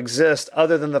reasons to exist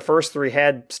other than the first 3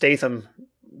 had Statham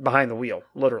behind the wheel,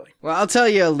 literally. Well, I'll tell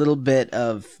you a little bit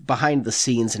of behind the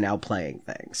scenes Now Playing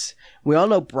things. We all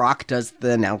know Brock does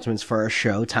the announcements for our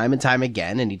show time and time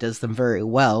again, and he does them very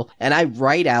well. And I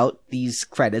write out these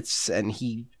credits, and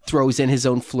he throws in his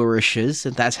own flourishes,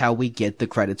 and that's how we get the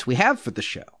credits we have for the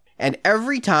show. And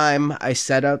every time I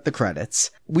set out the credits,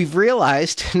 we've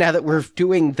realized, now that we're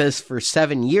doing this for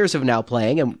 7 years of Now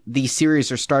Playing, and these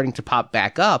series are starting to pop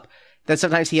back up, that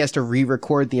sometimes he has to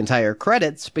re-record the entire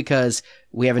credits because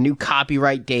we have a new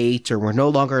copyright date, or we're no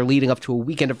longer leading up to a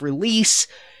weekend of release.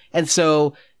 And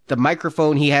so the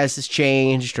microphone he has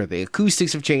changed, or the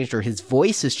acoustics have changed, or his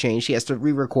voice has changed. He has to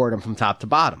re-record them from top to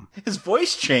bottom. His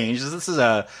voice changed. This is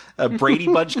a Brady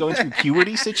Bunch going through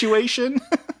puberty situation.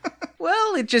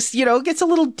 Well, it just, gets a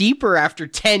little deeper after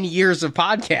 10 years of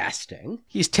podcasting.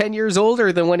 He's 10 years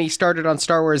older than when he started on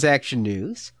Star Wars Action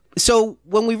News. So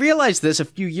when we realized this a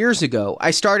few years ago,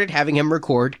 I started having him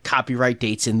record copyright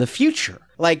dates in the future.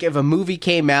 Like if a movie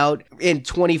came out in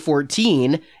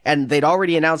 2014 and they'd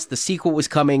already announced the sequel was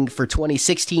coming for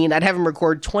 2016, I'd have him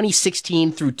record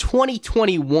 2016 through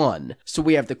 2021. So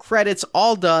we have the credits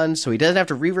all done, so he doesn't have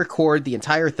to re-record the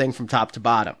entire thing from top to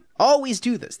bottom. Always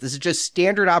do this. This is just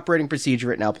standard operating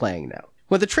procedure at Now Playing now.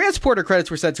 When the transporter credits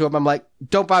were sent to him, I'm like,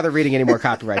 don't bother reading any more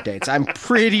copyright dates. I'm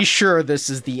pretty sure this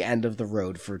is the end of the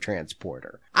road for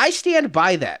Transporter. I stand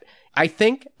by that. I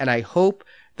think and I hope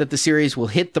that the series will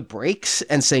hit the brakes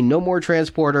and say no more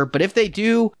Transporter. But if they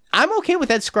do, I'm okay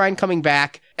with Ed Skrein coming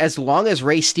back as long as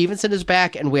Ray Stevenson is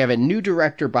back and we have a new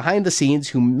director behind the scenes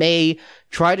who may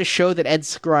try to show that Ed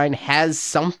Skrein has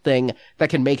something that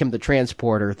can make him the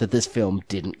Transporter that this film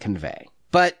didn't convey.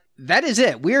 But that is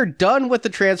it. We're done with the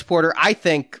Transporter, I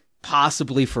think,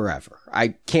 possibly forever.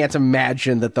 I can't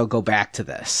imagine that they'll go back to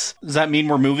this. Does that mean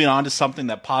we're moving on to something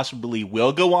that possibly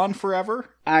will go on forever?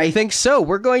 I think so.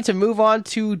 We're going to move on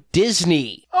to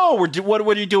Disney. Oh, what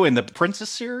are you doing? The Princess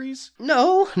series?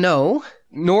 No.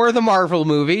 Nor the Marvel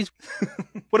movies.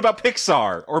 What about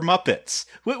Pixar or Muppets?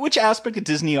 Which aspect of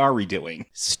Disney are we doing?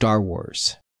 Star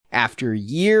Wars. After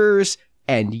years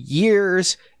and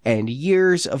years and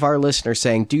years of our listeners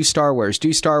saying, do Star Wars,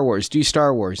 do Star Wars, do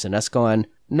Star Wars, and us going,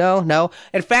 no.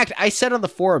 In fact, I said on the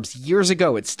forums years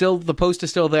ago, the post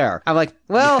is still there. I'm like,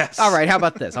 well, yes. All right, how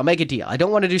about this? I'll make a deal. I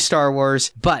don't want to do Star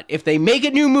Wars, but if they make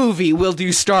a new movie, we'll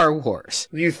do Star Wars.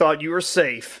 You thought you were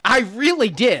safe. I really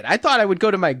did. I thought I would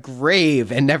go to my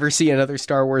grave and never see another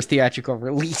Star Wars theatrical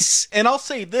release. And I'll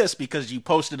say this because you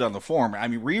posted on the forum. I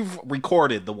mean, we've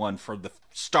recorded the one for the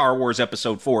Star Wars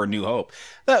Episode 4, New Hope.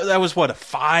 That was, a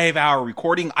 5-hour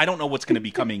recording? I don't know what's going to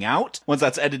be coming out once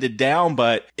that's edited down,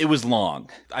 but it was long.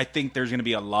 I think there's going to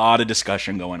be a lot of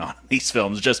discussion going on in these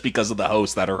films just because of the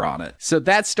hosts that are on it. So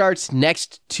that starts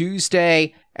next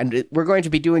Tuesday, and we're going to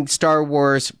be doing Star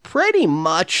Wars pretty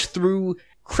much through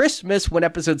Christmas when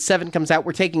Episode 7 comes out.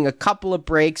 We're taking a couple of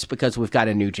breaks because we've got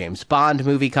a new James Bond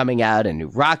movie coming out, a new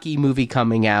Rocky movie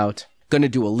coming out. Going to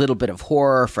do a little bit of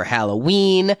horror for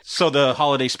Halloween. So the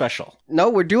holiday special. No,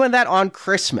 we're doing that on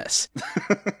Christmas.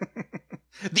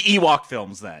 The Ewok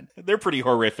films, then. They're pretty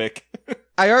horrific.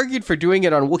 I argued for doing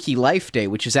it on Wookiee Life Day,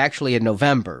 which is actually in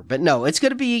November. But no, it's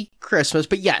going to be Christmas.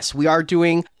 But yes, we are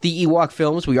doing the Ewok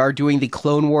films. We are doing the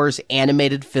Clone Wars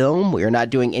animated film. We are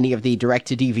not doing any of the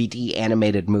direct-to-DVD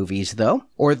animated movies, though,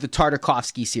 or the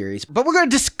Tartakovsky series. But we're going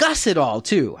to discuss it all,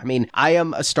 too. I mean, I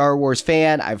am a Star Wars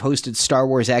fan. I've hosted Star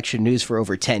Wars Action News for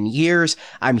over 10 years.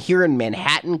 I'm here in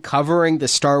Manhattan covering the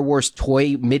Star Wars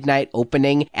toy midnight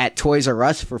opening at Toys R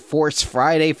Us for Force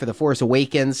Friday for The Force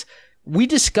Awakens. We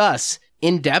discuss,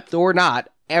 in depth or not,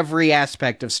 every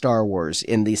aspect of Star Wars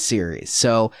in this series.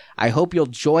 So I hope you'll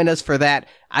join us for that.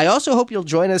 I also hope you'll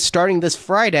join us starting this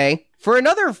Friday for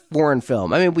another foreign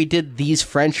film. I mean, we did these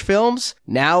French films.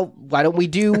 Now, why don't we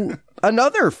do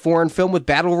another foreign film with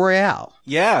Battle Royale?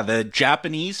 Yeah, the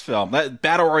Japanese film. That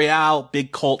Battle Royale,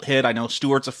 big cult hit. I know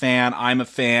Stuart's a fan. I'm a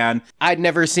fan. I'd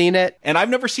never seen it. And I've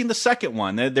never seen the second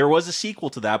one. There was a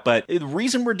sequel to that. But the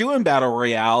reason we're doing Battle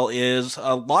Royale is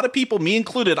a lot of people, me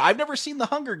included, I've never seen the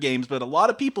Hunger Games, but a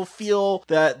lot of people feel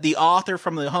that the author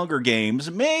from the Hunger Games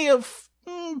may have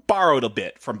borrowed a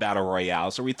bit from Battle Royale.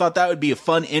 So we thought that would be a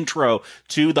fun intro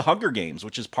to the Hunger Games,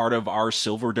 which is part of our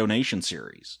Silver Donation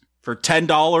series. For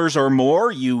 $10 or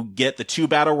more, you get the 2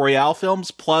 Battle Royale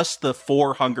films plus the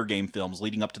 4 Hunger Game films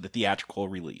leading up to the theatrical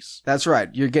release. That's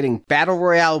right. You're getting Battle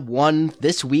Royale 1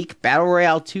 this week, Battle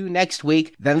Royale 2 next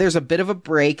week. Then there's a bit of a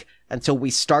break until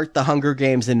we start the Hunger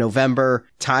Games in November,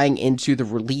 tying into the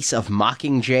release of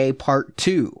Mockingjay Part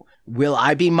 2. Will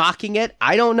I be mocking it?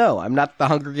 I don't know. I'm not the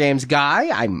Hunger Games guy.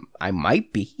 I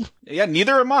might be. Yeah,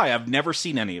 neither am I. I've never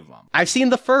seen any of them. I've seen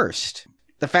the first.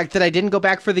 The fact that I didn't go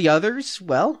back for the others,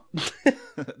 well...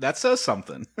 That says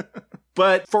something.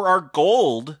 But for our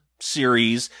gold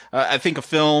series, I think of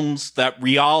films that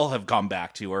we all have gone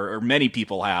back to, or many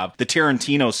people have, the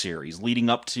Tarantino series leading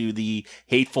up to the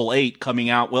Hateful Eight coming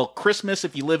out. Well, Christmas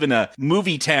if you live in a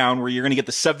movie town where you're going to get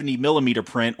the 70mm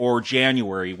print, or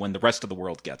January when the rest of the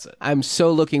world gets it. I'm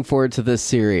so looking forward to this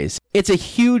series. It's a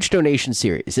huge donation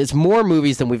series. It's more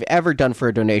movies than we've ever done for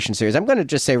a donation series. I'm going to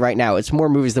just say right now, it's more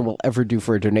movies than we'll ever do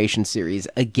for a donation series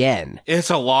again. It's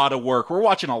a lot of work. We're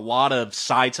watching a lot of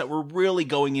sites that we're really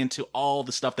going into all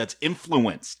the stuff that's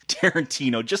influenced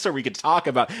Tarantino, just so we could talk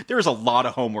about. There's a lot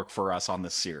of homework for us on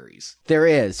this series. There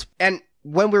is. And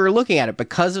when we were looking at it,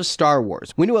 because of Star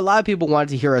Wars, we knew a lot of people wanted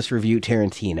to hear us review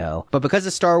Tarantino, but because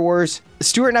of Star Wars,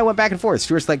 Stuart and I went back and forth.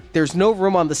 Stuart's like, there's no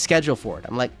room on the schedule for it.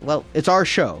 I'm like, well, it's our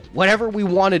show. Whatever we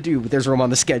want to do, there's room on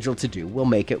the schedule to do. We'll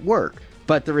make it work.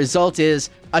 But the result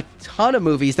is a ton of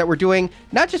movies that we're doing,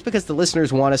 not just because the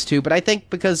listeners want us to, but I think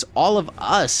because all of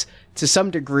us, to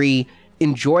some degree,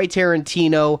 enjoy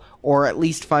Tarantino, or at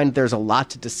least find there's a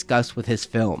lot to discuss with his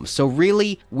films. So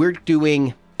really, we're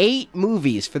doing 8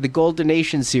 movies for the Golden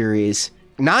Nation series,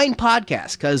 9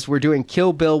 podcasts, because we're doing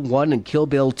Kill Bill 1 and Kill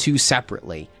Bill 2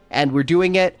 separately. And we're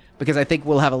doing it because I think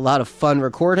we'll have a lot of fun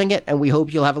recording it, and we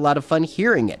hope you'll have a lot of fun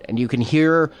hearing it. And you can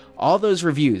hear all those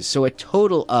reviews. So a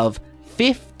total of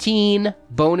 15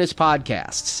 bonus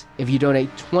podcasts if you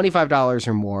donate $25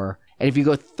 or more. And if you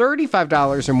go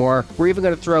 $35 or more, we're even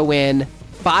going to throw in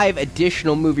 5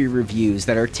 additional movie reviews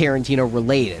that are Tarantino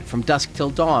related, from Dusk Till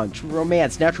Dawn, True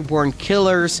Romance, Natural Born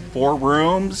Killers, 4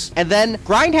 Rooms. And then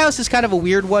Grindhouse is kind of a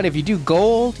weird one. If you do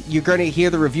gold, you're going to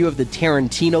hear the review of the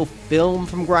Tarantino film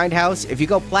from Grindhouse. If you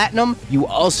go platinum, you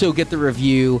also get the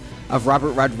review of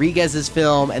Robert Rodriguez's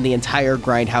film and the entire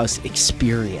Grindhouse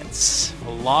experience. A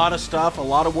lot of stuff, a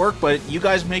lot of work, but you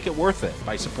guys make it worth it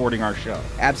by supporting our show.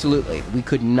 Absolutely. We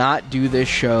could not do this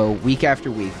show week after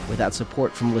week without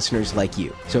support from listeners like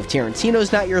you. So if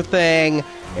Tarantino's not your thing,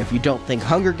 if you don't think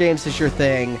Hunger Games is your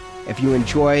thing, if you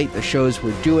enjoy the shows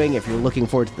we're doing, if you're looking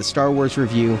forward to the Star Wars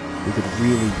review, we could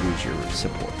really use your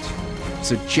support.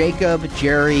 So Jacob,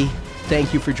 Jerry,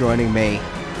 thank you for joining me.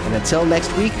 And until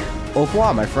next week, au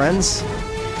revoir, my friends.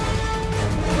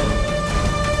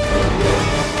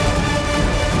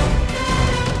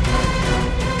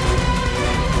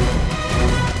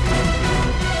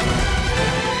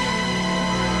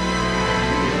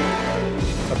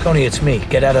 Coney, it's me.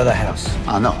 Get out of the house.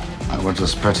 No. I was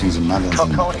just pressing the medals.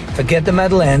 Coney, forget the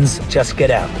medal ends. Just get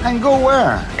out. And go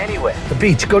where? Anywhere. The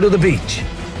beach. Go to the beach.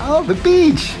 Oh, the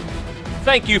beach.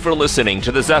 Thank you for listening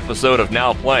to this episode of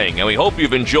Now Playing, and we hope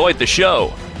you've enjoyed the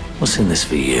show. What's in this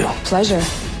for you? Pleasure.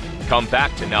 Come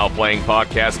back to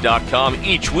NowPlayingPodcast.com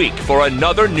each week for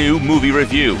another new movie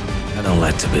review. I don't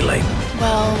like to be late.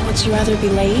 Well, would you rather be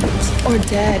late or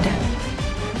dead?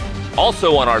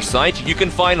 Also on our site, you can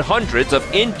find hundreds of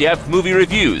in-depth movie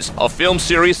reviews of film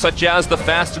series such as The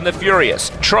Fast and the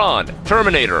Furious, Tron,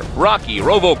 Terminator, Rocky,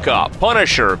 RoboCop,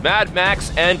 Punisher, Mad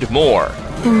Max, and more.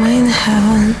 Am I in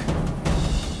heaven?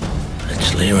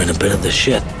 Actually, you're in a bit of the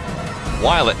shit.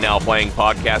 While at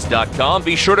NowPlayingPodcast.com,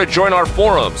 be sure to join our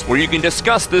forums where you can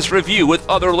discuss this review with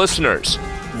other listeners.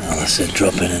 Well, I said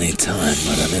drop in any time,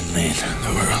 but I didn't mean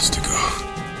Nowhere else to go.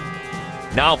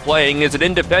 Now Playing is an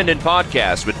independent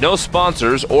podcast with no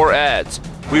sponsors or ads.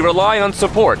 We rely on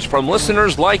support from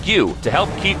listeners like you to help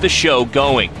keep the show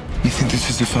going. You think this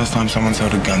is the first time someone's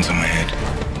held a gun to my head?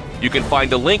 You can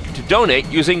find a link to donate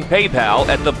using PayPal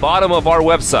at the bottom of our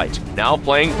website,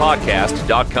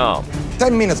 NowPlayingPodcast.com.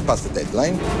 10 minutes past the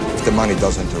deadline. If the money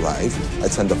doesn't arrive, I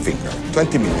send a finger.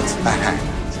 20 minutes.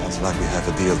 Sounds like we have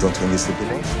a deal, don't we, Mr.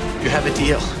 Delays? You have a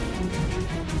deal.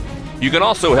 You can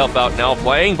also help out Now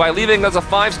Playing by leaving us a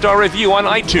 5-star review on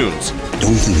iTunes.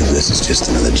 Don't think of this as just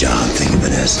another job. Think of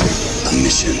it as a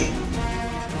mission.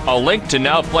 A link to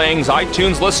Now Playing's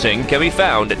iTunes listing can be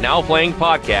found at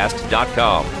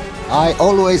NowPlayingPodcast.com. I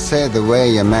always say the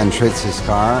way a man treats his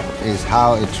car is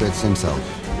how he treats himself.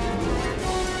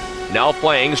 Now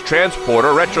Playing's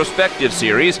Transporter Retrospective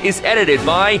Series is edited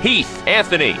by Heath,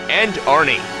 Anthony, and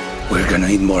Arnie. We're gonna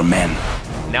need more men.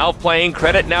 Now Playing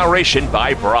credit narration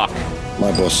by Brock.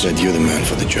 My boss said you're the man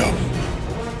for the job.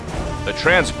 The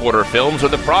Transporter films are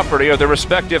the property of their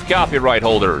respective copyright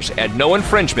holders, and no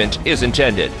infringement is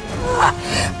intended.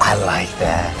 I like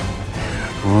that.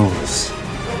 Rules.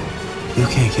 You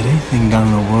can't get anything done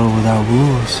in the world without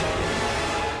rules.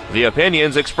 The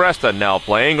opinions expressed on Now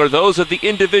Playing are those of the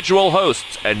individual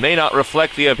hosts and may not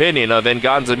reflect the opinion of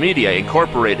Venganza Media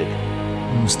Incorporated.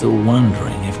 I'm still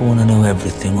wondering if I want to know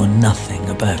everything or nothing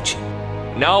about you.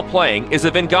 Now Playing is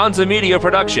a Venganza Media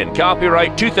production,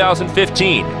 copyright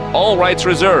 2015, all rights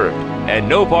reserved, and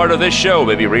no part of this show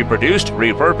may be reproduced,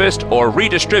 repurposed, or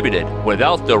redistributed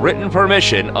without the written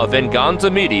permission of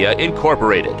Venganza Media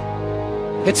Incorporated.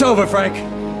 It's over, Frank.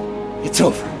 It's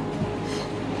over.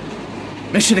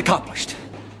 Mission accomplished.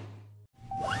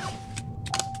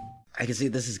 I can see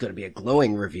this is going to be a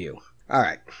glowing review. All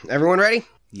right, everyone ready?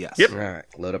 Yes. Yep. All right,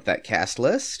 load up that cast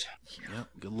list. Yep.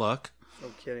 Good luck. No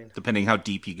kidding. Depending how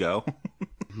deep you go.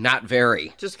 Not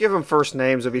very. Just give them first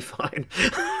names, it'll be fine.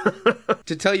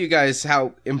 To tell you guys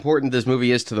how important this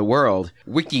movie is to the world,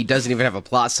 Wiki doesn't even have a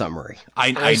plot summary.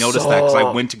 I noticed that because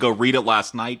I went to go read it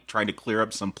last night trying to clear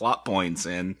up some plot points,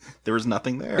 and there was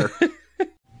nothing there.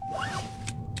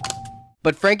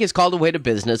 But Frank is called away to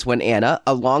business when Anna,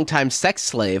 a longtime sex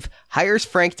slave, hires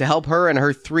Frank to help her and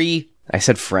her 3... I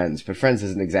said friends, but friends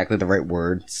isn't exactly the right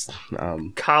word.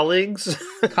 Colleagues?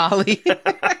 Colleague?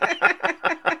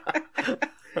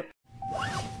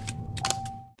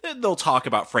 They'll talk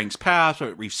about Frank's past,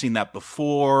 but we've seen that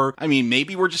before. I mean,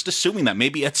 maybe we're just assuming that.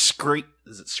 Maybe it's Screen.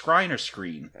 Is it Scrine or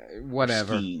Screen?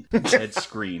 Whatever. It's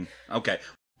Screen. Okay.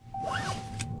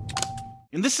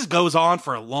 And this goes on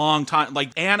for a long time.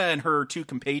 Like, Anna and her 2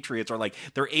 compatriots are like,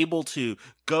 they're able to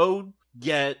go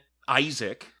get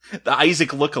Isaac. The Isaac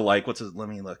lookalike. What's his? Let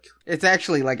me look. It's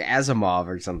actually like Asimov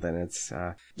or something. It's,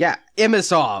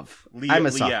 Imasov.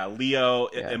 Leo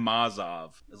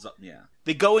Imazov. Yeah.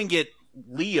 They go and get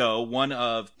Leo, one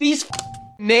of... These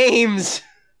names!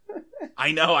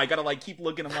 I know, I gotta, keep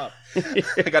looking them up.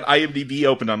 I got IMDb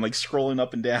open, I'm, scrolling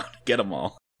up and down to get them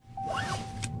all.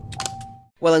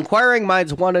 Well, inquiring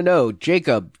minds want to know,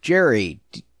 Jerry,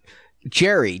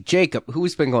 Jacob,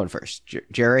 who's been going first?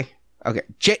 Jerry? Okay.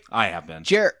 I have been.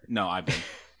 No, I've been.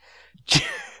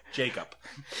 Jacob.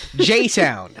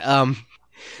 J-Sound.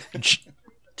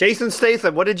 Jason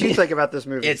Statham, what did you think about this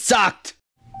movie? It sucked!